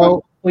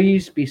 Everyone,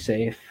 please be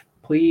safe.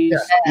 Please,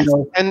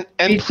 and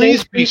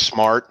please be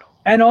smart.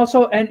 And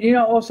also,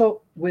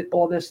 also with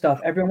all this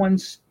stuff,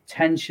 everyone's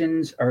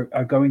tensions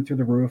are going through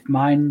the roof.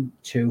 Mine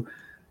too.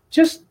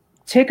 Just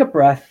take a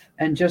breath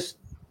and just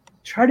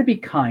try to be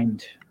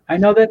kind. I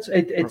know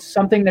it's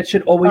something that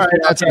should always. All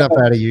right, that's enough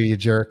out of you, you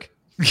jerk.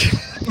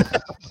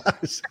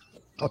 I'm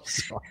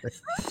sorry.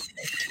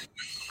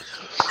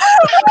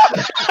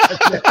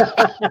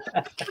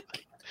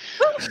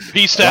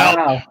 Peace out.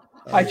 Wow.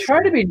 I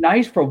try to be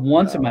nice for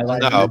once in my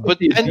life. No, but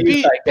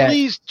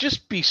please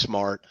just be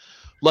smart.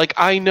 Like,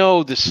 I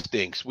know this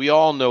stinks. We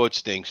all know it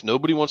stinks.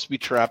 Nobody wants to be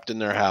trapped in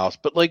their house,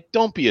 but like,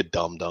 don't be a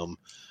dum-dum.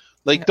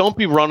 Like, don't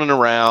be running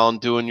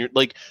around doing your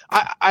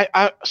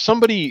I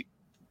somebody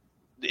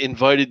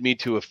invited me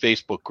to a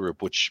Facebook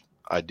group, which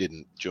I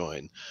didn't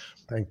join.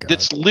 Thank God.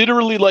 It's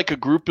literally like a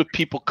group of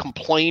people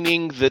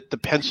complaining that the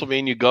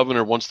Pennsylvania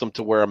governor wants them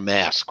to wear a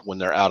mask when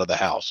they're out of the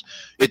house.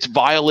 It's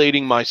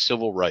violating my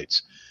civil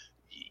rights.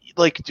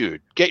 Like,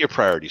 dude, get your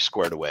priorities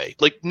squared away.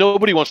 Like,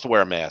 nobody wants to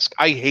wear a mask.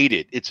 I hate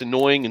it. It's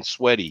annoying and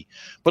sweaty.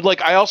 But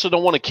like, I also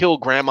don't want to kill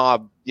Grandma,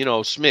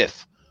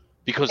 Smith,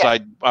 because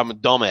I'm a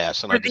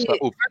dumbass and for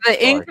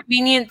the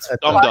inconvenience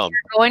while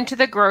you're going to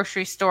the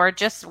grocery store,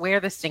 just wear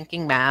the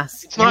stinking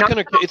mask. It's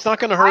not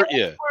gonna hurt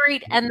you.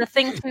 Worried, and the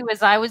thing too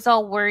is, I was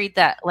all worried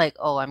that like,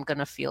 I'm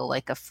gonna feel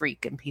like a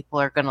freak and people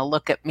are gonna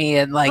look at me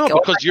and like,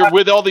 because you're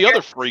with all the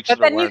other freaks. But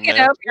then you get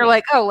out, you're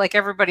like, like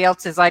everybody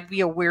else is. I'd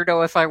be a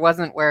weirdo if I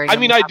wasn't wearing. I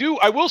mean, I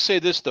will say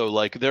this though,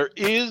 like there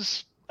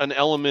is an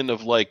element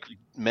of like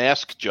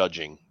mask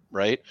judging,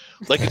 right?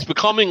 Like it's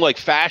becoming like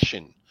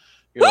fashion.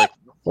 You're like,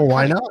 well,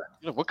 why not?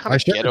 What kind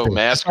of ghetto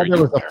mask are you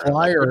wearing?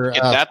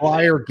 There was a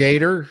flyer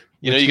gator.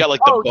 You got like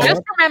the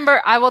just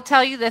remember, I will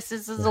tell you this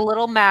is a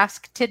little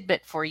mask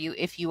tidbit for you.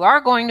 If you are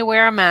going to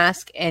wear a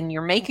mask and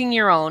you're making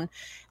your own,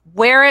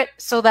 wear it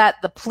so that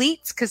the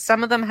pleats, because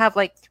some of them have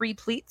like 3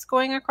 pleats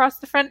going across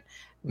the front,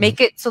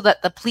 make it so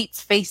that the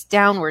pleats face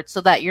downward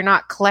so that you're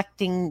not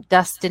collecting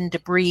dust and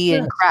debris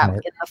and crap in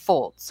the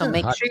fold. So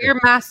make sure your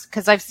mask,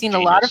 because I've seen a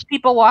lot of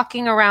people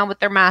walking around with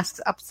their masks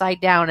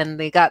upside down and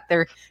they got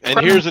their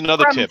here's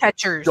another tip.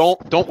 Catchers.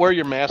 Don't wear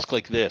your mask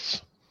like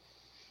this.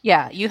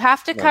 Yeah, you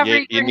have to cover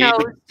your nose.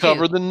 You need to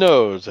cover the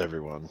nose,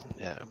 everyone.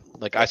 Yeah.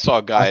 Like I saw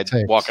a guy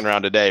walking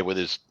around today with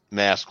his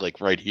mask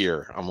like right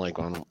here. I'm like,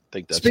 I don't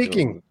think that's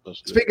speaking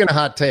of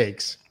hot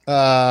takes.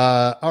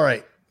 All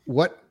right.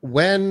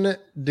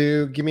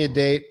 Give me a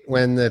date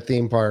when the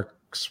theme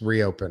parks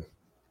reopen.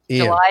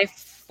 Ian. July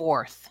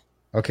 4th.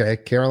 Okay.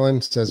 Carolyn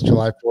says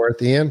July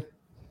 4th. Ian?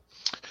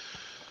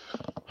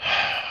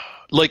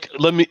 Like,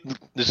 you're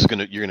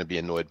gonna be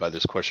annoyed by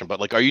this question, but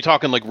like, are you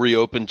talking like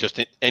reopen?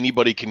 Just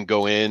anybody can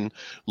go in,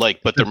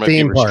 like, but there might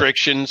be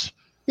restrictions.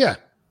 Yeah.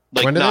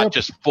 Like not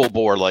just full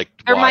bore, like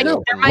there might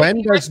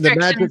be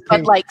restrictions,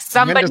 but like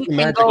somebody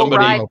can go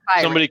ride.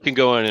 Somebody can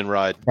go in and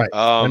ride. Right.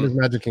 When does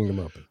Magic Kingdom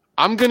open?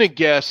 I'm gonna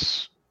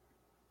guess.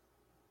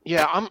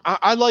 Yeah,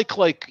 I like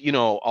like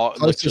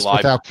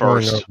July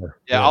 1st.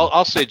 Yeah,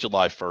 I'll say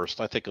July 1st.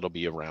 I think it'll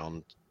be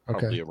around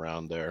probably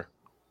around there.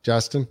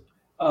 Justin?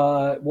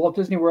 Walt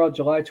Disney World,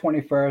 July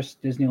 21st.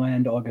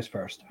 Disneyland, August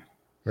 1st.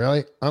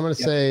 Really? I'm going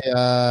to say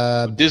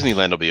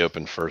Disneyland will be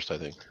open first. I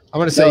think. I'm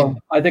going to say.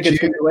 I think it's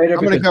going to be later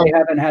because they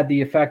haven't had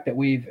the effect that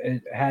we've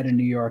had in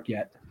New York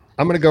yet.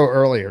 I'm going to go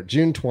earlier,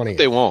 June 20th.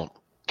 They won't.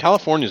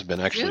 California's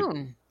been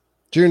actually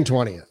June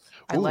 20th.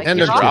 I like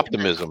your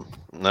optimism.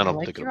 I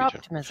don't think it'll be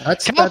true.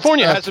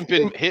 California hasn't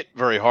been hit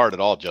very hard at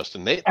all,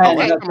 Justin. They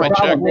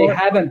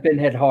haven't been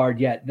hit hard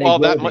yet.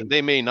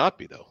 They may not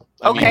be though.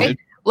 I mean,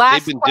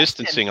 they've been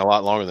distancing a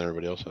lot longer than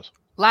everybody else has.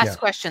 Last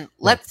question.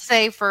 Let's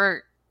say,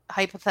 for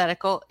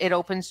hypothetical, it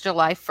opens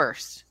July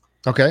 1st.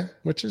 Okay,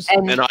 which is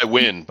and I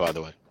win, by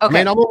the way. Okay, I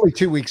mean, I'm only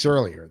 2 weeks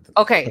earlier.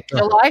 Okay,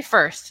 July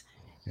 1st.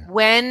 Yeah.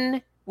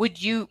 When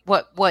would you?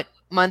 What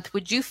month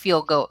would you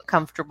feel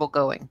comfortable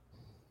going?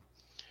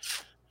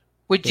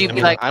 Would you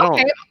be like,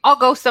 okay, I'll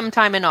go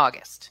sometime in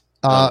August?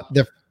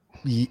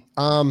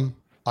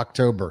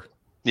 October.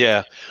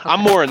 Yeah, I'm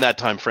more in that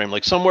time frame,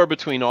 like somewhere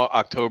between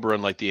October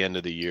and like the end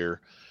of the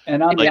year.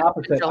 And I'm the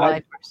opposite.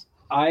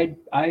 I'd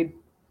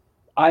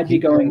be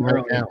going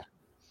early. Now.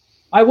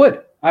 I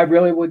would. I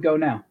really would go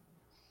now.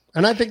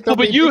 And I think.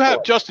 But you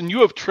have Justin.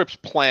 You have trips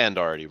planned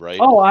already, right?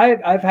 Oh,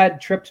 I've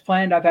had trips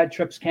planned. I've had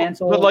trips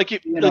canceled. But like,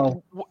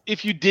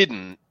 if you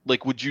didn't,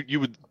 like, would you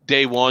would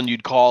day one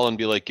you'd call and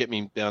be like, get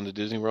me down to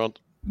Disney World?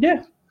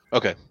 Yeah.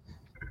 Okay.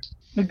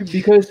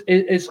 Because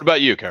it's. What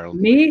about you, Carol?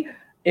 Me,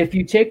 if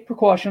you take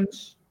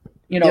precautions,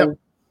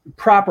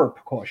 proper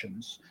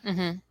precautions,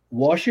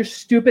 wash your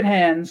stupid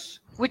hands.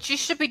 Which you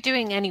should be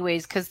doing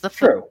anyways, because the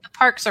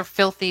parks are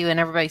filthy and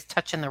everybody's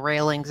touching the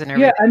railings and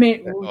everything. Yeah, I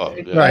mean,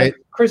 right.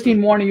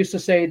 Christine Warner used to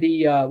say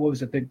the what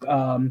was it,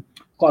 the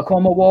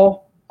glaucoma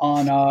wall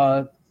on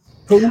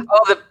Pooh?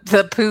 Oh,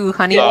 the Pooh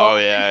honey wall. Oh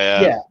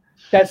yeah.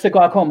 That's the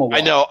glaucoma wall. I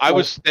know. I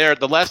was there.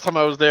 The last time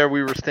I was there,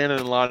 we were standing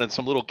in line, and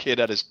some little kid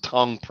had his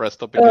tongue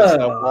pressed up against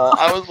that wall.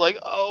 I was like,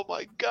 "Oh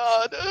my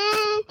god!"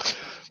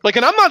 Like,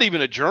 and I'm not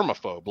even a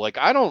germaphobe. Like,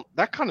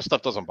 that kind of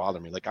stuff doesn't bother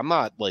me. Like, I'm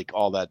not like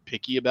all that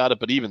picky about it.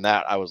 But even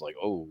that, I was like,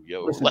 "Oh,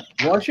 yo!" Listen, like,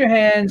 wash your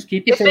hands,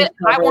 keep your face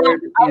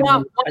covered. I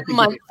want 1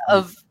 month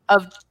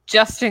of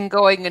Justin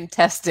going and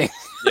testing.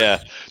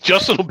 Yeah,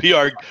 Justin will be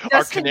our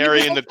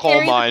canary in the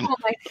coal mine.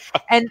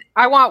 And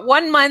I want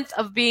 1 month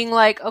of being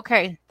like,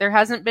 okay, there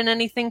hasn't been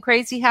anything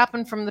crazy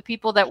happen from the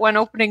people that went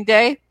opening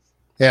day.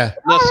 Yeah.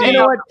 Now, see, you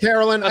know what,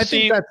 Carolyn? I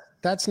see, think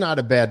that's not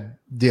a bad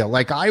deal.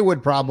 Like, I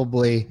would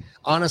probably,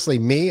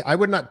 honestly, I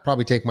would not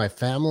probably take my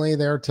family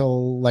there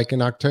till like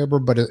in October.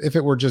 But if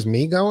it were just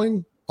me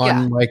going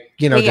on, like,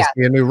 just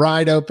a new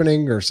ride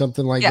opening or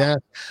something like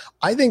that,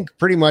 I think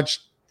pretty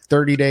much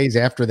 30 days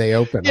after they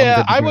open.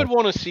 Yeah, I would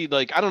want to see,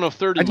 like, I don't know,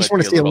 30. I just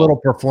want to see a little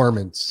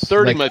performance.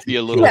 30 might be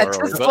a little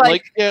early,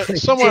 but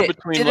somewhere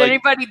between. Did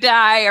anybody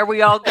die? Are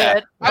we all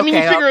good? I mean,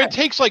 you figure it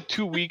takes like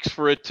 2 weeks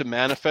for it to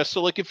manifest.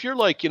 So, like, if you're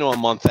like, a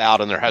month out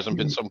and there hasn't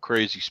been some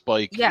crazy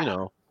spike,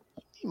 you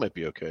might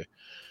be okay.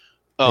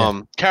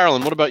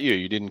 Carolyn, what about you?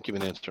 You didn't give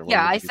an answer.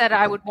 Yeah, I said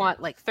I would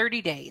want like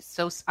 30 days.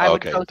 So I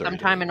would go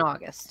sometime in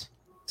August.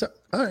 So,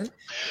 all right.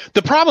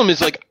 The problem is,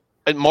 like,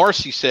 and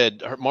Marcy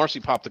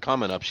popped the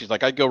comment up. She's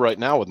like, I'd go right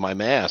now with my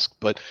mask,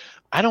 but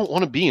I don't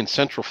want to be in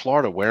Central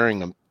Florida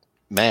wearing a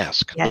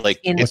mask. Yes, like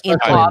in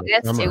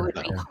August, it would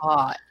be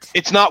hot.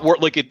 It's not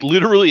worth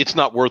it's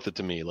not worth it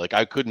to me. Like,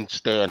 I couldn't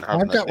stand.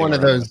 I've got one of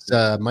those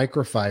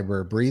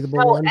microfiber breathable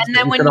ones. And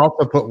then you can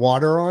also put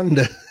water on.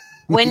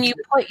 When you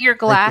put your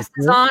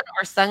glasses on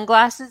or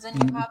sunglasses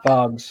and you have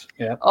fogs.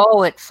 Yeah.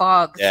 Oh, it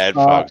fogs. Yeah, it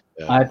fogs.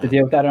 I have to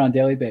deal with that on a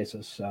daily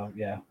basis. So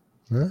yeah.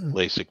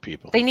 LASIK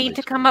people. They need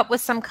to come up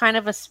with some kind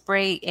of a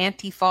spray,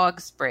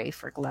 anti-fog spray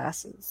for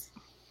glasses.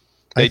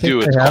 They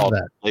do. It's called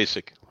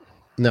LASIK.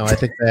 No, I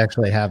think they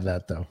actually have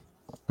that, though.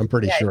 I'm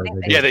pretty sure they do.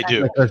 Yeah, they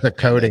do. Like, there's a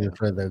coating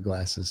for the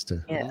glasses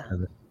to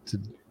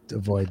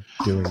avoid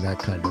doing that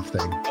kind of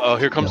thing. Oh,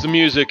 here comes the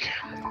music.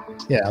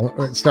 Yeah,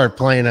 start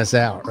playing us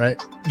out,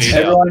 right?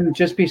 Everyone,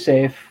 just be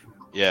safe.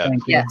 Yeah.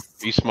 Thank you. Yes.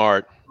 Be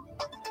smart.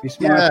 Be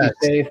smart.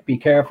 Be safe. Be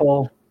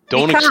careful.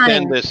 Don't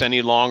extend this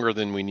any longer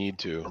than we need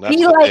to. That's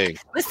the thing.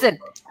 Listen,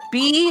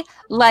 be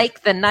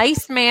like the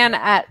nice man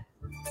at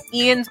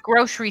Ian's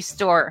grocery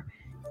store.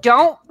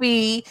 Don't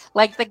be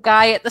like the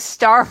guy at the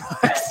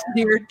Starbucks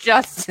near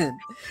Justin.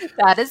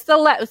 That is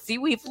see,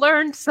 we've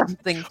learned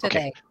something today.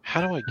 Okay.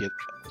 How do I get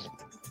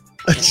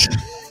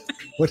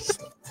What's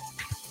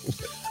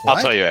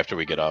I'll tell you after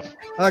we get off.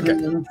 Okay.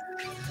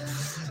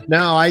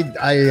 No,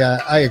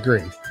 I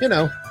agree.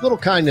 Little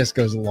kindness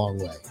goes a long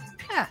way.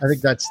 Yeah. I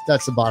think that's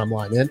the bottom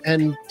line.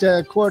 And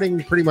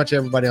quoting pretty much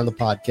everybody on the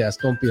podcast,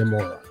 don't be a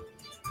moron.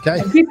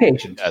 Okay? And be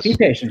patient. Yes. Be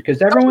patient, because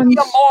everyone's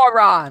a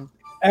moron.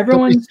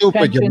 Everyone's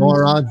stupid, you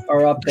moron.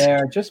 Are up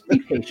there. Just be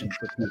patient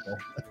with people.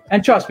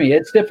 And trust me,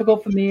 it's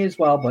difficult for me as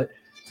well, but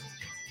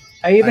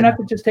I have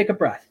to just take a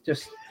breath.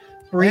 Just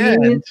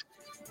breathe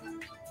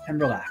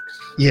and relax.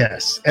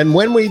 Yes. And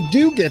when we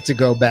do get to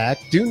go back,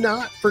 do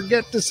not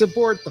forget to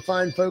support the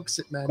fine folks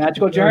at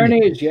Magical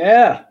Journeys.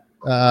 Yeah.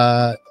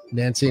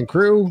 Nancy and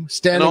crew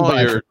standing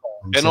by.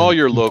 And all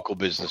your local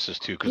businesses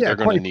too, because they're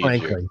going to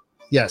need you.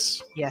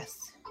 Yes.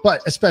 Yes.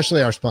 But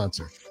especially our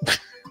sponsor,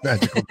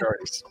 Magical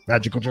Journeys.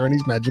 Magical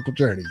Journeys.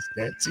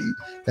 Nancy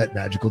at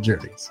Magical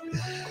Journeys.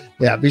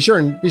 Yeah, be sure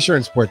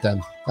and support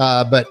them.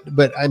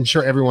 But I'm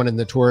sure everyone in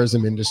the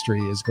tourism industry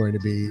is going to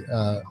be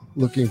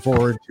looking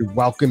forward to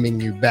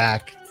welcoming you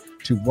back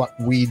to what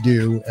we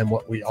do and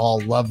what we all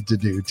love to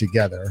do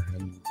together,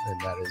 and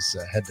that is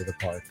head to the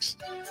parks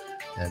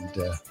and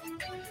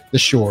the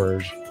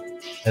shores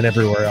and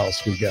everywhere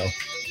else we go,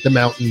 the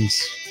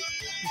mountains,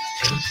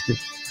 the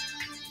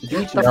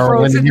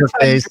in your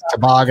face,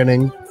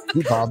 tobogganing,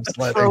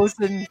 bobsledding,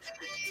 frozen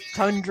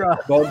tundra,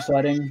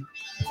 bobsledding.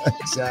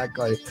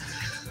 Exactly.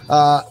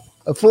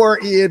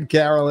 For Ian,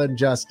 Carolyn,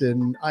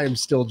 Justin, I am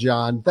still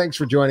John. Thanks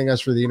for joining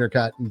us for the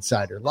Intercot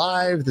Insider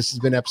Live. This has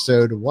been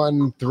episode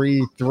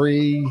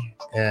 133,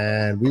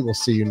 and we will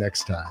see you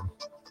next time.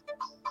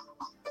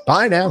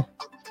 Bye now.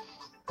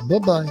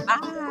 Bye-bye.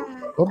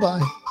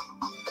 Bye-bye.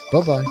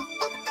 Bye-bye.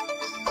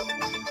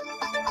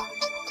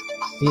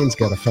 Ian's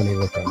got a funny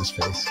look on his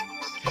face.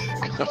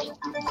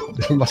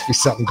 There must be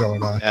something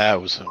going on. Yeah,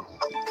 it was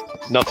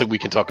nothing we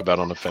can talk about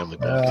on the family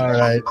podcast. All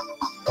right.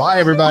 Bye,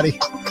 everybody.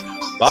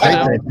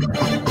 Bye.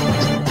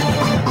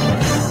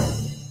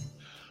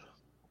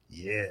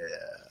 Yeah.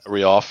 Are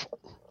we off?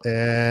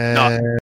 And